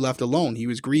wanted to be left alone. He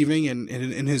was grieving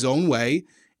in his own way.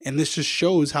 And this just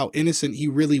shows how innocent he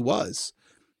really was.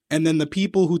 And then the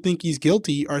people who think he's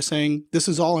guilty are saying this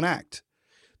is all an act.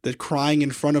 The crying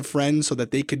in front of friends so that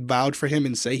they could vouch for him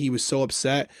and say he was so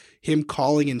upset, him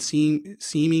calling and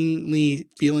seemingly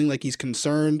feeling like he's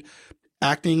concerned,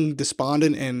 acting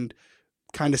despondent and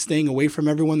kind of staying away from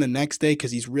everyone the next day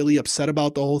because he's really upset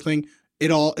about the whole thing.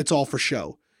 It's all for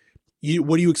show.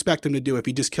 What do you expect him to do if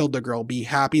he just killed the girl? Be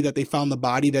happy that they found the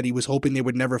body that he was hoping they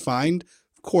would never find?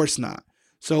 Of course not.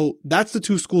 So that's the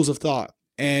two schools of thought.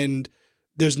 And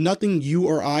there's nothing you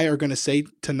or I are going to say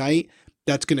tonight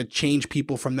that's going to change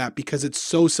people from that, because it's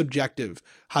so subjective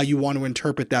how you want to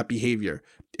interpret that behavior.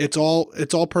 It's all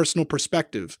personal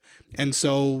perspective. And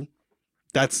so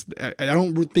I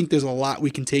don't think there's a lot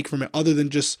we can take from it other than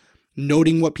just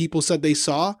noting what people said they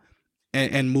saw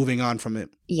and moving on from it.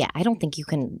 Yeah, I don't think you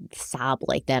can sob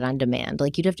like that on demand.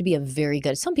 Like, you'd have to be a very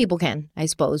good, some people can, I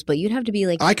suppose, but you'd have to be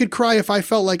like. I could cry if I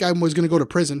felt like I was going to go to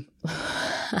prison.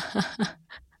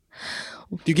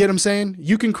 Do you get what I'm saying?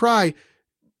 You can cry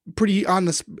pretty on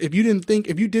this. If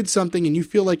you did something and you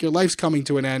feel like your life's coming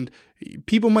to an end,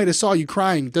 people might have saw you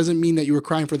crying. Doesn't mean that you were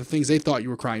crying for the things they thought you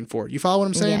were crying for. You follow what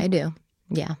I'm saying? Yeah, I do.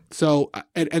 Yeah. So,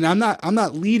 and I'm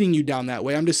not leading you down that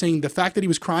way. I'm just saying the fact that he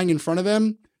was crying in front of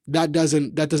them, that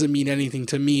doesn't mean anything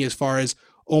to me as far as,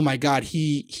 oh my God,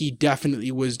 he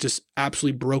definitely was just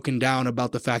absolutely broken down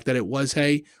about the fact that it was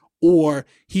Hae, or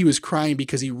he was crying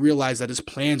because he realized that his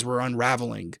plans were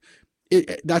unraveling.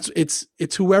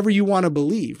 It's whoever you want to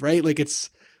believe, right? Like it's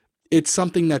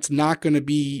something that's not going to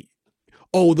be,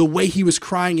 oh, the way he was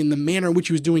crying and the manner in which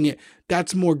he was doing it,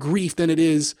 that's more grief than it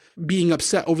is being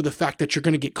upset over the fact that you're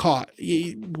going to get caught.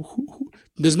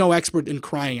 There's no expert in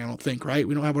crying, I don't think, right?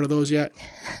 We don't have one of those yet.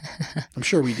 I'm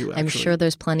sure we do, actually. I'm sure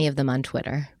there's plenty of them on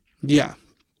Twitter. Yeah.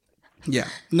 Yeah.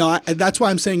 No, that's why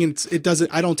I'm saying it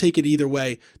doesn't, I don't take it either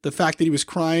way. The fact that he was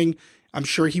crying, I'm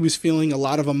sure he was feeling a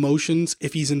lot of emotions.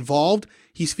 If he's involved,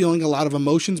 he's feeling a lot of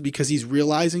emotions because he's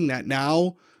realizing that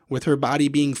now with her body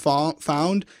being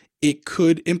found, it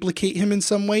could implicate him in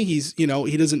some way. He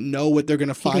doesn't know what they're going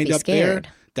to find up there.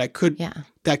 He's scared. Yeah.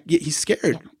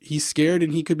 He's scared,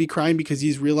 and he could be crying because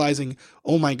he's realizing,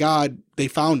 oh my God, they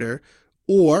found her.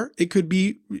 Or it could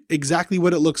be exactly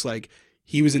what it looks like.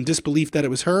 He was in disbelief that it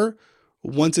was her.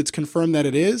 Once it's confirmed that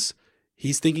it is,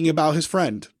 he's thinking about his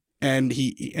friend, and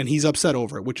he's upset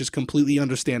over it, which is completely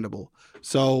understandable.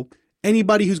 So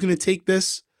anybody who's going to take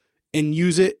this and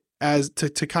use it as to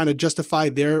kind of justify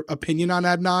their opinion on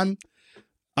Adnan,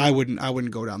 I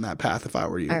wouldn't go down that path if I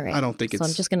were you. All right. I don't think it's. So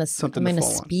I'm just gonna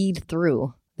speed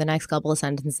through the next couple of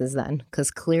sentences then, because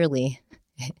clearly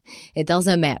it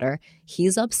doesn't matter.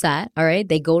 He's upset. All right.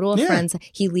 They go to a friend's.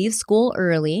 He leaves school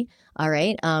early. All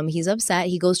right. He's upset.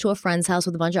 He goes to a friend's house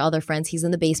with a bunch of other friends. He's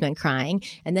in the basement crying.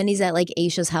 And then he's at like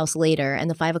Aisha's house later, and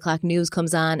the 5 o'clock news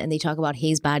comes on and they talk about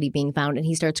Hae's body being found, and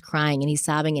he starts crying and he's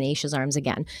sobbing in Aisha's arms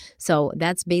again. So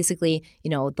that's basically,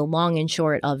 the long and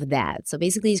short of that. So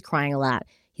basically he's crying a lot.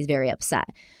 He's very upset.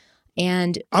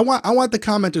 And I want the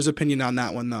commenter's opinion on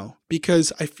that one though,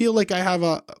 because I feel like I have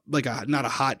not a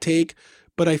hot take,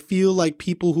 but I feel like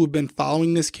people who have been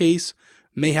following this case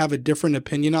may have a different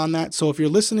opinion on that. So if you're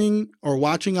listening or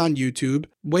watching on YouTube,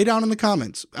 way down in the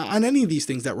comments on any of these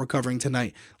things that we're covering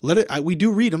tonight. We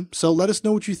do read them, so let us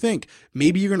know what you think.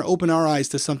 Maybe you're going to open our eyes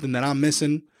to something that I'm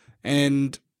missing,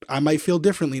 and I might feel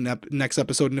differently in that next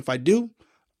episode. And if I do,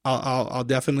 I'll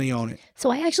definitely own it. So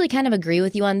I actually kind of agree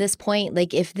with you on this point.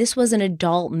 Like, if this was an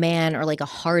adult man or like a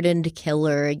hardened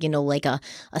killer, like a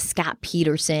Scott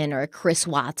Peterson or a Chris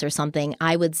Watts or something,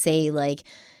 I would say like,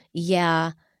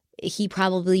 yeah, he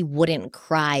probably wouldn't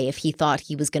cry if he thought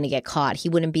he was going to get caught. He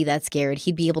wouldn't be that scared.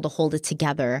 He'd be able to hold it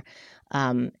together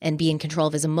and be in control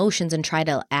of his emotions and try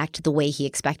to act the way he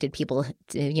expected people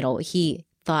to, he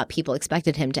thought people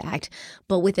expected him to act.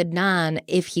 But with Adnan,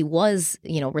 if he was,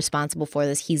 responsible for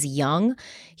this, he's young,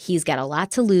 he's got a lot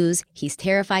to lose, he's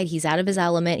terrified, he's out of his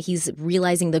element, he's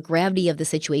realizing the gravity of the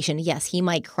situation. Yes, he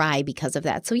might cry because of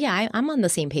that. So yeah, I'm on the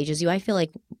same page as you. I feel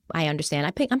like I understand.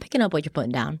 I'm picking up what you're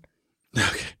putting down.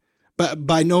 Okay. But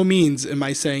by no means am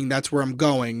I saying that's where I'm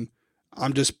going.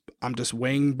 I'm just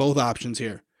weighing both options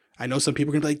here. I know some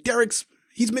people are going to be like, Derek's,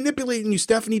 he's manipulating you,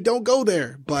 Stephanie, don't go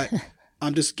there. But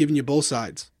I'm just giving you both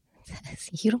sides.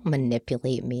 You don't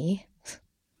manipulate me.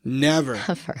 Never.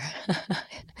 Ever.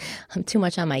 I'm too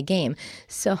much on my game.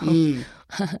 So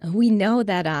we know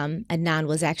that Adnan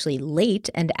was actually late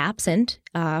and absent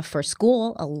for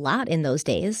school a lot in those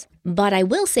days. But I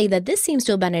will say that this seems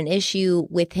to have been an issue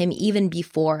with him even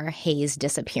before Hae's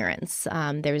disappearance.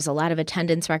 There was a lot of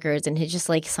attendance records, and just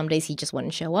like some days he just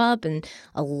wouldn't show up, and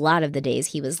a lot of the days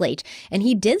he was late. And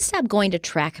he did stop going to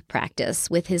track practice,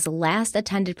 with his last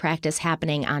attended practice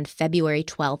happening on February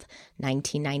 12th,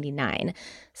 1999.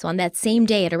 So on that same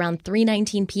day at around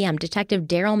 3:19 p.m., Detective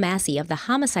Daryl Massey of the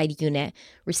Homicide Unit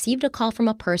received a call from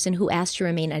a person who asked to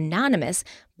remain anonymous,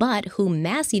 but who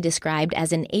Massey described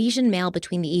as an Asian male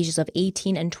between the ages of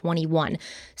 18 and 21.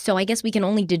 So I guess we can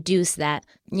only deduce that,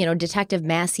 Detective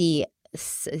Massey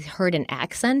heard an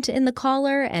accent in the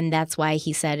caller, and that's why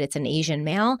he said it's an Asian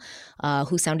male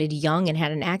who sounded young and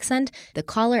had an accent. The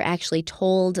caller actually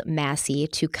told Massey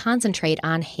to concentrate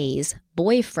on Hae's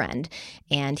boyfriend.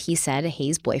 And he said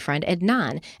Hayes' boyfriend,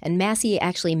 Adnan. And Massey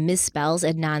actually misspells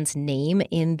Adnan's name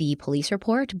in the police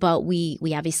report, but we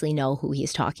obviously know who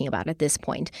he's talking about at this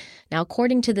point. Now,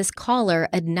 according to this caller,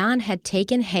 Adnan had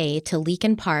taken Hay to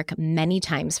Leakin Park many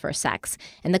times for sex.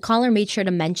 And the caller made sure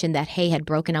to mention that Hay had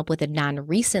broken up with Adnan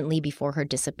recently before her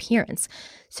disappearance.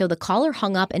 So the caller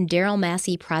hung up and Daryl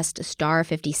Massey pressed star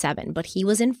 57, but he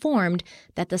was informed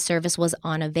that the service was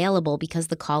unavailable because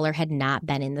the caller had not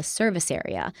been in the service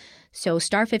area. So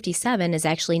star 57 is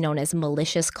actually known as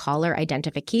malicious caller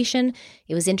identification.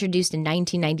 It was introduced in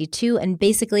 1992, and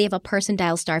basically if a person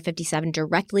dials star 57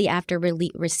 directly after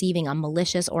receiving a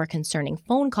malicious or concerning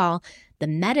phone call, the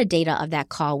metadata of that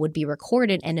call would be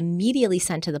recorded and immediately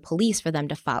sent to the police for them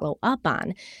to follow up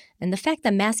on. And the fact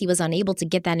that Massey was unable to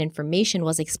get that information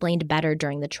was explained better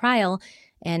during the trial.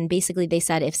 And basically they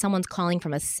said if someone's calling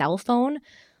from a cell phone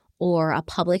or a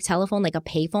public telephone, like a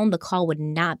payphone, the call would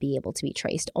not be able to be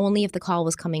traced, only if the call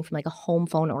was coming from like a home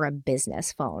phone or a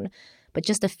business phone. But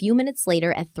just a few minutes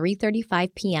later at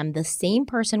 3:35 p.m., the same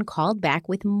person called back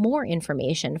with more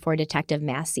information for Detective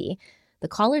Massey. The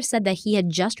caller said that he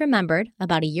had just remembered,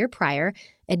 about a year prior,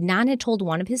 Adnan had told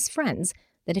one of his friends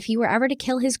that if he were ever to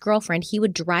kill his girlfriend, he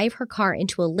would drive her car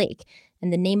into a lake,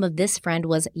 and the name of this friend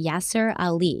was Yasser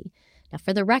Ali. Now,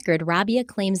 for the record, Rabia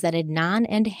claims that Adnan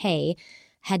and Hay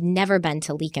had never been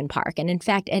to Leakin Park, and in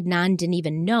fact, Adnan didn't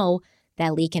even know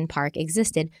that Leakin Park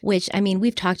existed, which, I mean,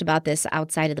 we've talked about this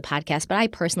outside of the podcast, but I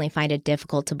personally find it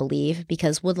difficult to believe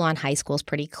because Woodlawn High School is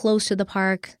pretty close to the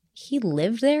park. He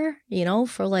lived there, he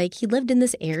lived in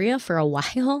this area for a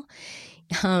while.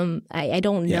 I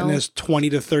don't know. Yeah, and there's 20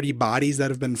 to 30 bodies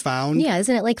that have been found. Yeah,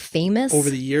 isn't it like famous? Over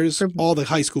the years, all the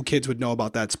high school kids would know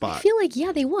about that spot. I feel like,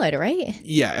 yeah, they would, right?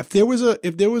 Yeah, if there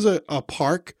was a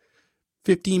park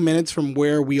 15 minutes from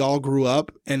where we all grew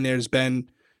up and there's been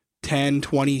 10,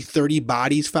 20, 30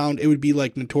 bodies found, it would be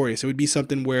like notorious. It would be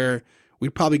something where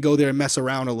we'd probably go there and mess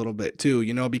around a little bit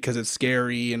too, because it's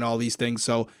scary and all these things.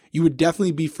 So you would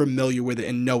definitely be familiar with it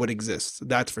and know it exists.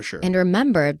 That's for sure. And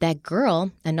remember, that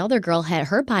girl, another girl, had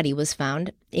her body was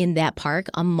found in that park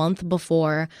a month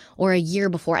before or a year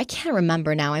before. I can't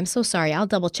remember now. I'm so sorry. I'll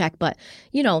double check. But,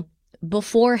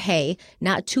 before Hay,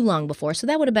 not too long before. So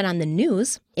that would have been on the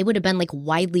news. It would have been like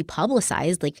widely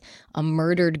publicized, like a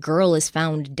murdered girl is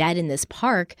found dead in this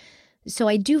park. So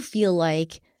I do feel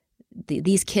like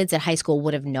these kids at high school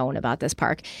would have known about this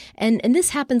park. And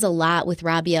this happens a lot with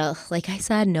Rabia. Like I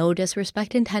said, no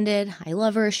disrespect intended. I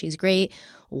love her. She's great,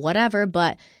 whatever.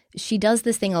 But she does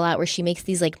this thing a lot where she makes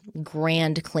these like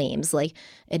grand claims. Like,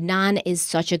 Adnan is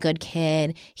such a good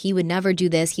kid. He would never do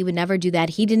this. He would never do that.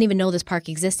 He didn't even know this park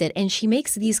existed. And she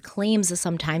makes these claims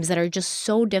sometimes that are just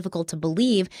so difficult to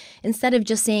believe, instead of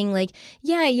just saying like,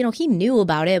 yeah, he knew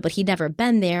about it, but he'd never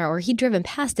been there, or he'd driven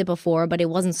past it before, but it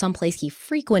wasn't someplace he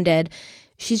frequented.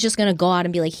 She's just going to go out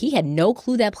and be like, he had no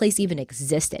clue that place even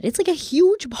existed. It's like a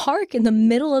huge park in the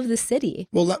middle of the city.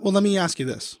 Well, let me ask you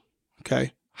this,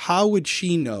 okay? How would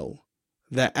she know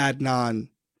that Adnan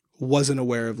wasn't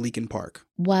aware of Leakin Park?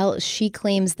 Well, she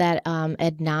claims that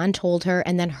Adnan told her,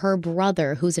 and then her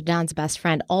brother, who's Adnan's best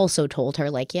friend, also told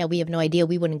her, like, yeah, we have no idea.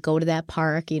 We wouldn't go to that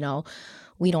park,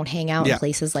 we don't hang out in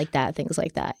places like that, things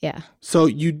like that, yeah. So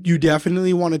you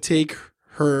definitely want to take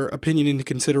her opinion into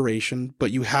consideration,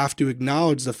 but you have to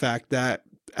acknowledge the fact that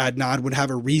Adnan would have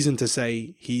a reason to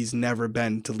say he's never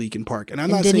been to Leakin Park. And I'm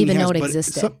not saying he has, didn't even know it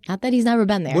existed. Not that he's never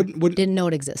been there. Didn't know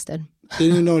it existed.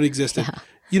 Didn't know it existed.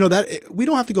 Yeah. That we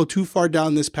don't have to go too far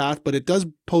down this path, but it does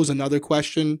pose another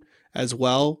question as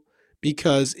well.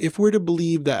 Because if we're to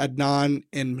believe that Adnan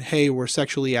and Hay were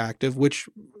sexually active, which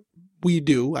we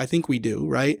do, I think we do,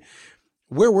 right?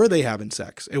 Where were they having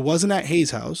sex? It wasn't at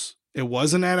Hay's house. It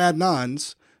wasn't at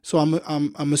Adnan's. So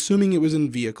I'm assuming it was in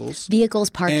vehicles.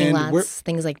 Vehicles, parking lots,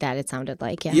 things like that, it sounded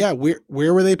like, yeah. Yeah, where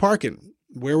were they parking?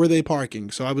 Where were they parking?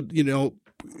 So I would,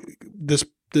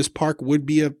 this park would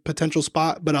be a potential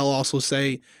spot, but I'll also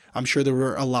say I'm sure there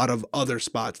were a lot of other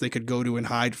spots they could go to and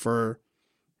hide for,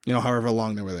 however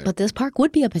long they were there. But this park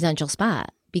would be a potential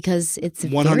spot because it's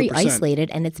 100%. Very isolated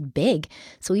and it's big.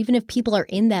 So even if people are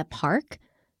in that park,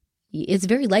 it's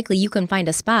very likely you can find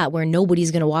a spot where nobody's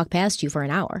going to walk past you for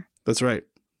an hour. That's right.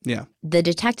 Yeah. The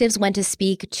detectives went to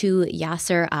speak to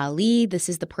Yasser Ali. This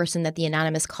is the person that the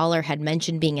anonymous caller had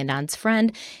mentioned being Adnan's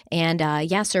friend. And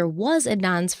Yasser was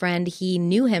Adnan's friend. He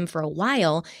knew him for a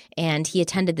while, and he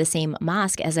attended the same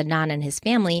mosque as Adnan and his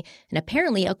family. And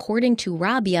apparently, according to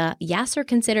Rabia, Yasser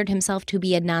considered himself to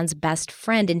be Adnan's best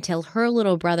friend until her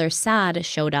little brother Saad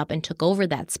showed up and took over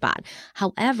that spot.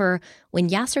 However, When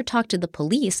Yasser talked to the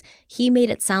police, he made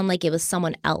it sound like it was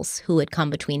someone else who had come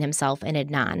between himself and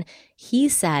Adnan. He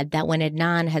said that when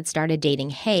Adnan had started dating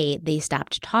Hay, they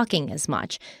stopped talking as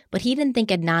much, but he didn't think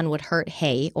Adnan would hurt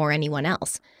Hay or anyone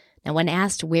else. Now, when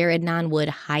asked where Adnan would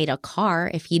hide a car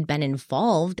if he'd been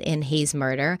involved in Hay's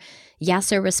murder,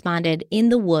 Yasser responded in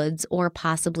the woods or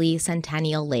possibly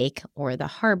Centennial Lake or the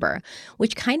harbor,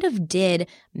 which kind of did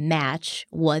match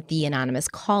what the anonymous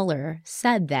caller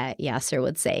said that Yasser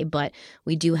would say. But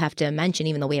we do have to mention,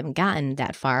 even though we haven't gotten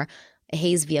that far,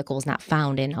 Hay's vehicle was not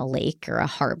found in a lake or a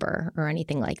harbor or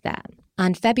anything like that.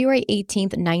 On February 18,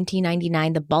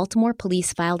 1999, the Baltimore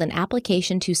police filed an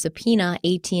application to subpoena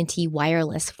AT&T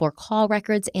Wireless for call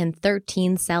records and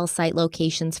 13 cell site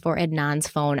locations for Adnan's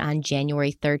phone on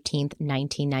January 13,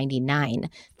 1999.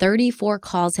 34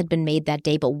 calls had been made that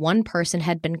day, but one person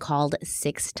had been called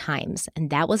 6 times, and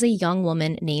that was a young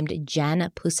woman named Jen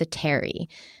Pusateri.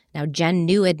 Now, Jen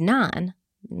knew Adnan,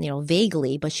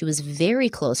 vaguely, but she was very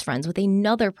close friends with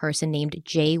another person named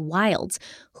Jay Wilds,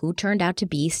 who turned out to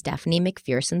be Stephanie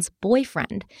McPherson's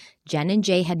boyfriend. Jen and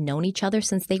Jay had known each other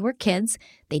since they were kids.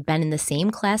 They'd been in the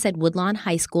same class at Woodlawn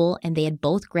High School, and they had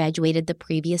both graduated the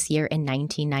previous year in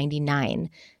 1999.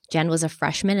 Jen was a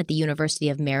freshman at the University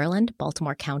of Maryland,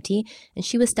 Baltimore County, and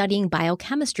she was studying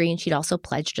biochemistry, and she'd also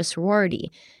pledged a sorority.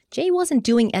 Jay wasn't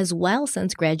doing as well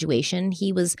since graduation.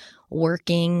 He was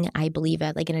working, I believe,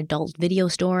 at an adult video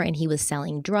store, and he was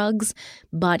selling drugs,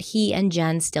 but he and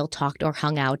Jen still talked or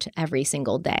hung out every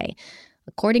single day.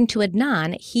 According to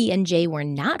Adnan, he and Jay were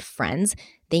not friends.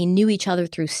 They knew each other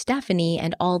through Stephanie,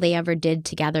 and all they ever did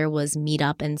together was meet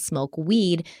up and smoke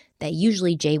weed that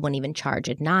usually Jay wouldn't even charge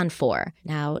Adnan for.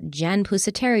 Now, Jen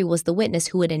Pusateri was the witness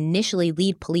who would initially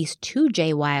lead police to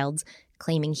Jay Wilds,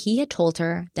 claiming he had told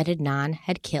her that Adnan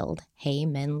had killed Hae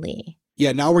Min Lee.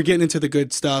 Yeah, now we're getting into the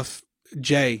good stuff.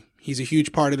 Jay, he's a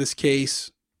huge part of this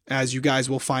case. As you guys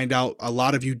will find out, a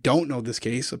lot of you don't know this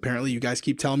case. Apparently, you guys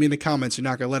keep telling me in the comments you're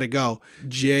not going to let it go.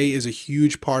 Jay is a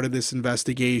huge part of this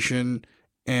investigation.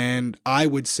 And I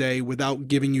would say, without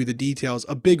giving you the details,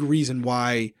 a big reason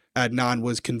why Adnan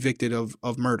was convicted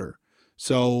of murder.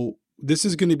 So this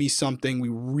is going to be something we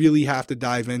really have to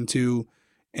dive into.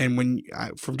 And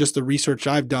from just the research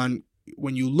I've done,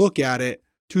 when you look at it,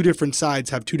 two different sides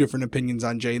have two different opinions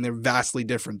on Jay, and they're vastly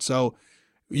different. So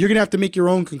you're going to have to make your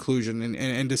own conclusion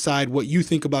and decide what you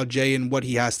think about Jay and what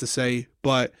he has to say.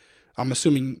 But I'm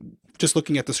assuming, just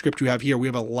looking at the script you have here, we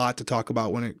have a lot to talk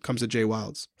about when it comes to Jay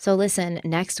Wilds. So listen,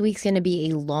 next week's going to be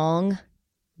a long,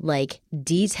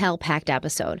 detail-packed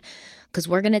episode, because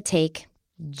we're going to take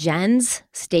Jen's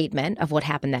statement of what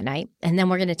happened that night, and then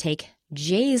we're going to take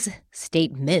Jay's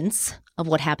statements of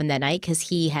what happened that night, because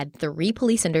he had 3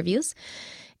 police interviews,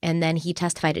 and then he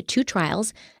testified at 2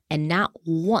 trials, and not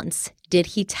once did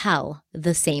he tell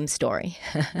the same story.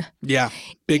 Yeah,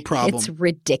 big problem. It's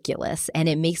ridiculous, and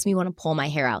it makes me want to pull my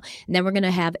hair out. And then we're going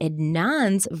to have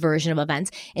Adnan's version of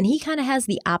events, and he kind of has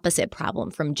the opposite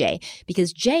problem from Jay,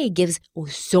 because Jay gives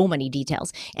so many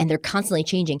details, and they're constantly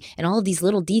changing, and all of these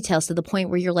little details to the point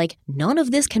where you're like, none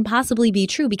of this can possibly be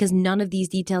true because none of these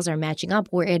details are matching up,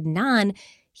 where Adnan,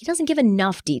 he doesn't give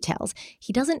enough details.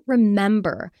 He doesn't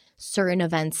remember certain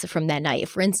events from that night.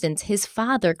 For instance, his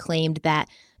father claimed that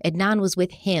Adnan was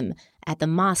with him at the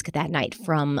mosque that night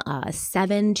from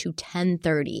 7 to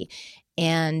 10:30.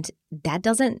 And that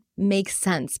doesn't make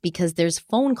sense because there's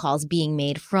phone calls being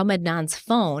made from Adnan's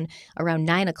phone around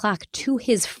 9 o'clock to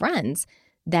his friends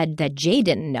that Jay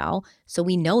didn't know. So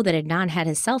we know that Adnan had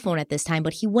his cell phone at this time,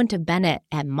 but he wouldn't have been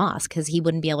at mosque because he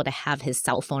wouldn't be able to have his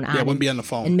cell phone on. Yeah, wouldn't be on the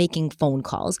phone. And making phone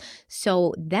calls.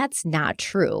 So that's not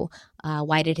true.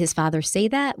 Why did his father say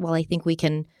that? Well, I think we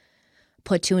can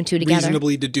put 2 and 2 together.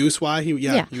 Reasonably deduce why he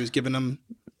was giving them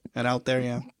that out there,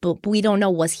 yeah. But we don't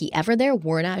know, was he ever there?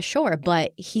 We're not sure.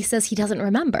 But he says he doesn't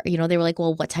remember. They were like,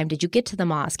 well, what time did you get to the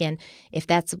mosque? And if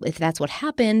that's what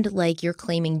happened, you're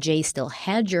claiming Jay still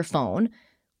had your phone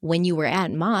when you were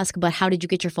at mosque, but how did you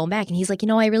get your phone back? And he's like,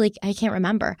 I can't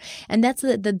remember. And that's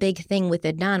the big thing with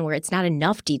Adnan, where it's not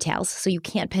enough details, so you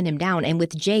can't pin him down. And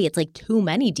with Jay, it's too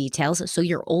many details, so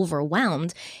you're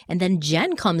overwhelmed. And then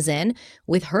Jen comes in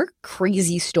with her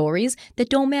crazy stories that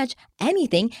don't match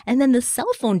anything. And then the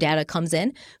cell phone data comes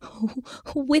in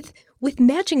with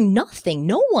matching nothing,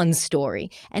 no one's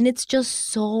story. And it's just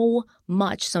so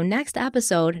much. So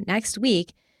next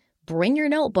week, bring your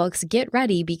notebooks, get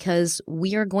ready, because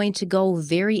we are going to go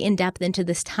very in-depth into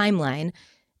this timeline,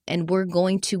 and we're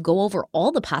going to go over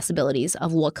all the possibilities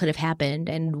of what could have happened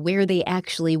and where they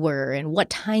actually were and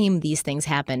what time these things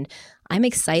happened. I'm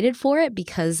excited for it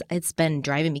because it's been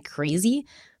driving me crazy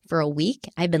for a week.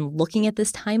 I've been looking at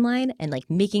this timeline and like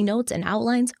making notes and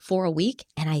outlines for a week,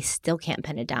 and I still can't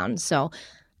pin it down. So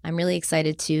I'm really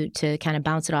excited to kind of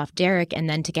bounce it off Derek and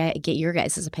then to get your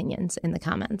guys' opinions in the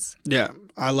comments. Yeah,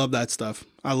 I love that stuff.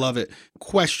 I love it.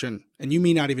 Question, and you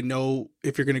may not even know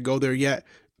if you're going to go there yet.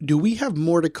 Do we have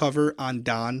more to cover on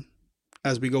Don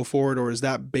as we go forward, or is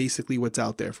that basically what's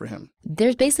out there for him?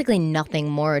 There's basically nothing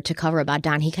more to cover about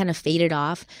Don. He kind of faded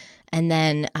off. And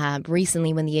then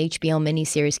recently when the HBO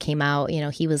miniseries came out,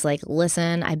 he was like,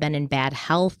 listen, I've been in bad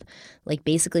health, like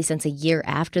basically since a year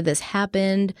after this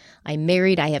happened. I'm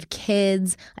married. I have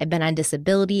kids. I've been on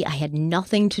disability. I had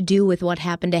nothing to do with what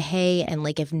happened to Hae. And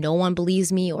like, if no one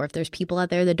believes me or if there's people out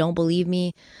there that don't believe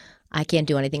me, I can't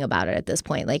do anything about it at this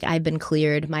point. Like, I've been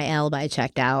cleared. My alibi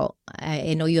checked out.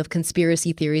 I know you have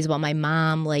conspiracy theories about my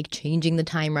mom, like changing the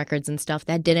time records and stuff.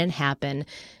 That didn't happen.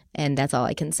 And that's all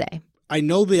I can say. I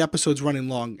know the episode's running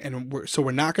long, and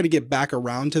we're not going to get back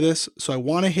around to this. So I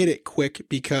want to hit it quick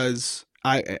because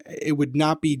it would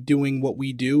not be doing what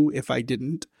we do if I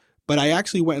didn't. But I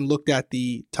actually went and looked at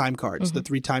the time cards, the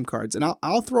 3 time cards, and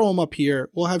I'll throw them up here.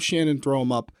 We'll have Shannon throw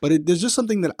them up. But there's just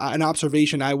something an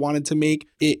observation I wanted to make.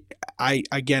 I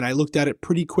looked at it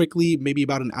pretty quickly, maybe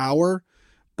about an hour.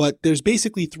 But there's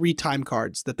basically 3 time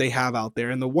cards that they have out there,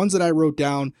 and the ones that I wrote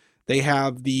down. They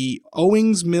have the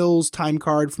Owings-Mills time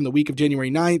card from the week of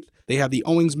January 9th. They have the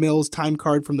Owings-Mills time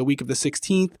card from the week of the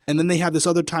 16th. And then they have this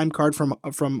other time card from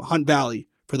Hunt Valley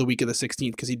for the week of the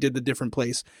 16th because he did the different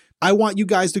place. I want you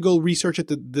guys to go research it.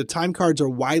 The time cards are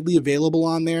widely available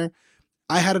on there.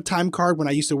 I had a time card when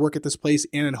I used to work at this place,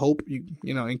 Ann and Hope,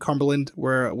 in Cumberland,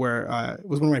 where it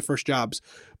was one of my first jobs.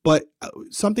 But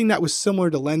something that was similar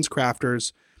to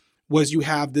LensCrafters was you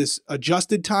have this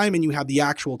adjusted time and you have the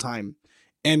actual time.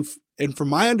 And from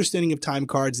my understanding of time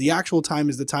cards, the actual time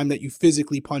is the time that you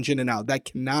physically punch in and out. That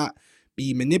cannot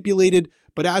be manipulated.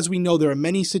 But as we know, there are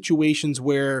many situations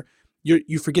where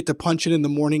you forget to punch in the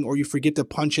morning or you forget to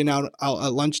punch in out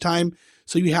at lunchtime.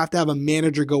 So you have to have a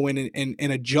manager go in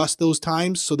and adjust those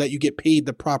times so that you get paid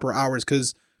the proper hours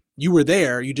because you were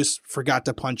there. You just forgot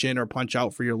to punch in or punch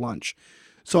out for your lunch.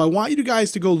 So I want you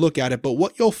guys to go look at it. But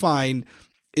what you'll find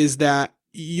is that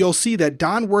you'll see that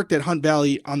Don worked at Hunt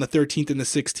Valley on the 13th and the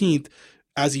 16th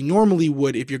as he normally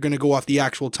would if you're going to go off the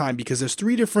actual time because there's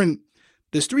three different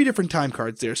time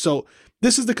cards there. So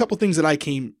this is the couple things that I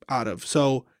came out of.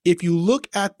 So if you look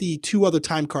at the 2 other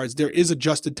time cards, there is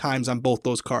adjusted times on both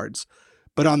those cards.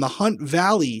 But on the Hunt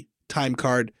Valley time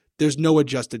card, there's no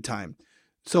adjusted time.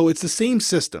 So it's the same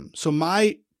system. So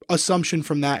my assumption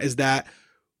from that is that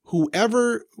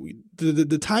whoever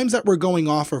the times that we're going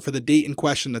off for the date in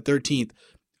question, the 13th,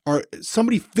 are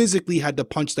somebody physically had to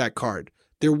punch that card.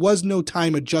 There was no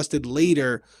time adjusted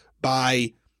later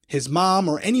by his mom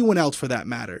or anyone else for that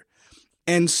matter.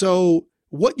 And so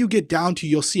what you get down to,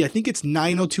 you'll see, I think it's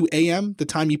 9:02 a.m., the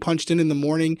time he punched in the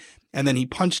morning, and then he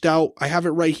punched out, I have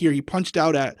it right here, he punched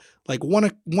out at like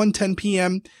 1:10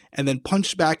 p.m. and then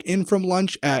punched back in from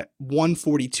lunch at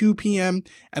 1:42 p.m.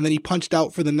 and then he punched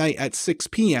out for the night at 6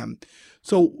 p.m.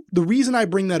 So the reason I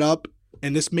bring that up,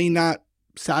 and this may not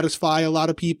satisfy a lot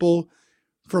of people,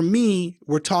 for me,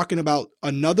 we're talking about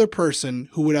another person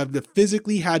who would have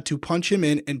physically had to punch him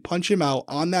in and punch him out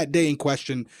on that day in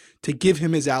question to give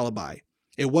him his alibi.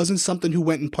 It wasn't something who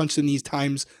went and punched in these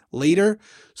times later.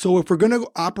 So if we're going to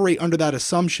operate under that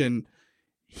assumption,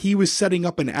 he was setting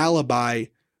up an alibi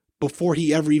before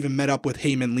he ever even met up with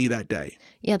Hae-Min Lee that day.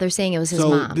 Yeah, they're saying it was his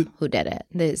mom who did it.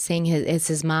 They're saying it's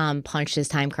his mom punched his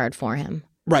time card for him.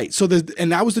 Right. So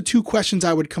and that was the 2 questions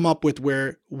I would come up with.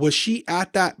 Where was she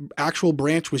at that actual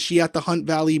branch? Was she at the Hunt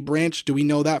Valley branch? Do we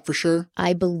know that for sure?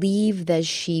 I believe that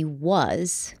she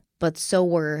was, but so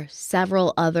were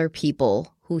several other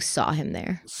people who saw him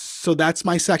there. So that's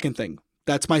my second thing.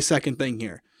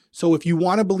 Here. So if you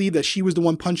want to believe that she was the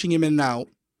one punching him in and out,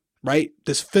 right?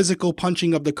 This physical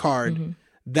punching of the card,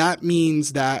 that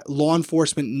means that law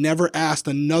enforcement never asked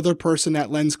another person at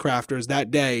LensCrafters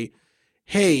that day,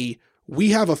 hey, we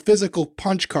have a physical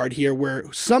punch card here where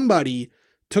somebody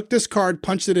took this card,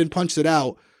 punched it in, punched it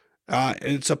out, and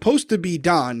it's supposed to be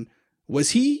Don.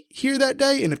 Was he here that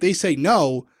day? And if they say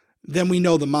no, then we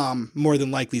know the mom more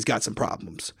than likely has got some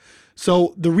problems.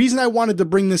 So the reason I wanted to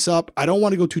bring this up, I don't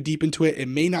want to go too deep into it. It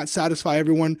may not satisfy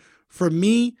everyone. For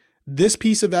me, this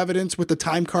piece of evidence with the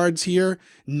time cards here,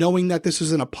 knowing that this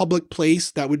is in a public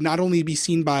place that would not only be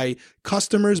seen by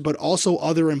customers, but also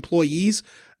other employees,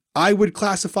 I would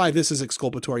classify this as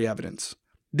exculpatory evidence.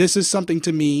 This is something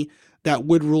to me that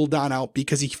would rule Don out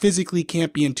because he physically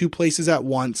can't be in 2 places at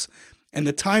once. And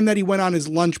the time that he went on his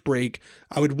lunch break,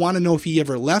 I would want to know if he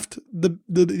ever left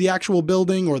the actual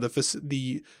building or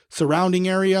the surrounding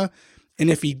area. And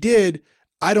if he did,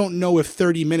 I don't know if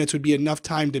 30 minutes would be enough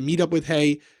time to meet up with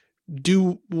Hae,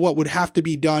 do what would have to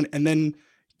be done, and then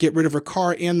get rid of her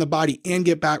car and the body and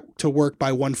get back to work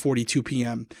by 1:42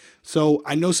 p.m. So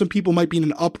I know some people might be in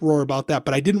an uproar about that,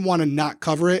 but I didn't want to not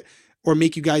cover it or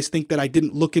make you guys think that I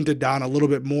didn't look into Don a little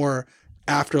bit more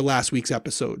after last week's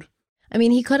episode. I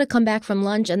mean, he could have come back from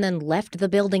lunch and then left the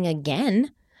building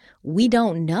again. We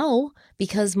don't know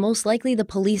because most likely the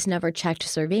police never checked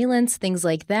surveillance, things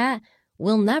like that.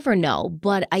 We'll never know,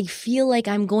 but I feel like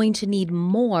I'm going to need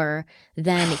more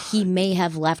than he may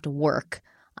have left work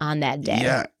on that day.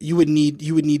 Yeah, you would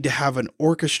need to have an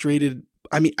orchestrated.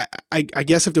 I mean, I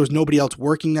guess if there was nobody else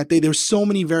working that day, there's so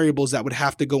many variables that would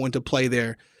have to go into play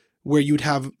there, where you'd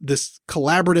have this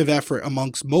collaborative effort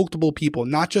amongst multiple people,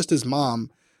 not just his mom,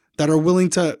 that are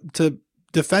willing to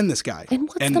defend this guy. And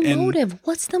what's the motive?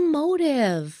 What's the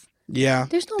motive? Yeah,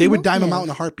 there's no. They would dime him out in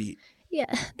a heartbeat.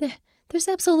 Yeah. There's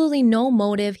absolutely no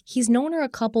motive. He's known her a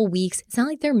couple weeks. It's not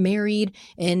like they're married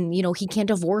and, he can't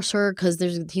divorce her because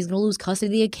he's going to lose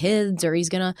custody of kids or he's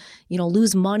going to,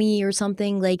 lose money or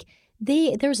something. Like,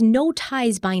 there's no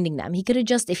ties binding them. He could have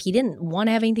just, if he didn't want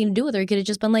to have anything to do with her, he could have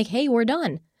just been like, hey, we're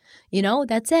done.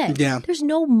 That's it. Yeah. There's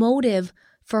no motive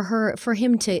for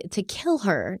him to kill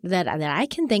her that I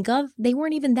can think of. They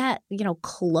weren't even that,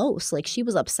 close. Like, she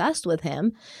was obsessed with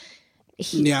him.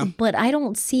 But I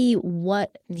don't see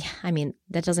what. I mean,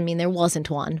 that doesn't mean there wasn't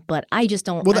one, but I just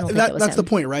don't. Well, I don't think it was that's him. the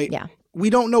point, right? Yeah.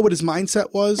 We don't know what his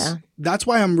mindset was. Yeah. That's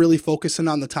why I'm really focusing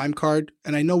on the time card.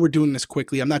 And I know we're doing this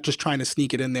quickly. I'm not just trying to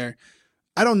sneak it in there.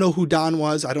 I don't know who Don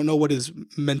was. I don't know what his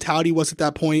mentality was at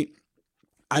that point.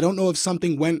 I don't know if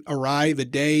something went awry the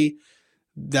day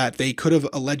that they could have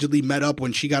allegedly met up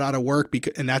when she got out of work,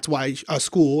 and that's why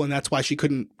school, and that's why she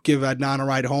couldn't give Adnan a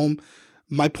ride home.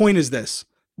 My point is this.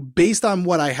 Based on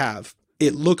what I have,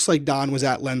 it looks like Don was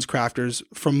at LensCrafters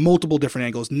from multiple different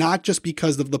angles, not just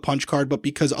because of the punch card, but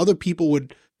because other people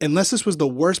would, unless this was the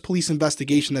worst police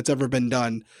investigation that's ever been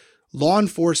done, law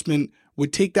enforcement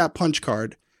would take that punch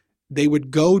card, they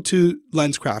would go to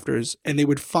LensCrafters, and they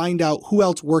would find out who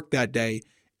else worked that day,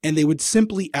 and they would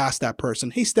simply ask that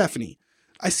person, hey, Stephanie,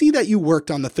 I see that you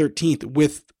worked on the 13th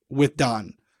with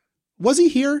Don. Was he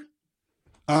here?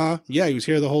 Yeah, he was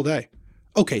here the whole day.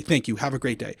 Okay, thank you. Have a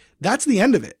great day. That's the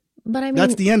end of it. But I mean,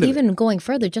 that's the end of it. Even going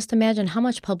further, just imagine how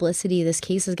much publicity this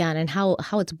case has gotten and how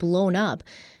it's blown up.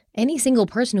 Any single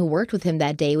person who worked with him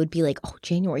that day would be like, oh,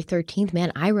 January 13th,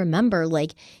 man, I remember,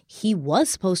 like, he was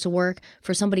supposed to work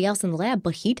for somebody else in the lab,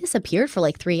 but he disappeared for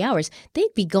like 3 hours.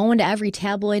 They'd be going to every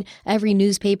tabloid, every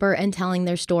newspaper and telling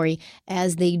their story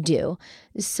as they do.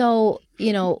 So,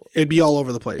 it'd be all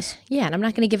over the place. Yeah, and I'm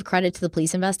not going to give credit to the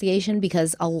police investigation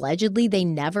because allegedly they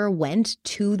never went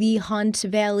to the Hunt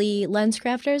Valley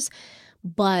LensCrafters,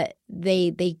 but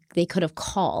they could have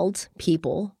called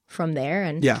people from there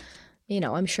and yeah.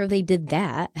 I'm sure they did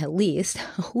that at least.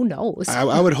 Who knows?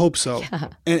 I would hope so. Yeah.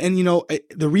 And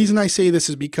the reason I say this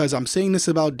is because I'm saying this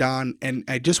about Don, and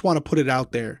I just want to put it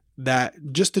out there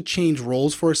that just to change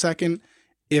roles for a second,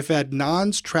 if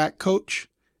Adnan's track coach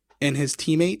and his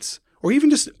teammates, or even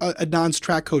just Adnan's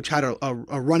track coach had a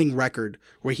running record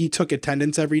where he took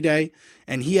attendance every day,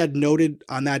 and he had noted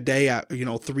on that day at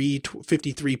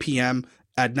 3:53 p.m.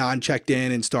 Adnan checked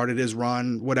in and started his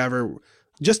run, whatever,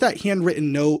 just that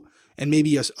handwritten note. And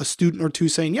maybe a student or two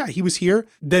saying, yeah, he was here,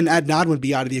 then Adnan would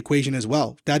be out of the equation as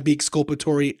well. That'd be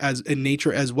exculpatory as in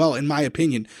nature as well, in my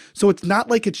opinion. So it's not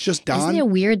like it's just Don. Isn't it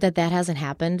weird that hasn't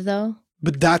happened, though?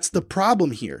 But that's the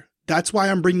problem here. That's why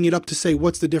I'm bringing it up to say,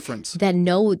 what's the difference? That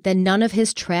none of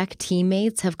his track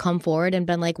teammates have come forward and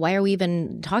been like, why are we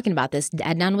even talking about this?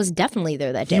 Adnan was definitely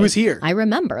there that day. He was here. I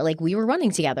remember, like, we were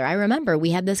running together. I remember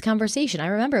we had this conversation. I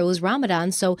remember it was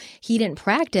Ramadan, so he didn't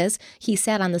practice. He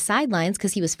sat on the sidelines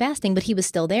because he was fasting, but he was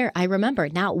still there. I remember.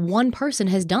 Not one person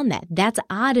has done that. That's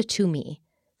odd to me.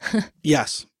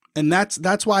 Yes. And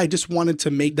that's why I just wanted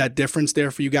to make that difference there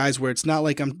for you guys, where it's not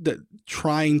like I'm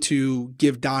trying to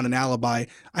give Don an alibi.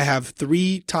 I have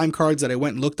 3 time cards that I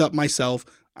went and looked up myself.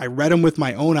 I read them with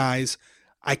my own eyes.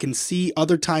 I can see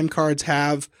other time cards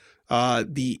have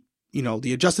the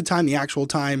adjusted time, the actual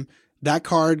time. That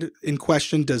card in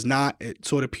question does not.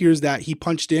 So it appears that he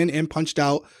punched in and punched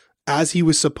out as he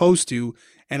was supposed to.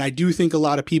 And I do think a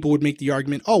lot of people would make the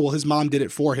argument, oh, well, his mom did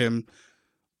it for him.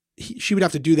 She would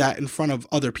have to do that in front of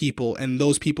other people, and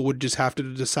those people would just have to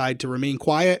decide to remain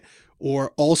quiet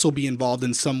or also be involved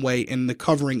in some way in the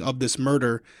covering of this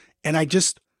murder. And I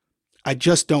just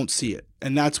don't see it.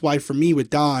 And that's why for me with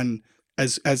Don,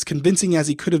 as convincing as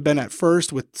he could have been at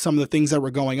first with some of the things that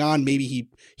were going on, maybe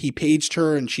he paged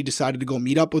her and she decided to go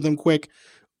meet up with him quick.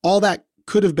 All that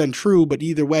could have been true, but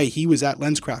either way, he was at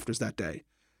LensCrafters that day.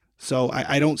 So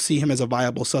I don't see him as a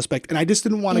viable suspect. And I just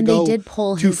didn't want to go they did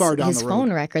pull too far down the road. His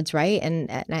phone records, right?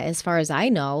 And as far as I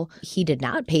know, he did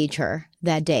not page her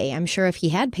that day. I'm sure if he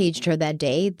had paged her that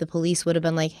day, the police would have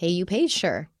been like, hey, you paged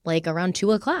her like around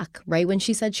 2:00, right when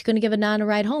she said she couldn't give Adnan a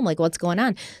ride home. Like, what's going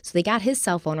on? So they got his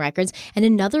cell phone records. And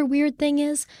another weird thing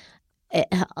is,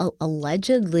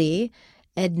 allegedly,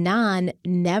 Adnan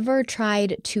never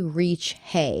tried to reach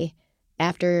Hay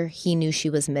after he knew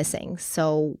she was missing.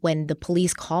 So when the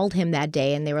police called him that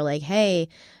day and they were like, hey,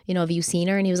 have you seen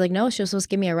her? And he was like, no, she was supposed to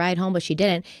give me a ride home, but she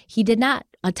didn't. He did not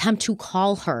attempt to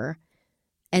call her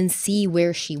and see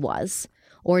where she was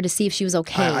or to see if she was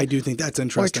okay. I do think that's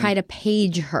interesting. Or try to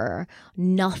page her.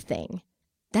 Nothing.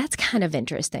 That's kind of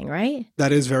interesting, right?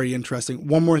 That is very interesting.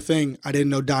 One more thing. I didn't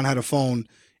know Don had a phone.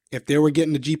 If they were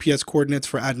getting the GPS coordinates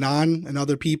for Adnan and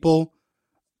other people,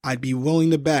 I'd be willing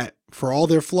to bet, for all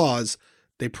their flaws,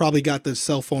 they probably got the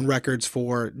cell phone records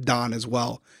for Don as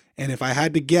well. And if I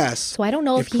had to guess... So I don't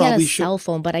know if he had a cell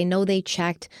phone, but I know they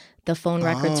checked the phone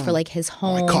records for like his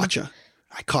home.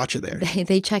 I caught you there.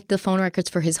 They checked the phone records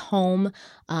for his home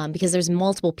because there's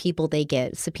multiple people they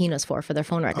get subpoenas for their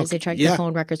phone records. Okay. They checked the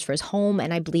phone records for his home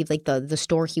and I believe like the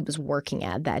store he was working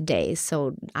at that day.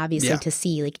 So obviously to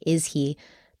see like, is he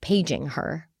paging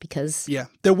her? Because... Yeah.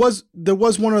 There was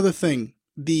one other thing.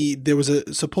 There was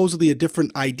supposedly a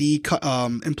different ID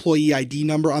employee ID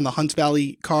number on the Hunts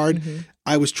Valley card. Mm-hmm.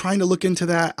 I was trying to look into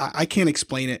that. I can't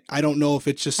explain it. I don't know if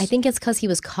it's just... I think it's because he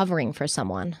was covering for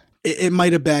someone. It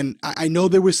might have been. I know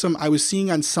there was some... I was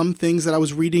seeing on some things that I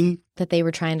was reading... That they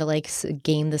were trying to like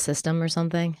game the system or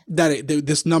something? That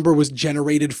this number was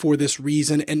generated for this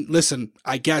reason. And listen,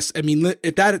 I guess... I mean,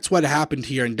 if that's what happened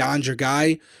here and Don's your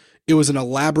guy, it was an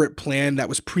elaborate plan that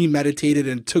was premeditated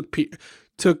and took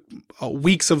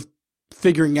weeks of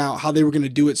figuring out how they were going to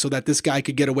do it so that this guy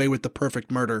could get away with the perfect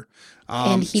murder.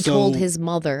 And he told his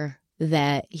mother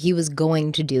that he was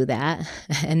going to do that,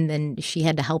 and then she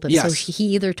had to help him. Yes. So he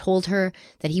either told her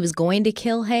that he was going to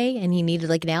kill Hay and he needed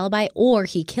like an alibi, or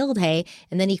he killed Hay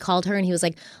and then he called her and he was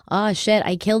like, oh shit,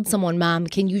 I killed someone, Mom.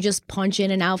 Can you just punch in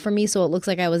and out for me so it looks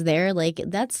like I was there? Like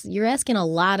you're asking a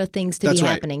lot of things to be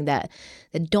happening that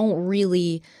don't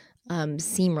really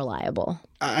seem reliable.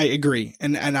 I agree.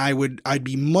 And I'd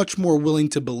be much more willing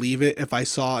to believe it if I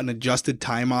saw an adjusted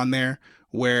time on there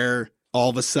where all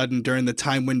of a sudden during the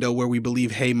time window where we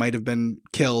believe Hay might have been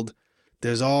killed,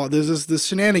 there's this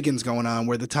shenanigans going on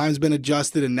where the time's been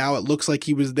adjusted and now it looks like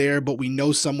he was there, but we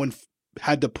know someone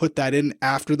had to put that in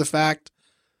after the fact.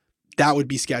 That would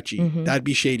be sketchy. Mm-hmm. That'd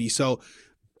be shady. So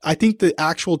I think the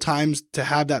actual times to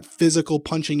have that physical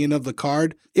punching in of the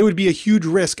card, it would be a huge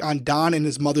risk on Don and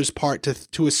his mother's part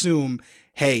to assume,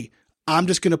 hey, I'm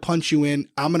just going to punch you in,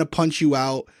 I'm going to punch you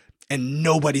out, and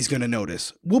nobody's going to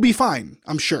notice. We'll be fine,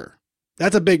 I'm sure.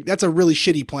 That's a really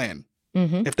shitty plan,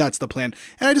 if that's the plan.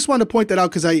 And I just wanted to point that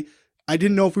out because I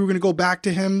didn't know if we were going to go back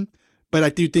to him, but I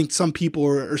do think some people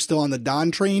are still on the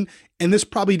Don train. And this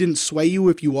probably didn't sway you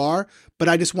if you are, but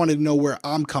I just wanted to know where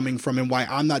I'm coming from and why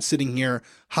I'm not sitting here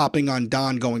hopping on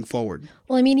Don going forward.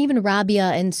 Well, I mean, even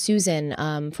Rabia and Susan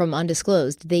from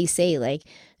Undisclosed, they say like,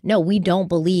 no, we don't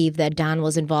believe that Don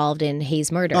was involved in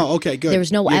Hay's murder. Oh, okay, good. There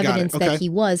was no evidence that he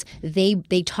was.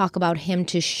 They talk about him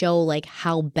to show like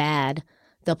how bad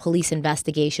the police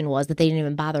investigation was, that they didn't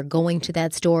even bother going to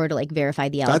that store to like verify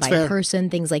the alibi person,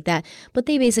 things like that. But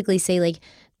they basically say like,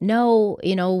 no,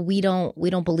 we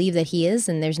don't believe that he is,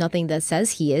 and there's nothing that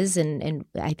says he is. And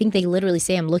I think they literally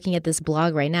say, I'm looking at this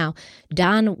blog right now,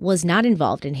 Don was not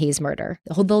involved in Hay's murder,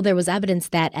 although there was evidence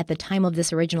that at the time of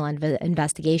this original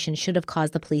investigation should have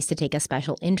caused the police to take a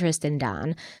special interest in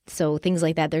Don. So things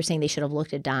like that, they're saying they should have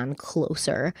looked at Don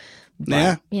closer.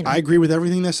 But, yeah, I agree with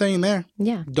everything they're saying there.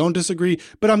 Yeah. Don't disagree.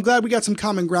 But I'm glad we got some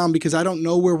common ground because I don't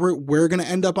know where we're going to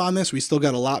end up on this. We still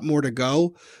got a lot more to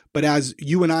go. But as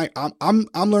you and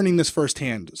I'm learning this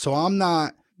firsthand. So I'm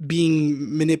not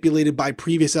being manipulated by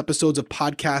previous episodes of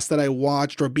podcasts that I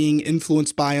watched or being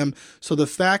influenced by them. So the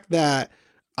fact that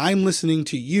I'm listening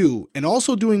to you and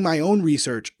also doing my own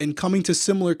research and coming to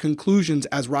similar conclusions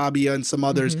as Rabia and some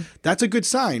others, that's a good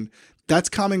sign. That's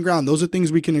common ground. Those are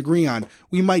things we can agree on.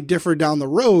 We might differ down the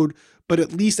road, but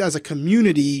at least as a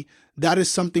community, that is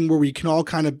something where we can all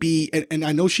kind of be. And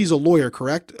I know she's a lawyer,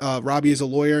 correct? Rabia is a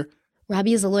lawyer.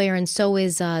 Rabia is a lawyer, and so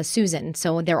is Susan.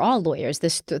 So they're all lawyers.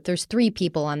 There's three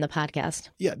people on the podcast.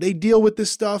 Yeah, they deal with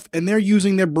this stuff, and they're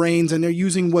using their brains, and they're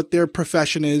using what their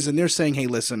profession is, and they're saying, hey,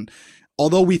 listen,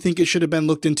 Although we think it should have been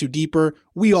looked into deeper,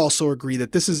 we also agree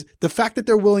that this is the fact that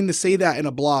they're willing to say that in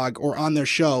a blog or on their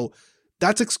show.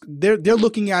 They're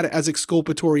looking at it as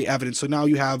exculpatory evidence. So now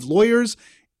you have lawyers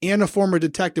and a former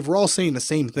detective. We're all saying the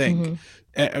same thing.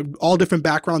 All different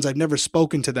backgrounds. I've never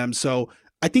spoken to them. So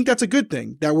I think that's a good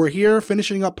thing that we're here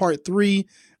finishing up part 3.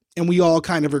 And we all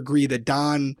kind of agree that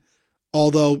Don,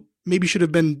 although maybe should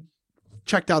have been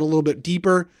checked out a little bit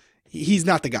deeper, he's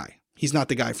not the guy. He's not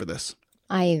the guy for this.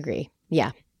 I agree.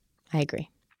 Yeah, I agree.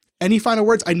 Any final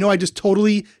words? I know I just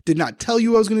totally did not tell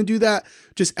you I was going to do that.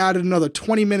 Just added another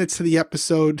 20 minutes to the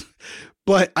episode.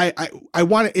 But I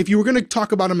want to, if you were going to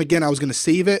talk about him again, I was going to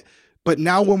save it. But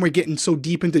now when we're getting so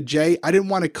deep into Jay, I didn't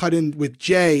want to cut in with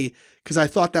Jay because I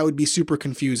thought that would be super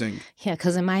confusing. Yeah,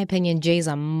 because in my opinion, Jay's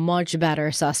a much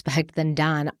better suspect than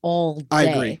Don all day. I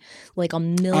agree. Like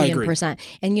 1,000,000%.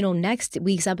 And, next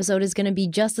week's episode is going to be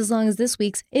just as long as this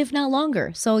week's, if not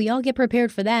longer. So y'all get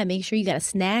prepared for that. Make sure you got a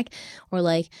snack or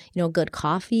good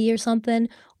coffee or something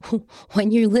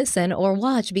when you listen or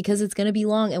watch, because it's going to be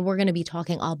long and we're going to be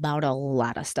talking about a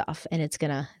lot of stuff, and it's going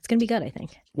to be good, I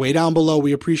think. Way down below,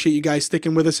 we appreciate you guys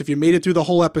sticking with us. If you made it through the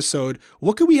whole episode,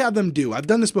 what could we have them do? I've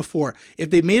done this before.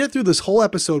 If they made it through this whole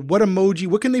episode, what emoji,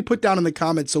 what can they put down in the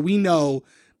comments so we know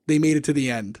they made it to the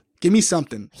end? Give me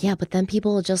something. Yeah, but then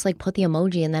people will just put the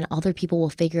emoji and then other people will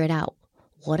figure it out.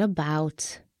 What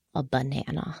about a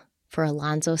banana for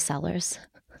Alonzo Sellers?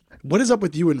 What is up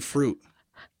with you and fruit?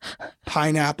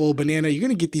 Pineapple, banana. You're going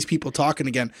to get these people talking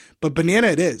again. But banana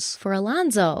it is. For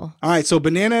Alonzo. All right, so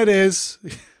banana it is.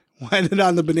 We'll end it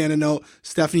on the banana note.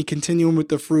 Stephanie, continuing with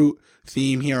the fruit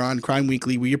theme here on Crime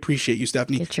Weekly. We appreciate you,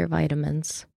 Stephanie. Get your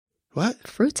vitamins. What?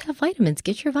 Fruits have vitamins.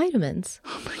 Get your vitamins.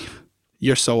 Oh my God.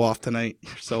 You're so off tonight.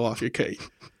 You're so off your cake.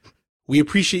 We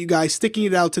appreciate you guys sticking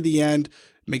it out to the end.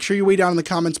 Make sure you weigh down in the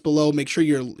comments below. Make sure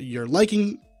you're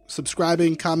liking,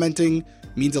 subscribing, commenting.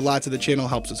 It means a lot to the channel,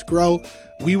 helps us grow.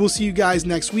 We will see you guys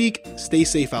next week. Stay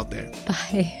safe out there.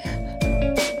 Bye.